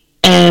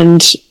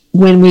 And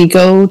when we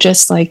go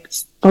just like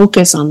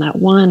focus on that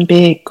one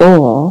big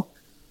goal,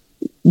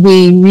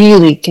 we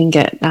really can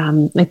get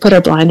like put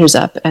our blinders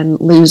up and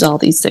lose all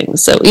these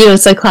things. So, you know,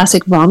 it's like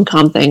classic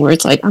rom-com thing where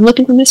it's like, I'm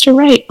looking for Mr.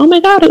 Right. Oh my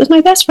God, it was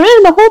my best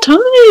friend the whole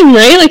time,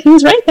 right? Like, he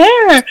was right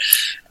there.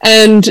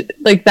 And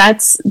like,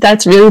 that's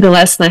really the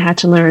lesson I had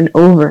to learn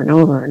over and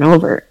over and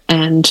over.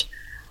 And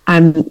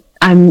I'm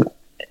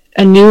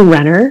a new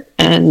runner,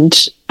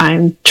 and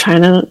I'm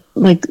trying to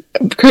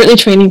currently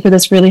training for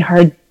this really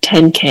hard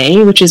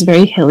 10K, which is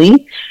very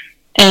hilly.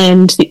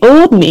 And the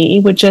old me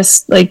would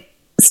just like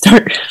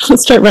start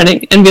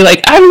running and be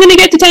like, I'm gonna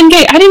get to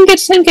 10K. I didn't get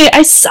to 10K.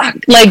 I suck.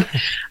 Like,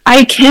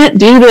 I can't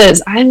do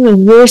this. I'm the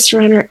worst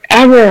runner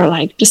ever.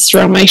 Like, just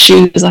throw my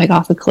shoes like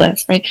off a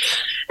cliff, right?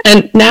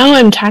 And now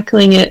I'm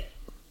tackling it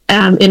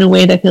in a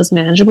way that feels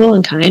manageable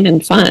and kind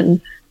and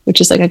fun,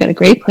 which is like, I got a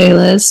great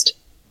playlist,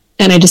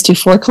 and I just do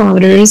 4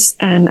 kilometers,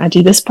 and I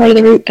do this part of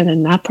the route and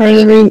then that part of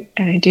the route,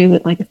 and I do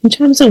it like a few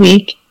times a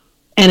week.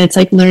 And it's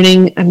like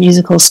learning a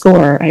musical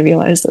score. I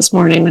realized this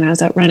morning when I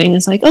was out running,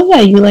 it's like, oh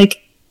yeah, you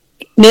like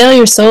nail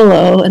your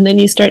solo and then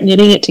you start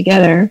knitting it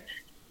together,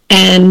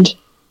 and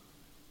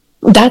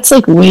that's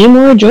like way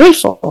more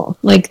joyful.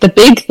 Like, the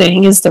big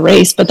thing is the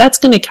race, but that's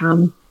going to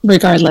come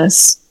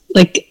regardless.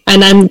 Like,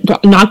 and I'm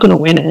not going to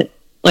win it.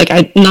 Like,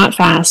 I'm not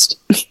fast,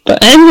 but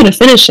I'm going to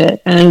finish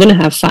it, and I'm going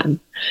to have fun.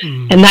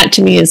 And that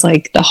to me is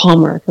like the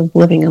hallmark of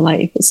living a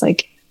life. It's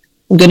like,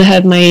 I'm going to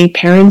have my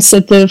parents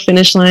at the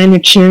finish line, they're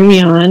cheering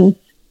me on,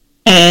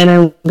 and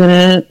I'm going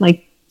to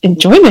like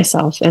enjoy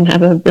myself and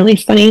have a really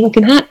funny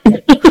looking hat while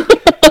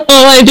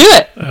I do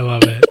it. I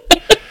love it.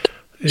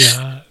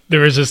 Yeah. There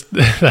was just,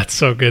 that's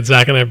so good.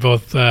 Zach and I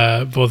both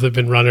have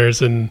been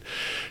runners and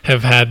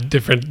have had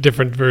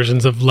different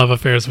versions of love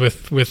affairs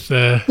with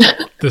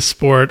the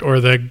sport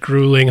or the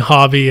grueling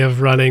hobby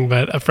of running.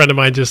 But a friend of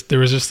mine there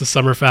was just the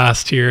summer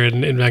fast here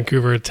in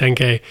Vancouver,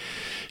 10K,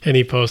 and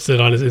he posted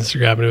on his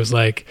Instagram, and it was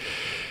like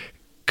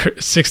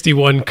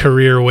 61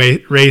 career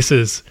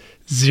races,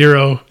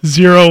 zero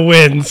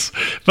wins,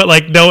 but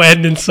like no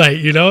end in sight,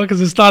 you know,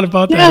 because it's not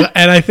about that.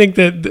 And I think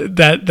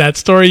that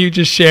story you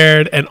just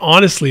shared, and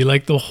honestly,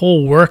 like the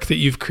whole work that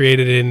you've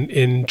created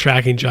in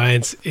Tracking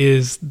Giants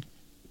is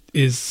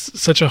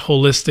such a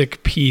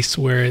holistic piece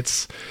where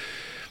it's,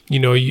 you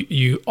know,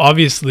 you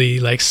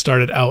obviously like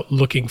started out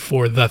looking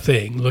for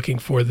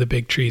the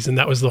big trees, and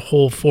that was the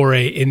whole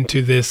foray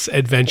into this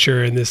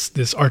adventure and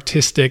this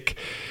artistic,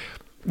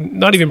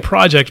 not even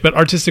project, but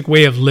artistic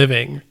way of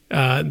living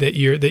that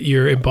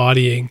you're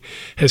embodying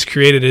has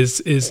created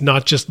is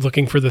not just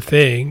looking for the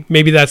thing.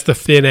 Maybe that's the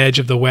thin edge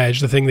of the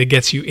wedge, the thing that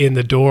gets you in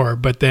the door,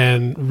 but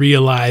then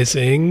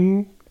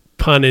realizing,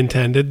 pun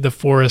intended, the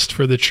forest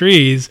for the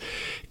trees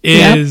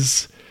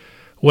is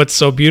what's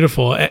so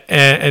beautiful.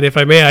 And if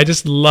I may,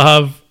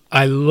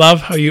 I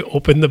love how you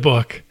open the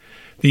book.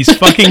 These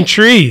fucking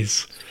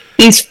trees.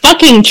 These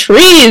fucking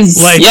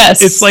trees. Like,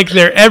 yes. It's like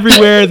they're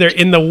everywhere. They're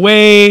in the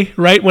way,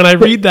 right? When I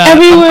read that,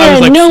 everywhere, I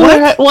was like, nowhere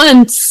what? at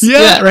once.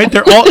 Yeah, right.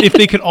 They're all, if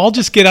they could all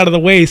just get out of the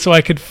way so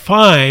I could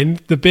find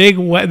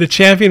the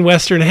champion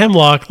Western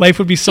hemlock, life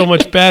would be so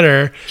much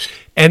better.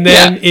 And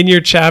then in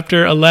your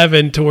chapter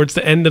 11, towards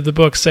the end of the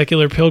book,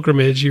 Secular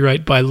Pilgrimage, you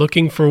write, by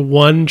looking for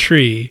one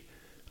tree,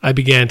 I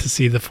began to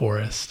see the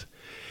forest.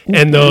 Mm-hmm.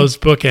 And those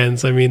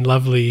bookends, I mean,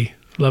 lovely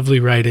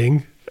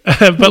writing.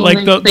 But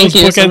like those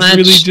bookends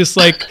really just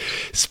like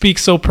speak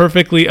so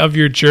perfectly of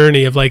your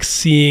journey of like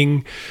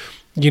seeing,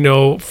 you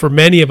know, for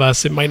many of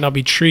us, it might not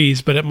be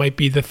trees, but it might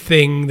be the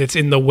thing that's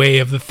in the way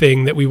of the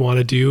thing that we want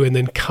to do. And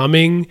then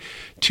coming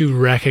to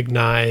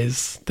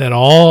recognize that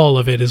all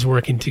of it is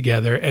working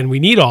together and we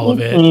need all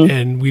of it,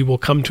 and we will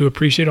come to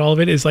appreciate all of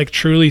it, is like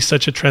truly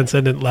such a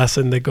transcendent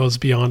lesson that goes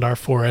beyond our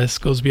forest,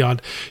 goes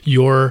beyond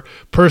your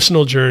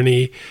personal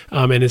journey,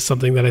 and is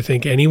something that I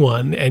think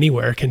anyone,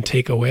 anywhere can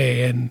take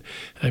away. And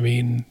I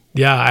mean,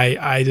 yeah,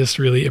 I just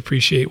really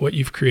appreciate what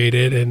you've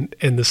created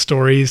and the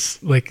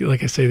stories, like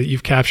I say, that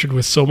you've captured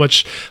with so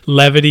much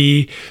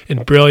levity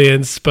and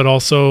brilliance, but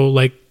also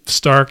like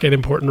stark and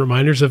important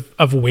reminders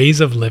of ways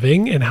of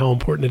living and how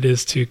important it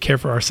is to care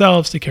for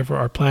ourselves, to care for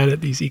our planet,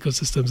 these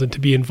ecosystems, and to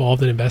be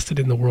involved and invested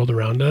in the world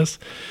around us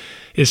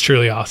is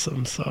truly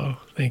awesome. So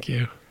thank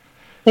you.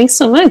 Thanks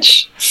so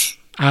much.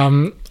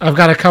 I've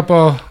got a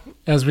couple,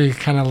 as we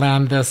kind of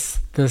land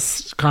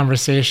this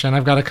conversation,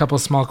 I've got a couple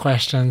small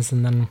questions,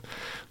 and then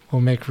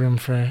we'll make room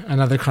for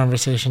another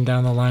conversation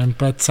down the line.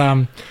 But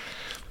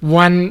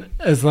One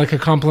is like a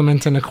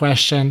compliment and a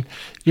question.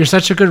 You're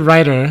such a good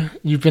writer.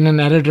 You've been an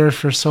editor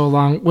for so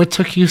long. What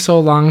took you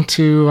so long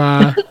to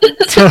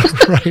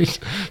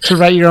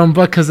write your own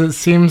book? Because it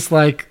seems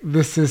like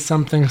this is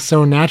something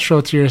so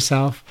natural to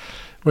yourself,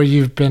 where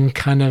you've been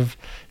kind of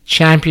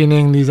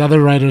championing these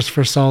other writers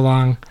for so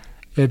long.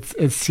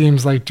 It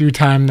seems like due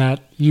time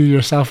that you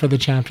yourself are the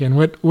champion.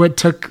 What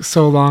took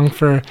so long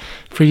for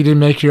you to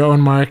make your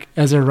own mark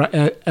as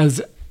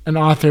an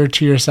author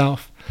to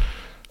yourself?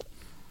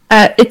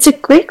 It's a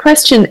great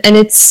question, and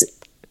it's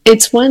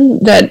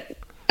one that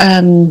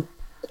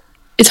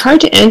it's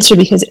hard to answer,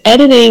 because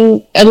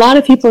editing, a lot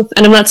of people,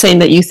 and I'm not saying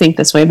that you think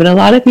this way, but a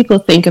lot of people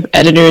think of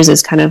editors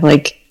as kind of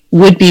like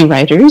would-be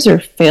writers or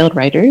failed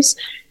writers.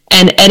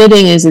 And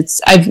editing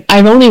is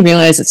I've only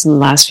realized it's in the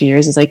last few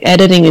years, is like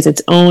editing is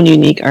its own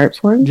unique art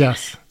form.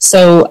 Yes.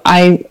 So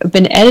I've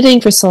been editing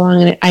for so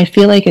long, and I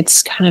feel like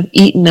it's kind of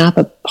eaten up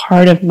a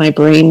part of my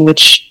brain,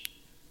 which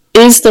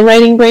is the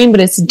writing brain,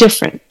 but it's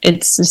different.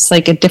 It's just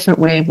like a different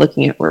way of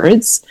looking at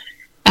words.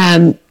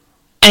 And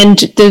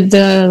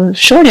the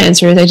short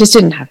answer is I just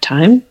didn't have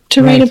time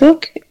to write a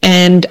book,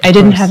 and I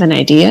didn't have an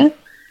idea.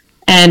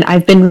 And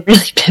I've been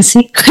really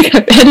busy. Like,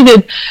 I've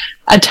edited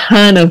a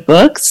ton of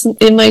books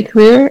in my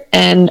career,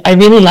 and I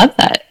really love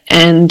that.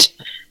 And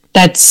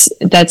that's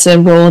a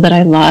role that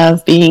I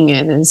love being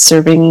in, is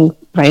serving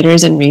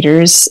writers and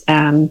readers,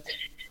 and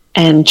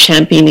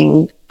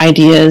championing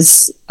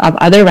ideas of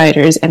other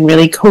writers and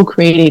really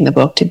co-creating the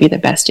book to be the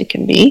best it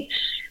can be.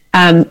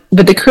 But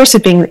the curse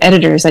of being an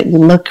editor is that you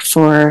look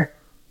for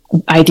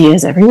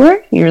ideas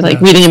everywhere. You're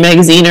like reading a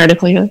magazine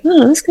article, you're like,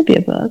 oh, this could be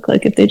a book.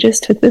 Like, if they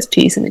just took this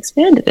piece and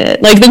expanded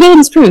it. Like the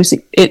Golden Spruce,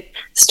 it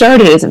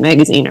started as a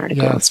magazine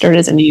article. It started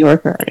as a New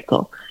Yorker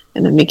article,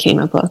 and then became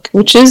a book,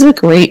 which is a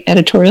great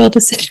editorial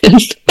decision.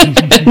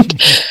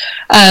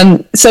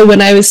 So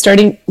when I was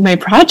starting my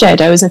project,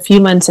 I was a few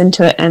months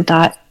into it and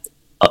thought,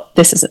 oh,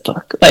 this is a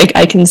book. Like,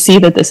 I can see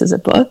that this is a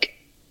book.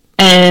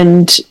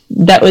 And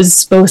that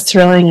was both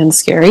thrilling and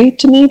scary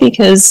to me,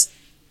 because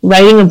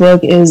writing a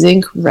book is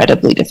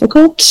incredibly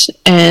difficult,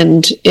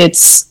 and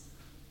it's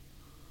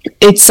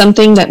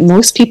something that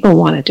most people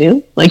want to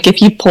do. Like,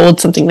 if you polled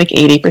something like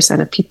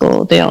 80% of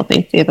people, they all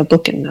think they have a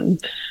book in them.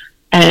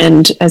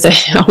 And as I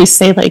always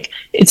say, like,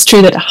 it's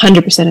true that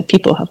 100% of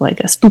people have like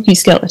a spooky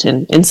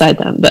skeleton inside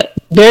them, but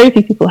very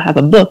few people have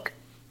a book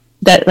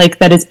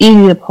that is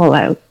easy to pull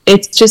out.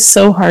 It's just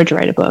so hard to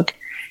write a book.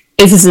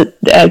 This is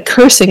a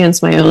curse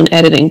against my own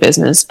editing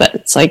business, but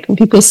it's like when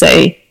people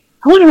say,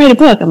 I want to write a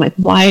book, I'm like,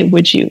 why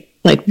would you?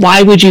 Like,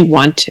 why would you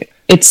want to?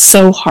 It's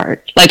so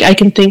hard. Like, I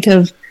can think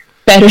of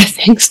better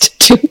things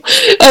to do.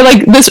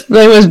 I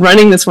was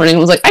running this morning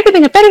and was like, I can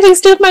think of better things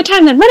to do with my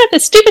time than run up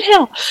this stupid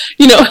hill.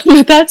 You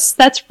know,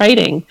 that's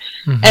writing.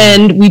 Mm-hmm.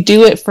 And we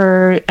do it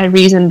for a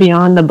reason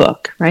beyond the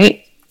book,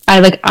 right?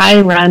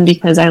 I run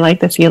because I like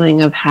the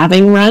feeling of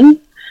having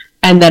run,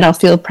 and that I'll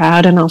feel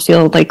proud and I'll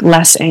feel like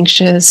less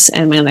anxious,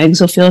 and my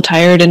legs will feel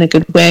tired in a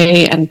good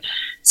way. And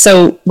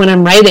so when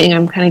I'm writing,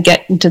 I'm kind of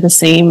getting to the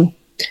same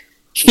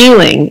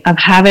feeling of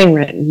having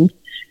written.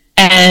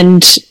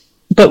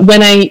 But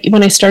when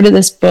I started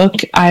this book,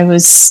 I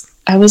was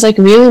like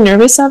really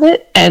nervous of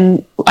it.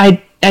 And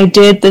I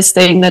did this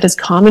thing that is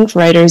common for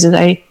writers, is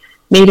I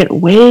made it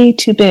way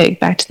too big,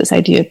 back to this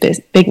idea of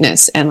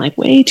bigness, and like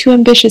way too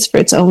ambitious for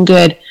its own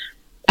good.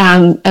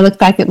 I look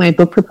back at my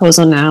book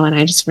proposal now, and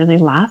I just really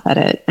laugh at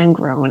it and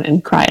groan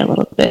and cry a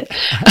little bit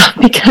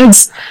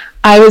because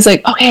I was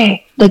like,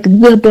 okay, like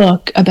the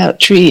book about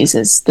trees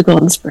is The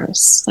Golden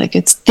Spruce. Like,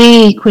 it's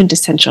the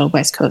quintessential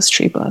West Coast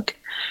tree book.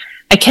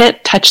 I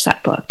can't touch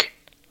that book.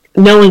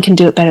 No one can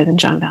do it better than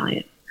John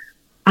Valiant.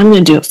 I'm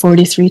going to do it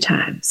 43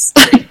 times.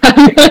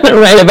 I'm going to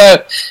write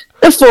about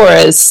the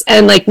forests,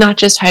 and like not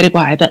just Haida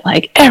Gwaii, but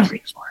like every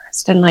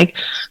forest, and like,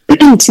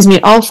 excuse me,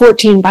 all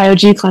 14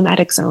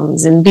 biogeoclimatic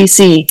zones in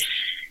BC.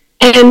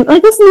 And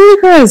like, it's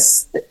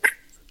ludicrous.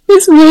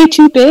 It's way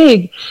too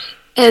big.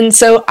 And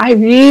so I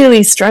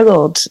really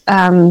struggled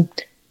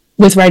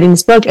with writing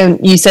this book. And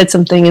you said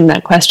something in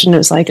that question. It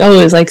was like, oh,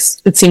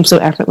 it seems so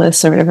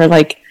effortless or whatever.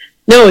 Like,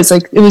 no, it's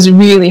like, it was a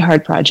really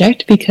hard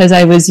project, because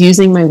I was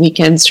using my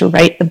weekends to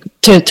write,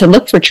 to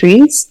look for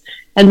trees.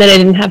 And then I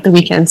didn't have the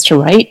weekends to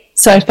write.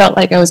 So I felt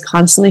like I was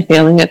constantly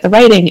failing at the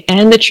writing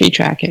and the tree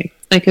tracking.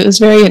 Like, it was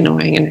very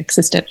annoying and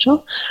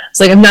existential. It's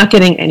like, I'm not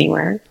getting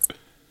anywhere.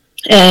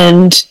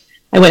 And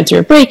I went through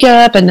a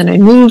breakup, and then I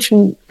moved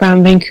from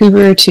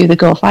Vancouver to the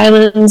Gulf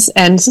Islands,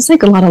 and it's just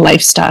like a lot of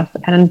life stuff.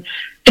 And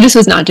I just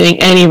was not doing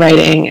any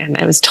writing, and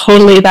I was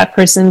totally that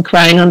person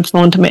crying on the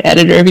phone to my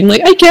editor, being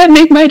like, I can't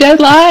make my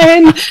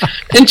deadline.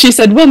 And she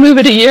said, we'll move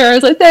it a year. I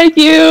was like, thank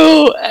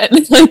you.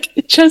 And like,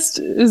 it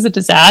was a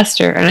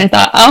disaster. And I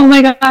thought, oh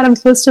my God, I'm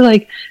supposed to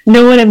like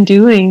know what I'm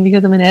doing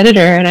because I'm an editor,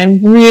 and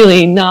I'm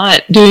really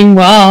not doing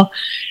well.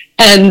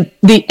 And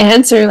the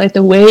answer, like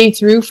the way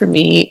through for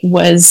me,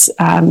 was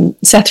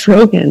Seth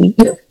Rogen.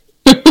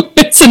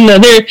 It's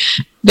another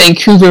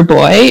Vancouver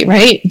boy,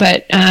 right?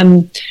 But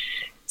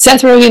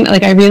Seth Rogen,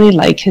 like, I really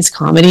like his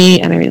comedy,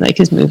 and I really like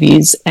his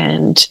movies.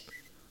 And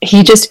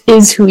he just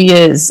is who he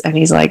is. And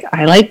he's like,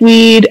 I like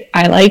weed.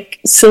 I like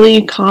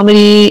silly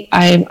comedy.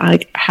 I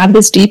have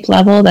this deep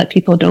level that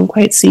people don't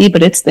quite see,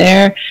 but it's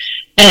there.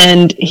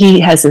 And he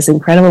has this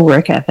incredible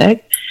work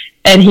ethic.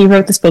 And he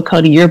wrote this book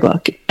called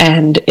Yearbook.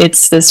 And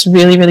it's this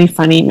really, really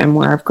funny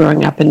memoir of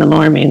growing up in the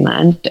Lower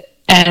Mainland.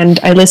 And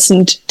I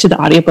listened to the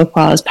audiobook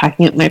while I was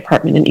packing up my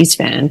apartment in East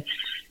Van.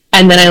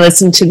 And then I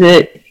listened to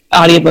the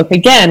audiobook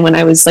again when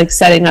I was like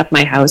setting up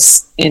my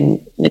house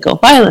in the Gulf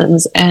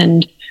Islands.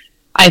 And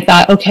I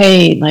thought,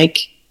 okay, like,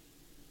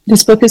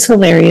 this book is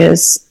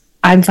hilarious.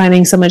 I'm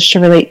finding so much to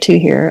relate to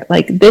here.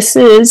 Like, this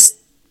is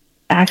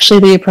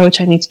actually the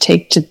approach I need to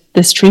take to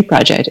this tree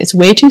project. It's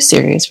way too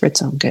serious for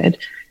its own good.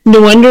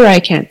 No wonder I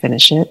can't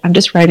finish it. I'm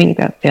just writing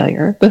about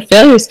failure. But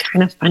failure is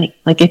kind of funny.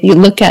 Like, if you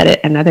look at it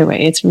another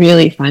way, it's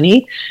really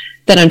funny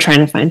that I'm trying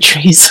to find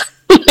trees.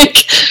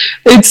 Like,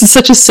 it's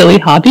such a silly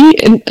hobby,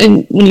 and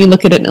when you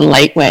look at it in a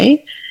light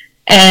way.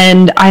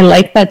 And I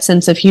like that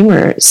sense of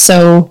humor.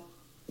 So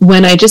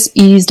when I just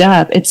eased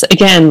up, it's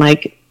again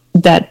like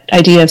that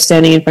idea of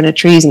standing in front of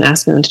trees and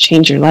asking them to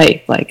change your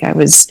life. Like, I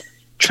was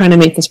trying to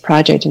make this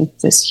project into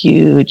this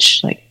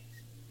huge like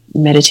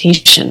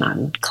meditation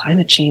on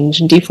climate change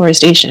and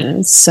deforestation. And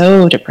it's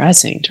so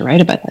depressing to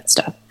write about that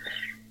stuff.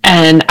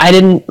 And I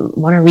didn't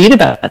want to read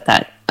about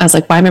that. I was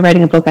like, why am I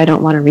writing a book I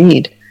don't want to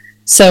read?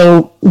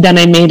 So then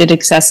I made it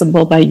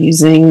accessible by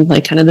using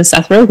like kind of the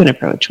Seth Rogen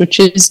approach, which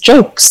is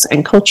jokes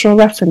and cultural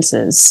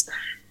references.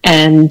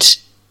 And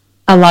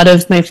a lot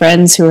of my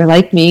friends who are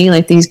like me,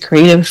 like these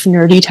creative,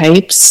 nerdy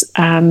types,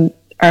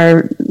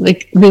 are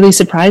like really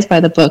surprised by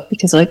the book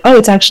because they're like, oh,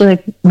 it's actually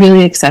like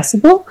really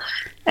accessible.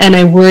 And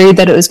I worried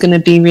that it was going to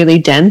be really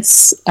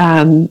dense.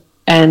 And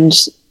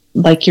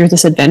like, you're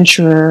this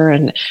adventurer,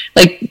 and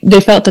like they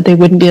felt that they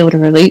wouldn't be able to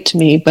relate to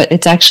me, but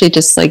it's actually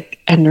just like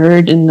a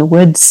nerd in the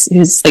woods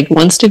who's like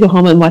wants to go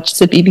home and watch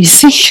the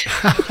BBC.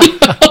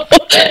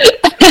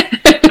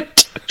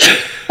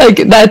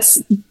 Like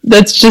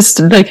that's just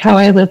like how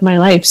I live my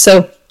life.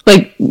 So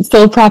like,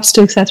 full props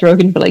to Seth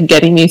Rogen for like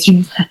getting me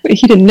through that.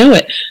 He didn't know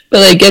it,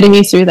 but like getting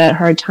me through that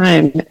hard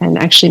time and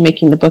actually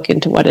making the book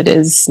into what it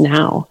is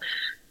now.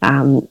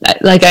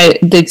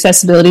 The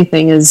accessibility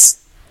thing is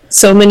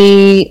so much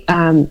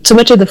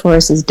of the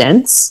forest is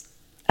dense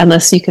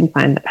unless you can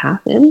find the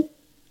path in.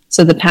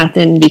 So the path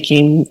in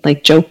became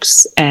like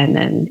jokes and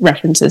then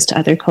references to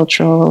other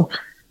cultural,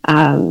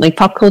 like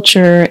pop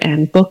culture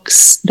and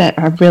books that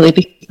have really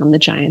become the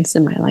giants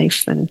in my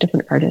life and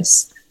different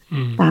artists.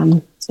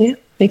 So yeah,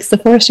 makes the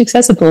forest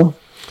accessible.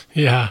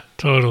 Yeah,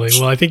 totally.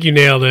 Well, I think you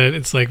nailed it.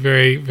 It's like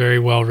very, very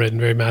well written,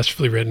 very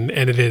masterfully written,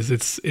 and it is.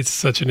 It's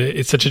such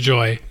a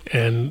joy,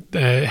 and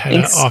I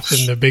had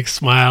often a big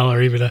smile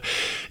or even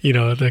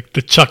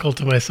the chuckle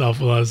to myself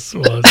while I was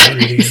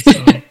reading it.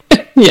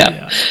 So,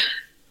 yeah.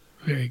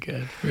 Very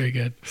good, very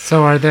good.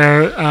 So, are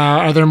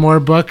there more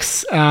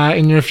books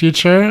in your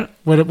future?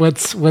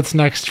 What's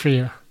next for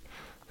you?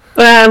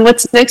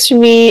 What's next for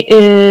me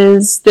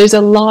is there's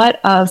a lot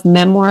of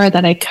memoir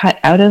that I cut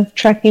out of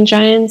Trekking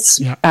Giants,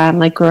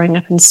 like growing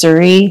up in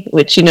Surrey,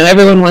 which,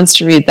 everyone wants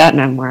to read that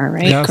memoir,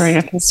 right? Yes. Growing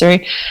up in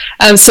Surrey.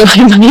 So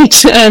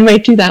I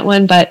might do that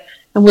one, but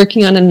I'm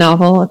working on a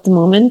novel at the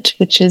moment,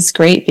 which is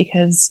great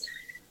because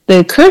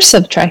the curse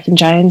of Trekking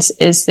Giants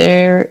is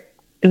it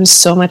was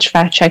so much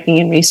fact checking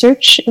and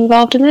research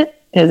involved in it.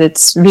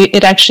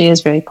 It actually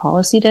is very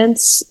policy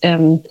dense,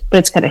 but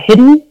it's kind of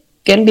hidden,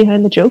 getting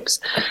behind the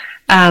jokes.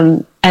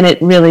 And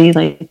it really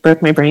like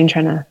broke my brain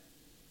trying to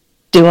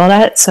do all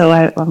that. So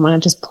I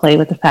want to just play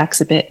with the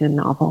facts a bit in a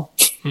novel.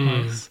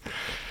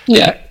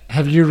 Yeah.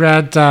 Have you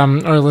read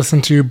or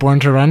listened to Born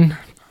to Run?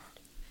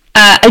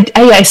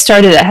 I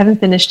started it. I haven't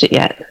finished it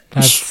yet.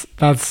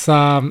 That's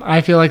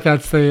I feel like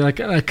that's the like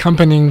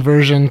accompanying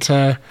version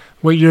to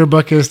what your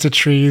book is to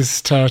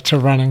trees to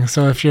running.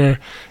 So if you're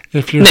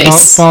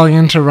nice. Falling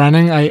into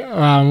running,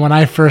 I when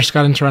I first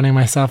got into running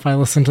myself, I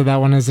listened to that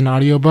one as an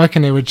audiobook,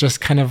 and it would just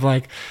kind of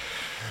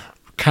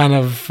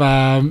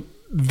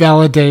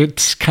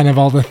validate kind of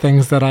all the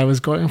things that I was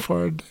going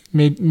for.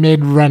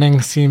 Made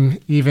running seem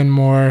even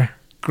more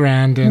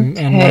grand and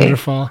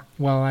wonderful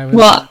while I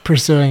was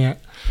pursuing it.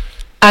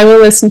 I will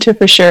listen to it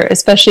for sure,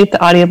 especially if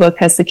the audiobook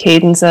has the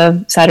cadence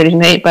of Saturday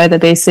Night by the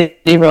Bay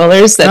City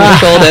Rollers. Then it's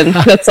golden.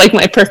 That's like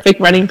my perfect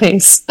running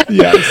pace.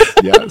 Yes.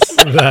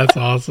 That's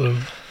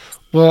awesome.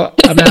 Well,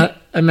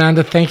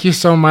 Amanda, thank you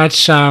so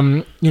much.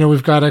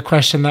 We've got a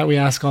question that we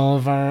ask all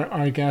of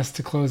our guests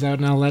to close out,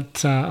 and I'll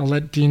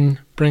let Dean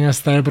bring us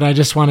there. But I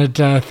just wanted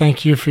to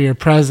thank you for your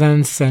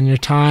presence and your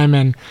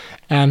time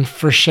and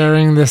for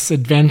sharing this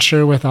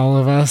adventure with all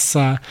of us.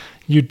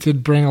 You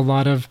did bring a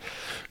lot of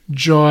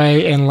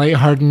joy and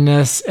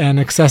lightheartedness and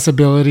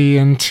accessibility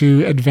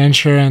into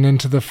adventure and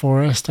into the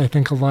forest. I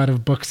think a lot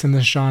of books in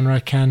this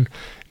genre can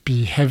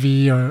be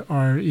heavy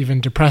or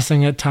even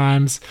depressing at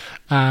times,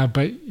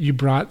 but you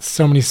brought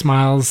so many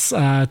smiles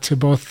to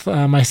both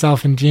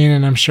myself and Dean,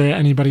 and I'm sure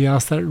anybody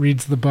else that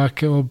reads the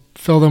book, it will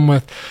fill them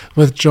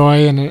with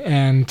joy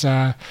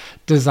and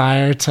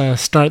desire to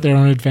start their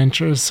own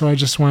adventures. So I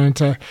just wanted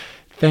to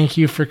thank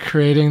you for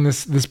creating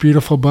this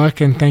beautiful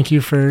book, and thank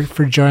you for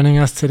joining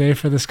us today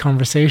for this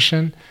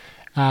conversation.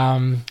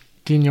 Dean,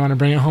 you want to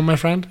bring it home, my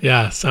friend?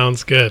 Yeah,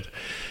 sounds good.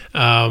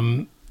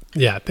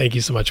 Yeah, thank you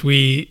so much.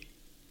 We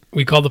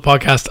call the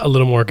podcast A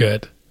Little More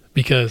Good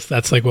because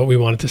that's like what we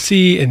wanted to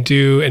see and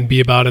do and be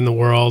about in the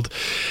world.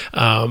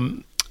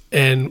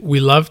 And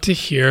we love to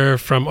hear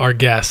from our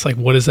guests, like,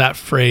 what does that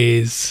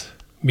phrase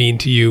mean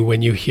to you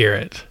when you hear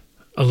it?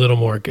 A little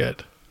more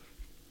good.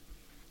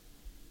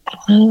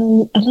 A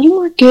little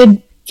more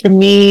good for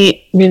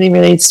me really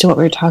relates to what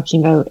we were talking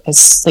about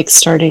as like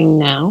starting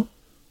now.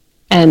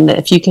 And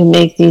if you can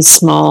make these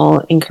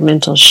small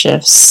incremental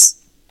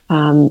shifts,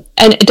 and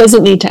it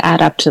doesn't need to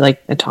add up to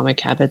like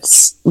Atomic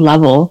Habits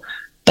level,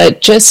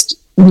 but just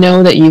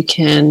know that you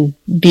can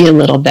be a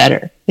little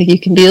better. Like you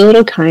can be a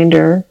little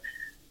kinder,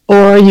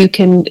 or you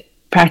can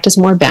practice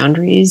more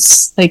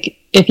boundaries. Like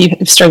if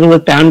you struggle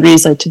with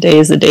boundaries, like today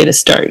is the day to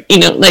start,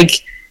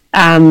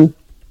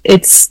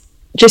 it's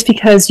just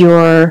because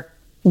you're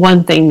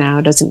one thing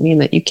now doesn't mean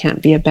that you can't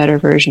be a better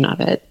version of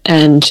it.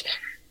 And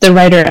the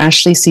writer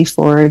Ashley C.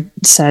 Ford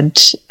said,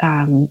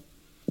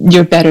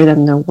 you're better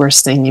than the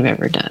worst thing you've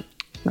ever done,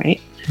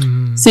 right?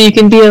 Mm. So you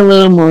can be a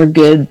little more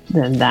good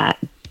than that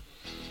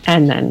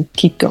and then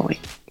keep going.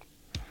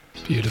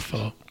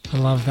 Beautiful. I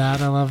love that.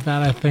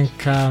 I think,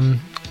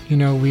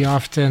 we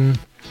often,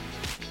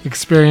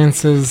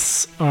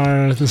 experiences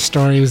are the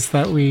stories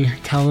that we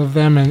tell of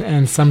them,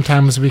 and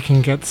sometimes we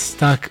can get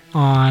stuck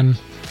on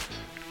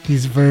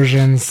these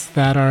versions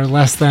that are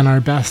less than our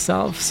best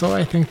self. So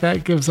I think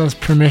that gives us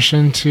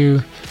permission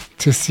to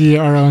see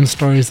our own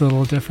stories a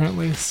little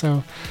differently.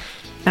 So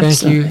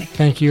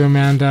thank you,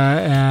 Amanda.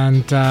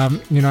 And,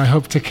 I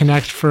hope to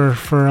connect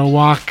for a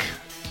walk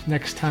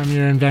next time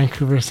you're in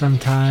Vancouver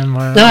sometime,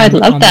 or I'd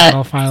love on that. the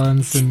Gulf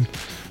Islands, and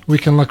we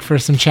can look for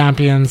some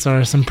champions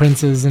or some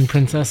princes and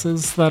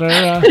princesses that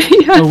are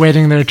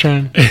awaiting their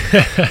turn.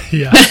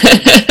 Yeah.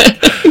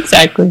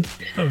 Exactly.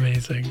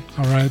 Amazing.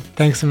 All right.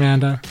 Thanks,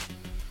 Amanda.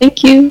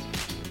 Thank you.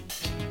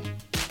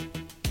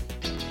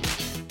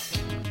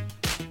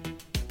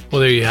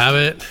 Well, there you have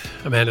it.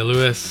 Amanda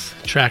Lewis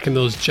tracking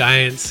those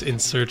giants in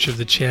search of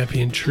the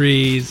champion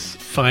trees,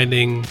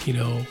 finding,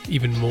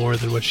 even more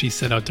than what she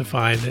set out to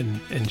find,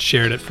 and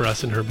shared it for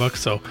us in her book.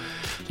 So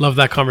love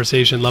that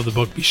conversation. Love the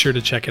book. Be sure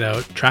to check it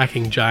out.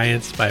 Tracking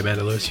Giants by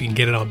Amanda Lewis. You can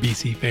get it on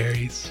BC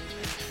Ferries.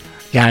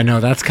 Yeah, I know.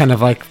 That's kind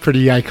of like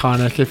pretty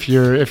iconic. If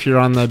you're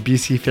on the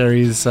BC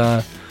Ferries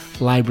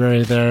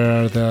library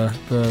there, or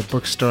the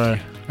bookstore,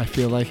 I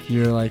feel like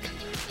you're like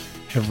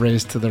have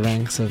raised to the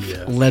ranks of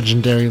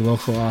legendary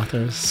local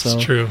authors. So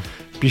it's true.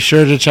 Be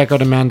sure to check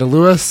out Amanda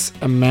Lewis,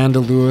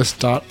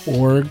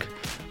 amandalewis.org,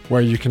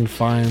 where you can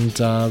find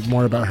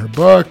more about her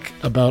book,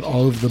 about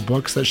all of the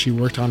books that she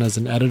worked on as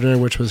an editor,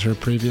 which was her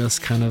previous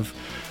kind of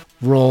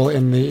role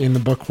in the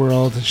book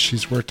world.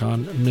 She's worked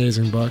on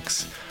amazing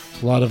books,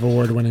 a lot of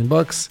award-winning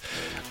books.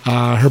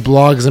 Her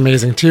blog is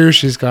amazing too.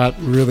 She's got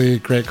really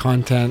great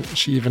content.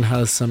 She even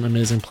has some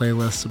amazing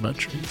playlists about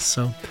trees.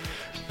 So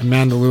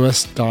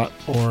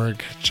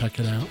amandalewis.org. Check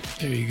it out.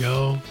 There you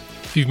go.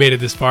 If you've made it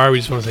this far, we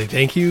just want to say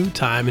thank you.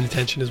 Time and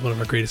attention is one of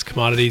our greatest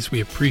commodities.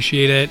 We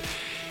appreciate it.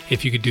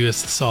 If you could do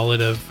us the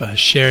solid of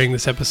sharing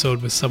this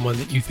episode with someone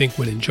that you think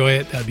would enjoy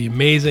it, that'd be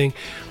amazing.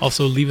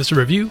 Also, leave us a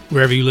review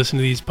wherever you listen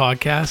to these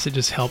podcasts. It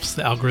just helps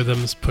the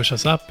algorithms push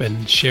us up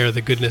and share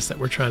the goodness that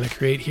we're trying to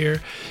create here.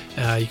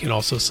 You can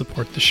also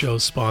support the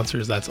show's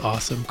sponsors. That's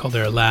awesome.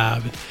 Caldera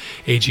Lab,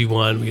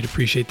 AG1. We'd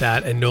appreciate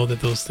that, and know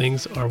that those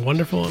things are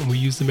wonderful and we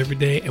use them every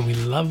day and we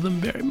love them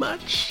very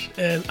much.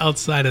 And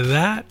outside of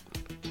that,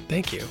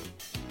 thank you.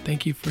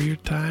 Thank you for your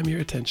time, your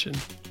attention.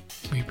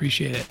 We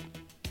appreciate it.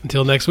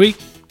 Until next week.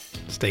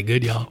 Stay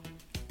good, y'all.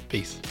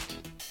 Peace.